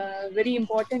very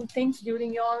important things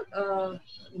during your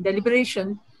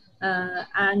deliberation,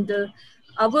 and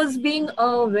ours being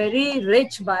a very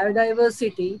rich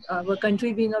biodiversity, our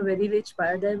country being a very rich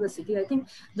biodiversity, I think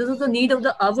this is the need of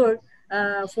the hour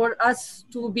for us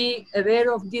to be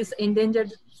aware of these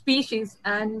endangered species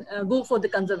and go for the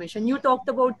conservation. You talked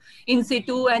about in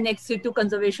situ and ex situ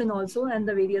conservation also, and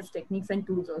the various techniques and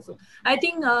tools also. I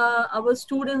think our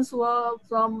students who are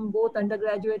from both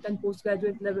undergraduate and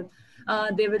postgraduate level,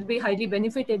 they will be highly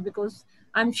benefited, because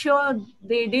I'm sure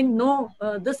they didn't know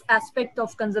this aspect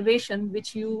of conservation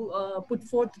which you put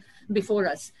forth before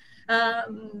us.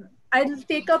 I'll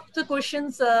take up the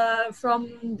questions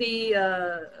from the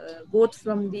both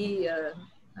from the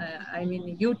I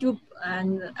mean YouTube,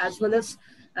 and as well as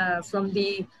from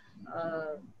the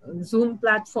Zoom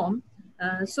platform.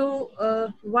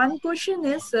 One question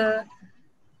is,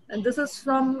 and this is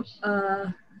from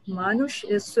Manush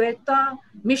Sweta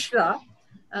Mishra.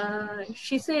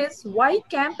 She says, why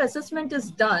camp assessment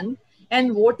is done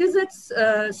and what is its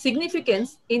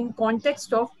significance in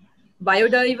context of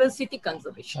biodiversity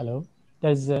conservation? Hello,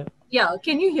 there's a... Yeah,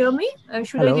 can you hear me?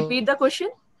 Should I repeat the question?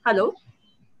 Hello?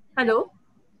 Hello?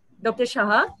 Dr.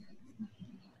 Shah?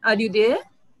 Are you there?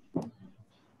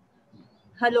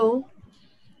 Hello?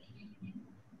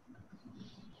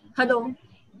 Hello?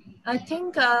 I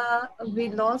think we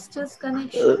lost his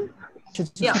connection.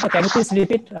 Yeah. Can you please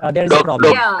repeat? There is a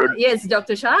problem. Yeah, yes,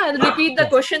 Dr. Shah. I'll repeat the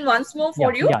question once more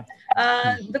for you.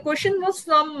 The question was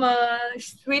from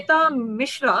Shweta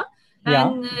Mishra,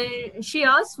 and she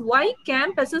asked why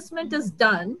camp assessment is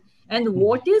done and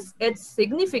what is its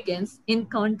significance in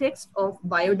context of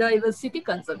biodiversity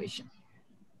conservation.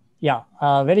 Yeah,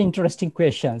 very interesting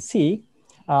question. See,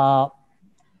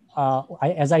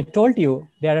 as I told you,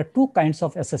 there are two kinds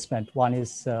of assessment. One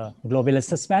is global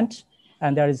assessment,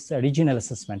 and there is a regional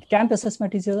assessment. Camp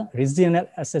assessment is a regional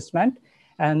assessment,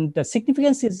 and the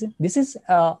significance is this is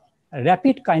a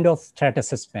rapid kind of threat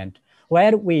assessment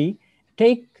where we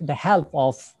take the help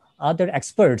of other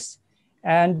experts.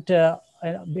 And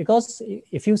because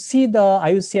if you see the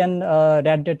IUCN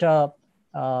red data,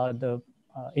 the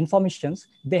informations,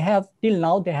 they have till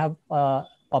now, they have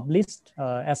published,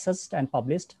 assessed and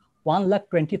published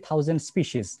 120,000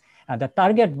 species. And the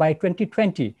target by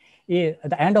 2020,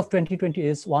 the end of 2020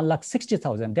 is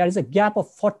 160,000. There is a gap of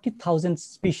 40,000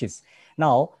 species.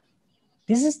 Now,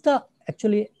 this is the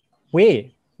actually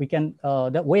way we can,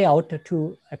 the way out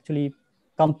to actually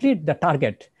complete the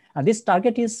target. And this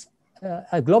target is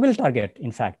a global target,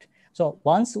 in fact. So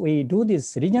once we do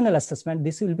this regional assessment,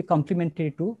 this will be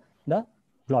complementary to the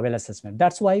global assessment.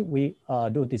 That's why we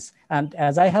do this. And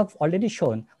as I have already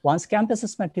shown, once camp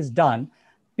assessment is done,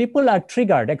 people are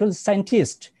triggered, because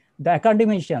scientists, the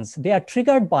academicians, they are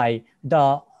triggered by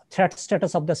the threat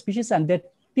status of the species, and they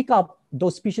pick up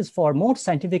those species for more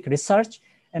scientific research,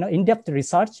 in-depth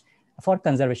research for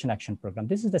conservation action program.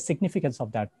 This is the significance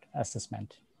of that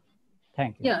assessment.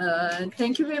 Thank you. Yeah,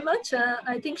 thank you very much.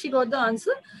 I think she got the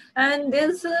answer. And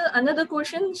there's another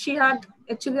question. She had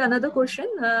actually another question.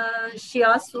 She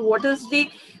asked, what is the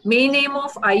main aim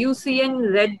of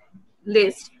IUCN Red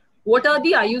List? What are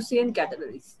the IUCN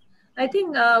categories? I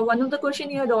think one of the question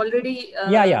you had already...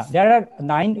 There are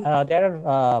nine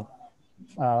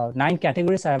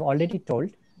categories I have already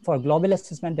told. For global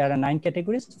assessment, there are 9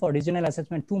 categories. For regional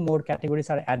assessment, 2 more categories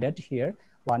are added here.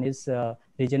 One is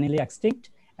regionally extinct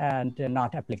and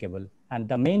not applicable. And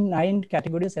the main 9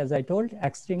 categories, as I told,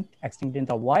 extinct in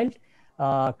the wild,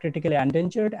 critically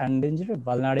endangered,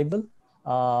 vulnerable,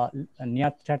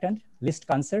 near threatened, least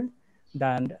concerned,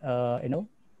 then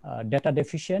data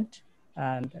deficient,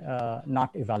 and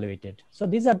not evaluated. So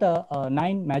these are the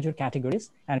 9 major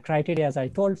categories, and criteria, as I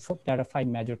told, there are 5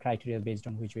 major criteria based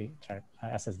on which we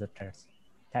assess the threats.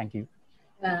 Thank you.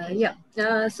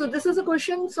 So this is a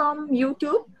question from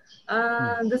YouTube.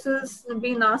 This is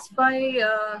being asked by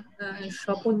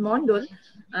Shapun Mondol.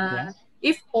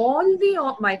 If all the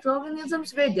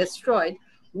microorganisms were destroyed,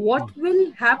 what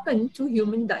will happen to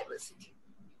human diversity?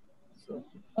 So,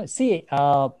 see,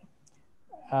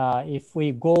 if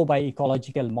we go by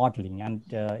ecological modeling, and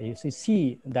if you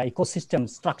see the ecosystem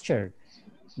structure,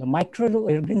 the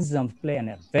microorganisms play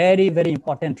a very, very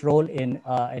important role in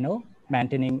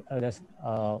maintaining the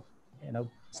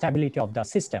stability of the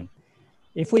system.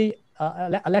 If we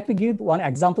let me give one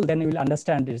example, then you will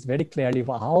understand this very clearly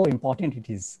how important it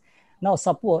is. Now,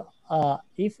 suppose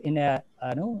if in a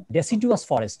deciduous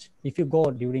forest, if you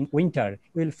go during winter,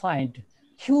 you will find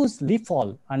huge leaf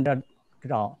fall under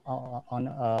ground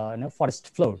on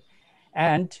forest floor.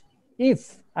 And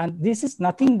this is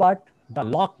nothing but the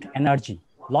locked energy,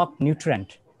 locked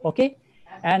nutrient, okay?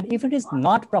 And if it is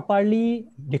not properly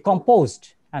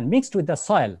decomposed and mixed with the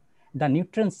soil, the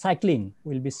nutrient cycling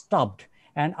will be stopped,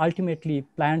 and ultimately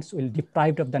plants will be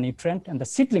deprived of the nutrient, and the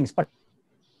seedlings,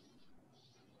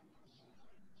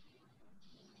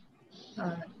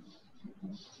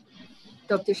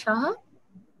 Dr. Shah?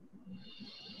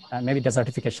 maybe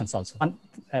desertifications also. And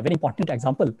a very important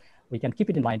example, we can keep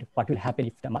it in mind, what will happen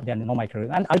if there are no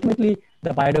microorganisms. And ultimately,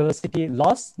 the biodiversity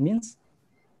loss means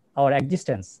our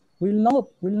existence will not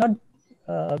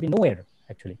be nowhere,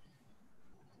 actually.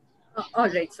 All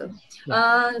right, sir.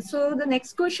 Yeah. So the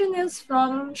next question is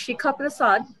from Shikha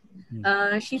Prasad.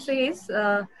 She says,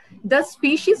 does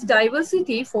species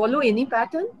diversity follow any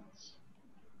pattern?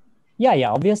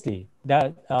 Yeah, obviously.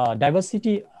 The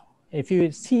diversity, if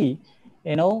you see,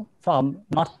 from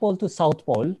North Pole to South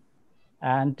Pole,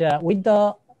 and with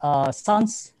the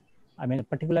sun's,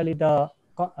 particularly the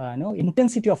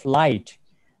intensity of light,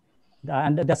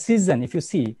 and the season, if you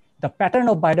see, the pattern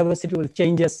of biodiversity will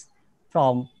changes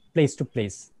from place to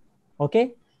place,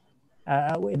 okay?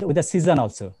 With the season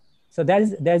also. So there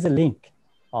is a link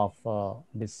of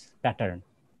this pattern.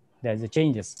 There is a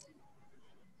changes.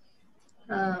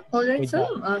 All right, sir.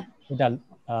 With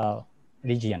the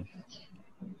region.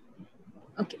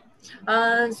 Okay.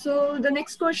 So the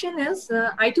next question is,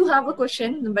 I too have a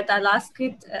question, but I'll ask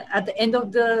it at the end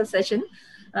of the session.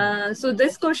 So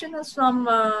this question is from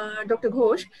Dr.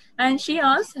 Ghosh, and she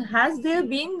asks, has there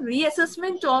been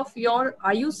reassessment of your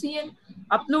IUCN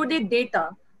uploaded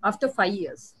data after 5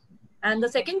 years? And the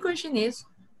second question is,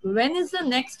 when is the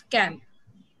next camp?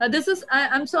 This is,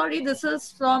 I'm sorry, this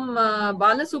is from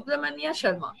Bala Subramania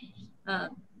Sharma.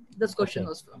 This question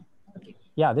was from. Okay.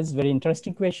 Yeah, this is a very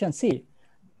interesting question. See,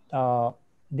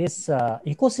 this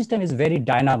ecosystem is very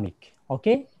dynamic,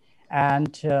 okay? And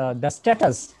the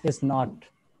status is not,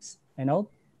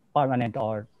 permanent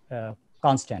or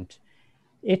constant.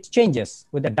 It changes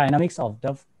with the dynamics of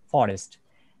the forest.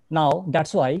 Now,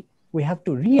 that's why we have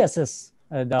to reassess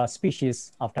the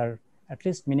species after at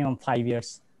least minimum 5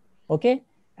 years, okay?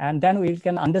 And then we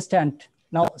can understand.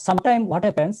 Now, sometime what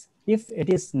happens, if it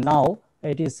is now,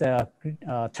 it is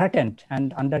threatened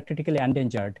and under critically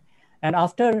endangered. And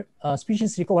after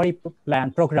species recovery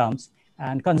plan programs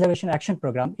and conservation action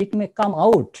program, it may come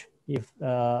out, if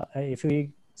we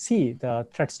see the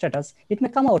threat status, it may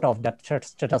come out of that threat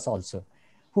status also.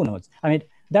 Who knows?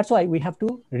 That's why we have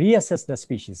to reassess the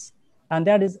species. And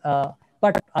that is,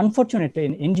 but unfortunately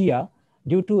in India,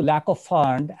 due to lack of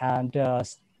fund and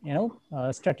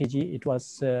strategy, it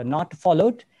was not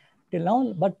followed till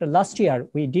now. But last year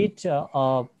we did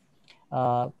a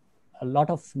lot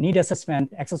of need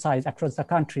assessment exercise across the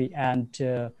country,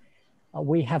 and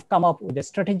we have come up with a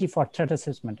strategy for threat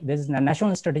assessment. This is a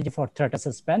national strategy for threat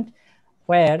assessment,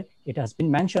 where it has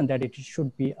been mentioned that it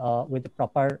should be with the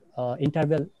proper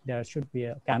interval. There should be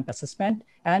a camp assessment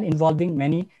and involving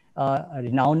many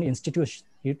renowned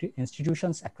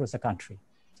institutions across the country.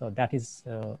 So that is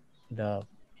the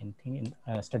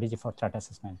strategy for threat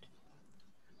assessment.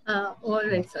 All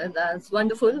right, sir. That's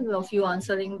wonderful of you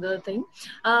answering the thing.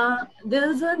 There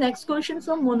is a next question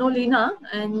from Monolina,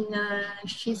 and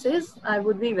she says, I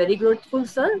would be very grateful,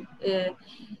 sir,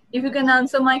 if you can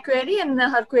answer my query. And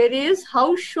her query is,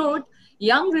 how should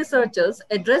young researchers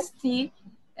address the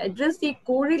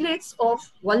correlates of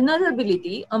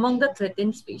vulnerability among the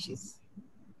threatened species?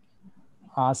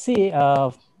 It's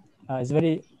a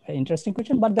very interesting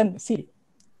question, but then see,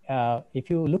 if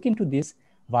you look into this,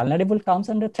 vulnerable comes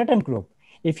under threatened group.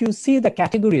 If you see the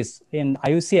categories in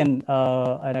IUCN,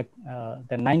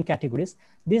 the 9 categories,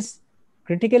 these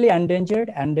critically endangered,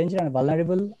 and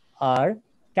vulnerable are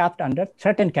capped under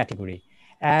threatened category.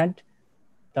 And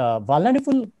the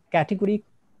vulnerable category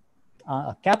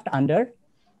capped under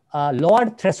lower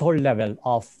threshold level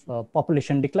of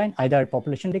population decline, either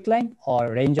population decline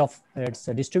or range of its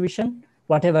distribution,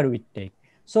 whatever we take.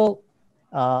 So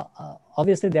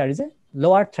obviously there is a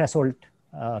lower threshold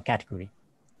category.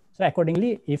 So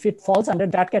accordingly, if it falls under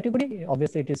that category,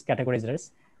 obviously it is categorized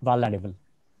as vulnerable.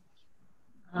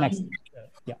 Next.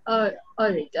 Yeah. All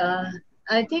right.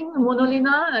 I think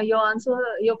Monolina,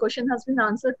 your question has been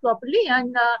answered properly,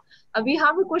 and we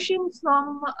have a question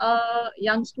from a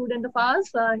young student of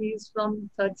ours. He's from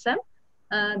 3rd sem,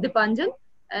 Dipanjan,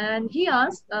 and he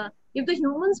asked, if the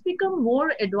humans become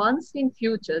more advanced in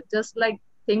future, just like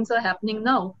things are happening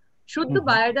now, should the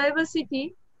biodiversity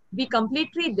be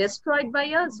completely destroyed by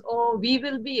us, or we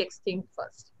will be extinct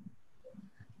first?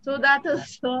 So that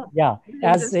is yeah,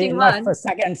 as interesting in my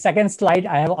one. second slide,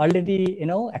 I have already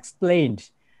explained.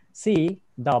 See,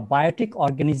 the biotic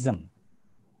organism,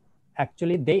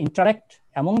 actually they interact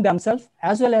among themselves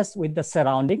as well as with the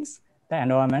surroundings, the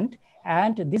environment,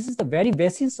 and this is the very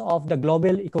basis of the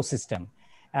global ecosystem.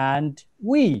 And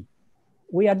we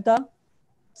are the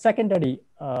secondary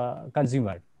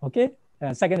consumer, okay?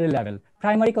 Secondary level.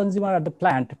 Primary consumer are the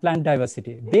plant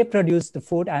diversity. They produce the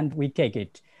food and we take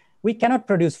it. We cannot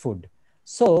produce food.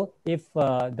 So if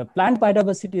the plant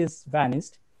biodiversity is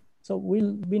vanished, so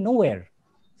we'll be nowhere.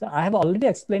 So I have already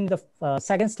explained the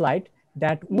second slide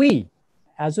that we,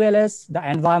 as well as the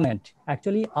environment,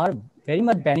 actually are very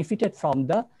much benefited from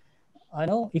the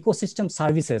ecosystem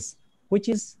services, which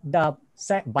is the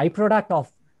byproduct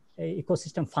of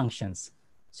ecosystem functions.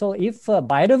 So if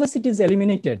biodiversity is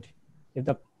eliminated, if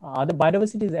the other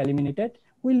biodiversity is eliminated,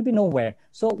 we'll be nowhere.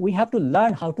 So we have to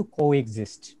learn how to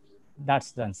coexist.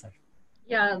 That's the answer.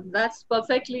 Yeah, that's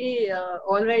perfectly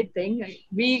all right thing.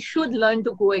 We should learn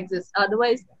to coexist.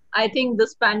 Otherwise, I think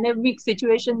this pandemic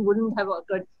situation wouldn't have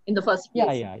occurred in the first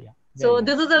place. Yeah. So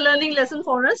this is a learning lesson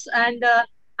for us. And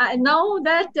now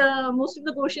that most of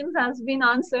the questions has been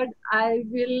answered, I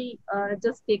will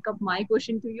just take up my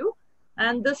question to you.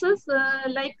 And this is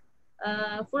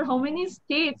for how many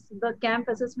states the camp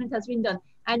assessment has been done,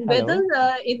 and whether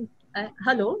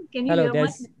hello, can you hear my?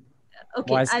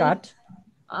 Okay, voice cut.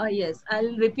 Yes,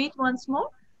 I'll repeat once more.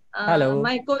 Hello.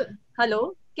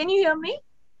 Hello, can you hear me?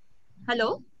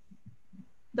 Hello,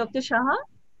 Dr. Shaha?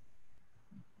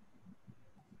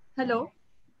 Hello?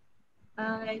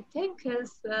 I think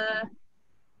is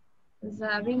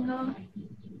having a...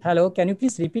 Hello, can you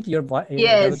please repeat your voice?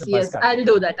 Yes, I'll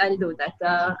do that.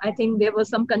 I think there was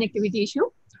some connectivity issue.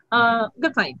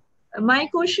 Good, fine. My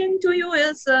question to you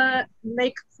is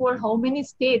for how many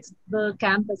states the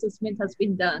camp assessment has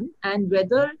been done, and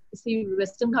whether, see,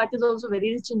 Western Ghat is also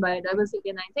very rich in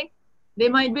biodiversity, and I think there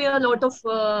might be a lot of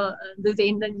these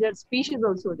endangered species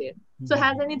also there. So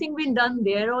has anything been done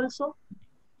there also?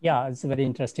 Yeah, it's a very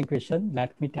interesting question.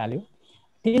 Let me tell you.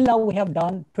 Till now, we have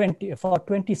done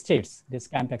 20 states, this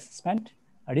camp assessment.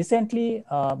 Recently,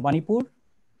 Manipur,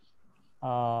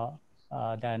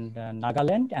 then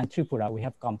Nagaland and Tripura, we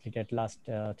have completed last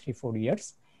 3-4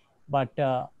 years. But,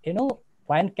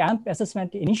 when camp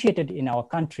assessment initiated in our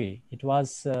country, it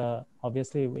was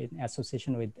obviously in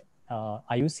association with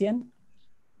IUCN,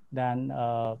 then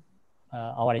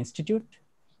our institute,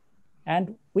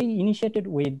 and we initiated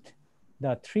with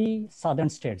the 3 southern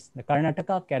states, the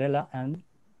Karnataka, Kerala, and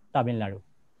Tamil Nadu.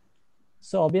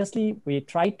 So obviously we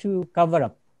try to cover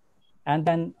up, and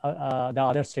then the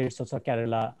other states also,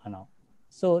 Kerala,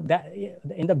 So that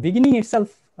in the beginning itself,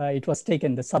 it was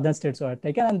taken, the southern states were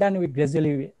taken, and then we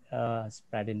gradually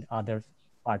spread in other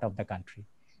part of the country.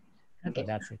 Okay, so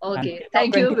that's it. Okay,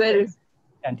 thank you very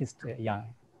much. Yeah.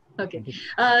 Okay,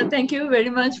 thank you very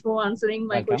much for answering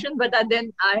my question. But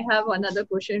then I have another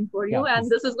question for you, and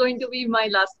this is going to be my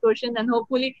last question, and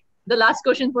hopefully the last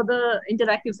question for the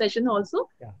interactive session also.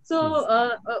 So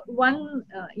while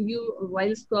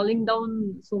scrolling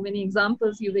down so many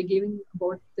examples you were giving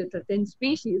about the 10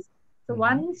 species, so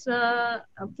once a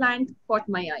plant caught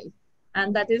my eye,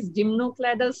 and that is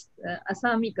Gymnocladus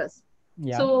assamicus.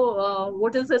 Yeah. So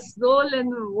what is its role, and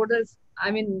what is,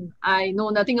 I mean, I know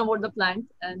nothing about the plant,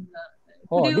 and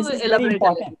could you elaborate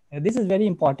a little? This is very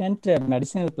important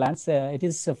medicinal plants. It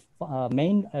is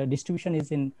main distribution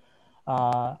is in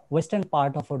western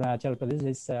part of Arunachal Pradesh,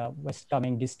 is West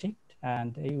Kameng district,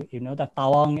 and you know the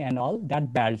Tawang and all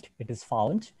that belt it is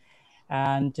found,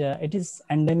 and it is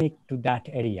endemic to that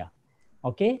area.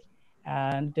 Okay.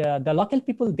 And the local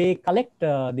people, they collect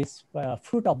this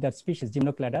fruit of that species,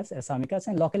 Gymnocladus assamicus,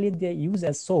 and locally they use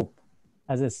as soap,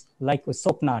 like a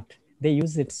soap nut. They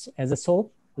use it as a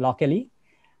soap locally,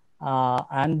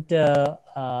 and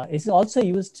it's also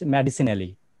used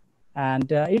medicinally.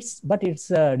 And its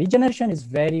regeneration is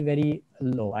very, very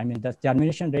low. I mean, the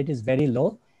germination rate is very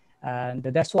low, and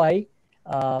that's why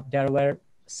there were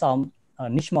some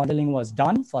niche modeling was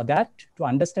done for that to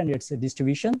understand its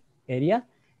distribution area.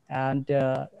 And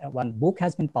one book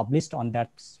has been published on that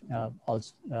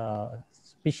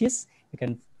species. You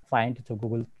can find through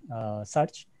Google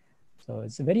search. So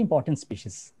it's a very important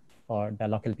species for the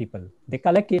local people. They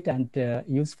collect it and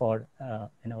use for,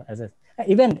 as a,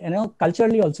 even,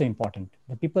 culturally also important.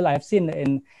 The people I've seen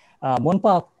in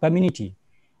Monpa community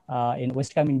in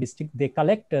West Kameng district, they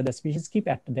collect the species, keep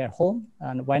at their home,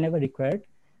 and whenever required,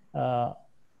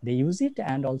 they use it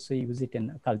and also use it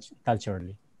in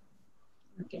culturally.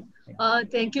 Okay.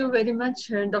 Thank you very much,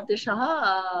 Dr.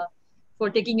 Shah, for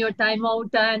taking your time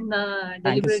out and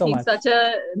Thank you so deliberating much. such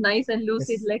a nice and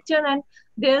lucid Yes. lecture. And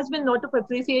there has been a lot of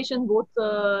appreciation both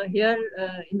here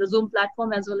in the Zoom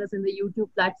platform as well as in the YouTube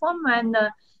platform. And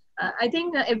I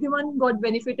think everyone got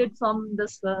benefited from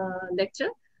this lecture,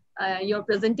 your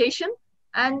presentation.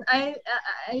 And I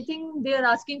think they are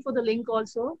asking for the link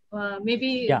also.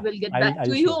 Maybe Yeah, we'll get back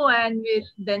to I'll you share. and we'll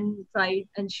then try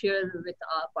and share with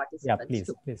our Yeah, participants please,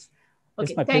 too. please.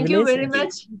 It's Okay, my thank you privilege. very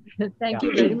much. Thank Yeah.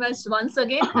 you very much once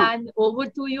again. And over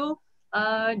to you,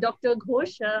 Dr.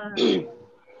 Ghosh,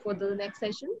 for the next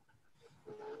session.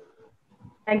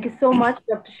 Thank you so much,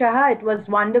 Dr. Shah. It was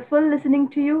wonderful listening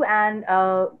to you, and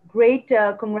great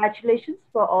congratulations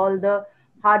for all the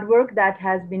hard work that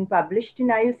has been published in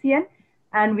IUCN.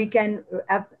 And we can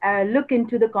look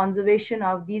into the conservation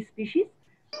of these species,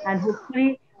 and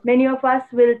hopefully, many of us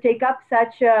will take up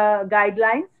such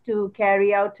guidelines to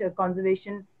carry out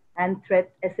conservation and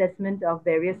threat assessment of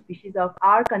various species of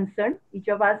our concern. Each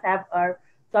of us have our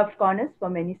soft corners for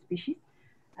many species.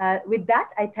 With that,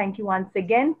 I thank you once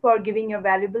again for giving your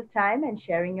valuable time and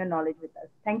sharing your knowledge with us.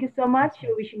 Thank you so much.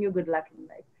 Wishing you good luck in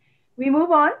life. We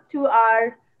move on to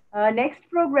our next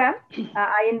program.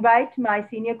 I invite my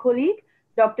senior colleague,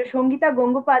 Dr. Shongita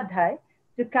Gangopadhyay,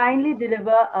 to kindly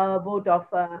deliver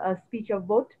a speech of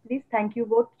vote. Please, thank you,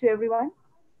 vote to everyone.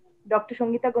 Dr.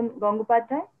 Shongita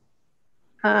Gangopadhyay.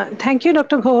 Thank you,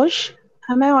 Dr. Ghosh.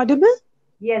 Am I audible?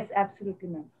 Yes, absolutely,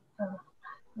 ma'am.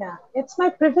 Yeah, it's my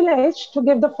privilege to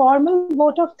give the formal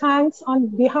vote of thanks on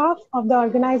behalf of the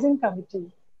organizing committee.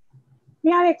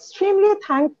 We are extremely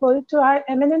thankful to our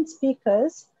eminent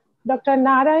speakers, Dr.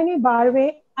 Narayani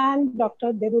Barve and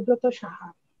Dr. Debabrata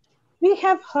Saha. We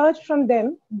have heard from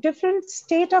them different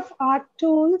state-of-art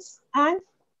tools and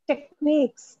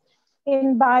techniques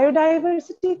in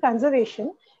biodiversity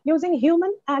conservation using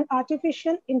human and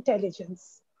artificial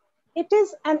intelligence. It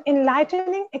is an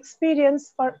enlightening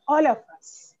experience for all of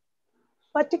us.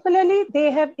 Particularly, they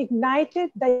have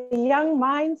ignited the young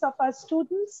minds of our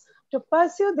students to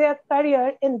pursue their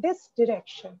career in this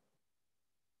direction.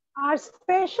 Our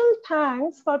special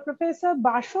thanks for Professor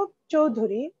Bashok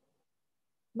Choudhury,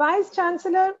 Vice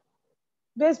Chancellor,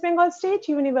 West Bengal State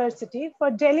University, for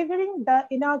delivering the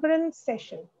inaugural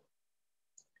session.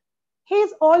 He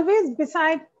is always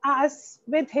beside us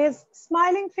with his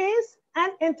smiling face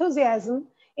and enthusiasm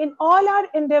in all our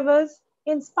endeavors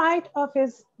in spite of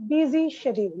his busy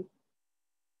schedule.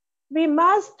 We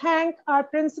must thank our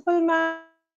principal ma'am,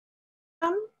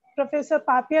 Professor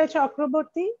Papia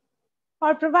Chakraborty,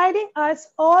 for providing us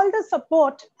all the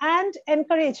support and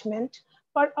encouragement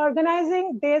for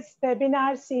organizing this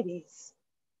webinar series.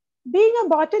 Being a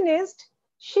botanist,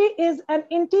 she is an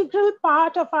integral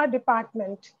part of our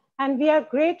department, and we are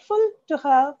grateful to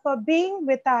her for being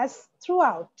with us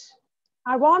throughout.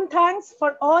 Our warm thanks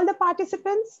for all the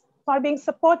participants for being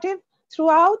supportive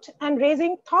throughout and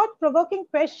raising thought-provoking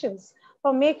questions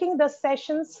for making the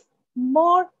sessions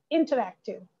more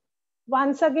interactive.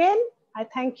 Once again, I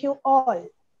thank you all.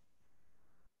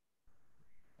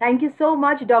 Thank you so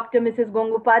much, Dr. Mrs.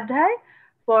 Gangopadhyay,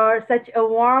 for such a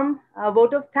warm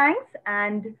vote of thanks.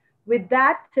 And with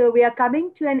that, we are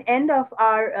coming to an end of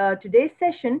our today's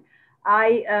session.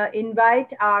 I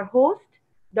invite our host,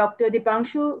 Dr.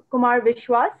 Dipanshu Kumar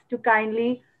Vishwas, to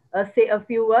kindly say a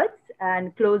few words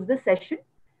and close the session.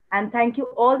 And thank you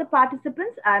all the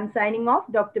participants. I'm signing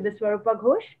off, Dr. Biswarupa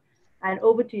Ghosh. And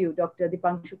over to you, Dr.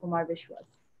 Dipanshu Kumar Vishwas.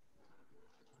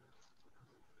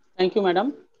 Thank you,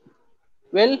 madam.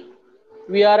 Well,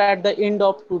 we are at the end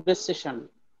of today's session.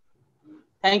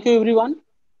 Thank you everyone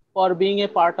for being a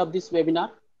part of this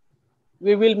webinar.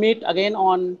 We will meet again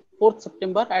on 4th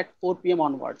September at 4 p.m.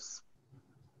 onwards.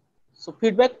 So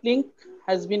feedback link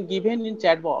has been given in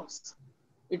chat box.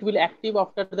 It will active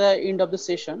after the end of the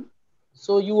session.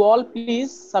 So you all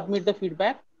please submit the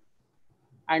feedback.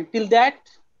 Until that,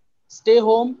 stay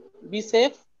home, be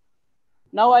safe.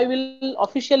 Now I will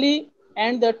officially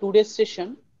end the today's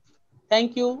session.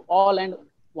 Thank you all and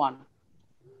one.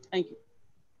 Thank you.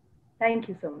 Thank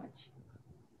you so much.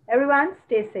 Everyone,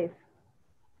 stay safe.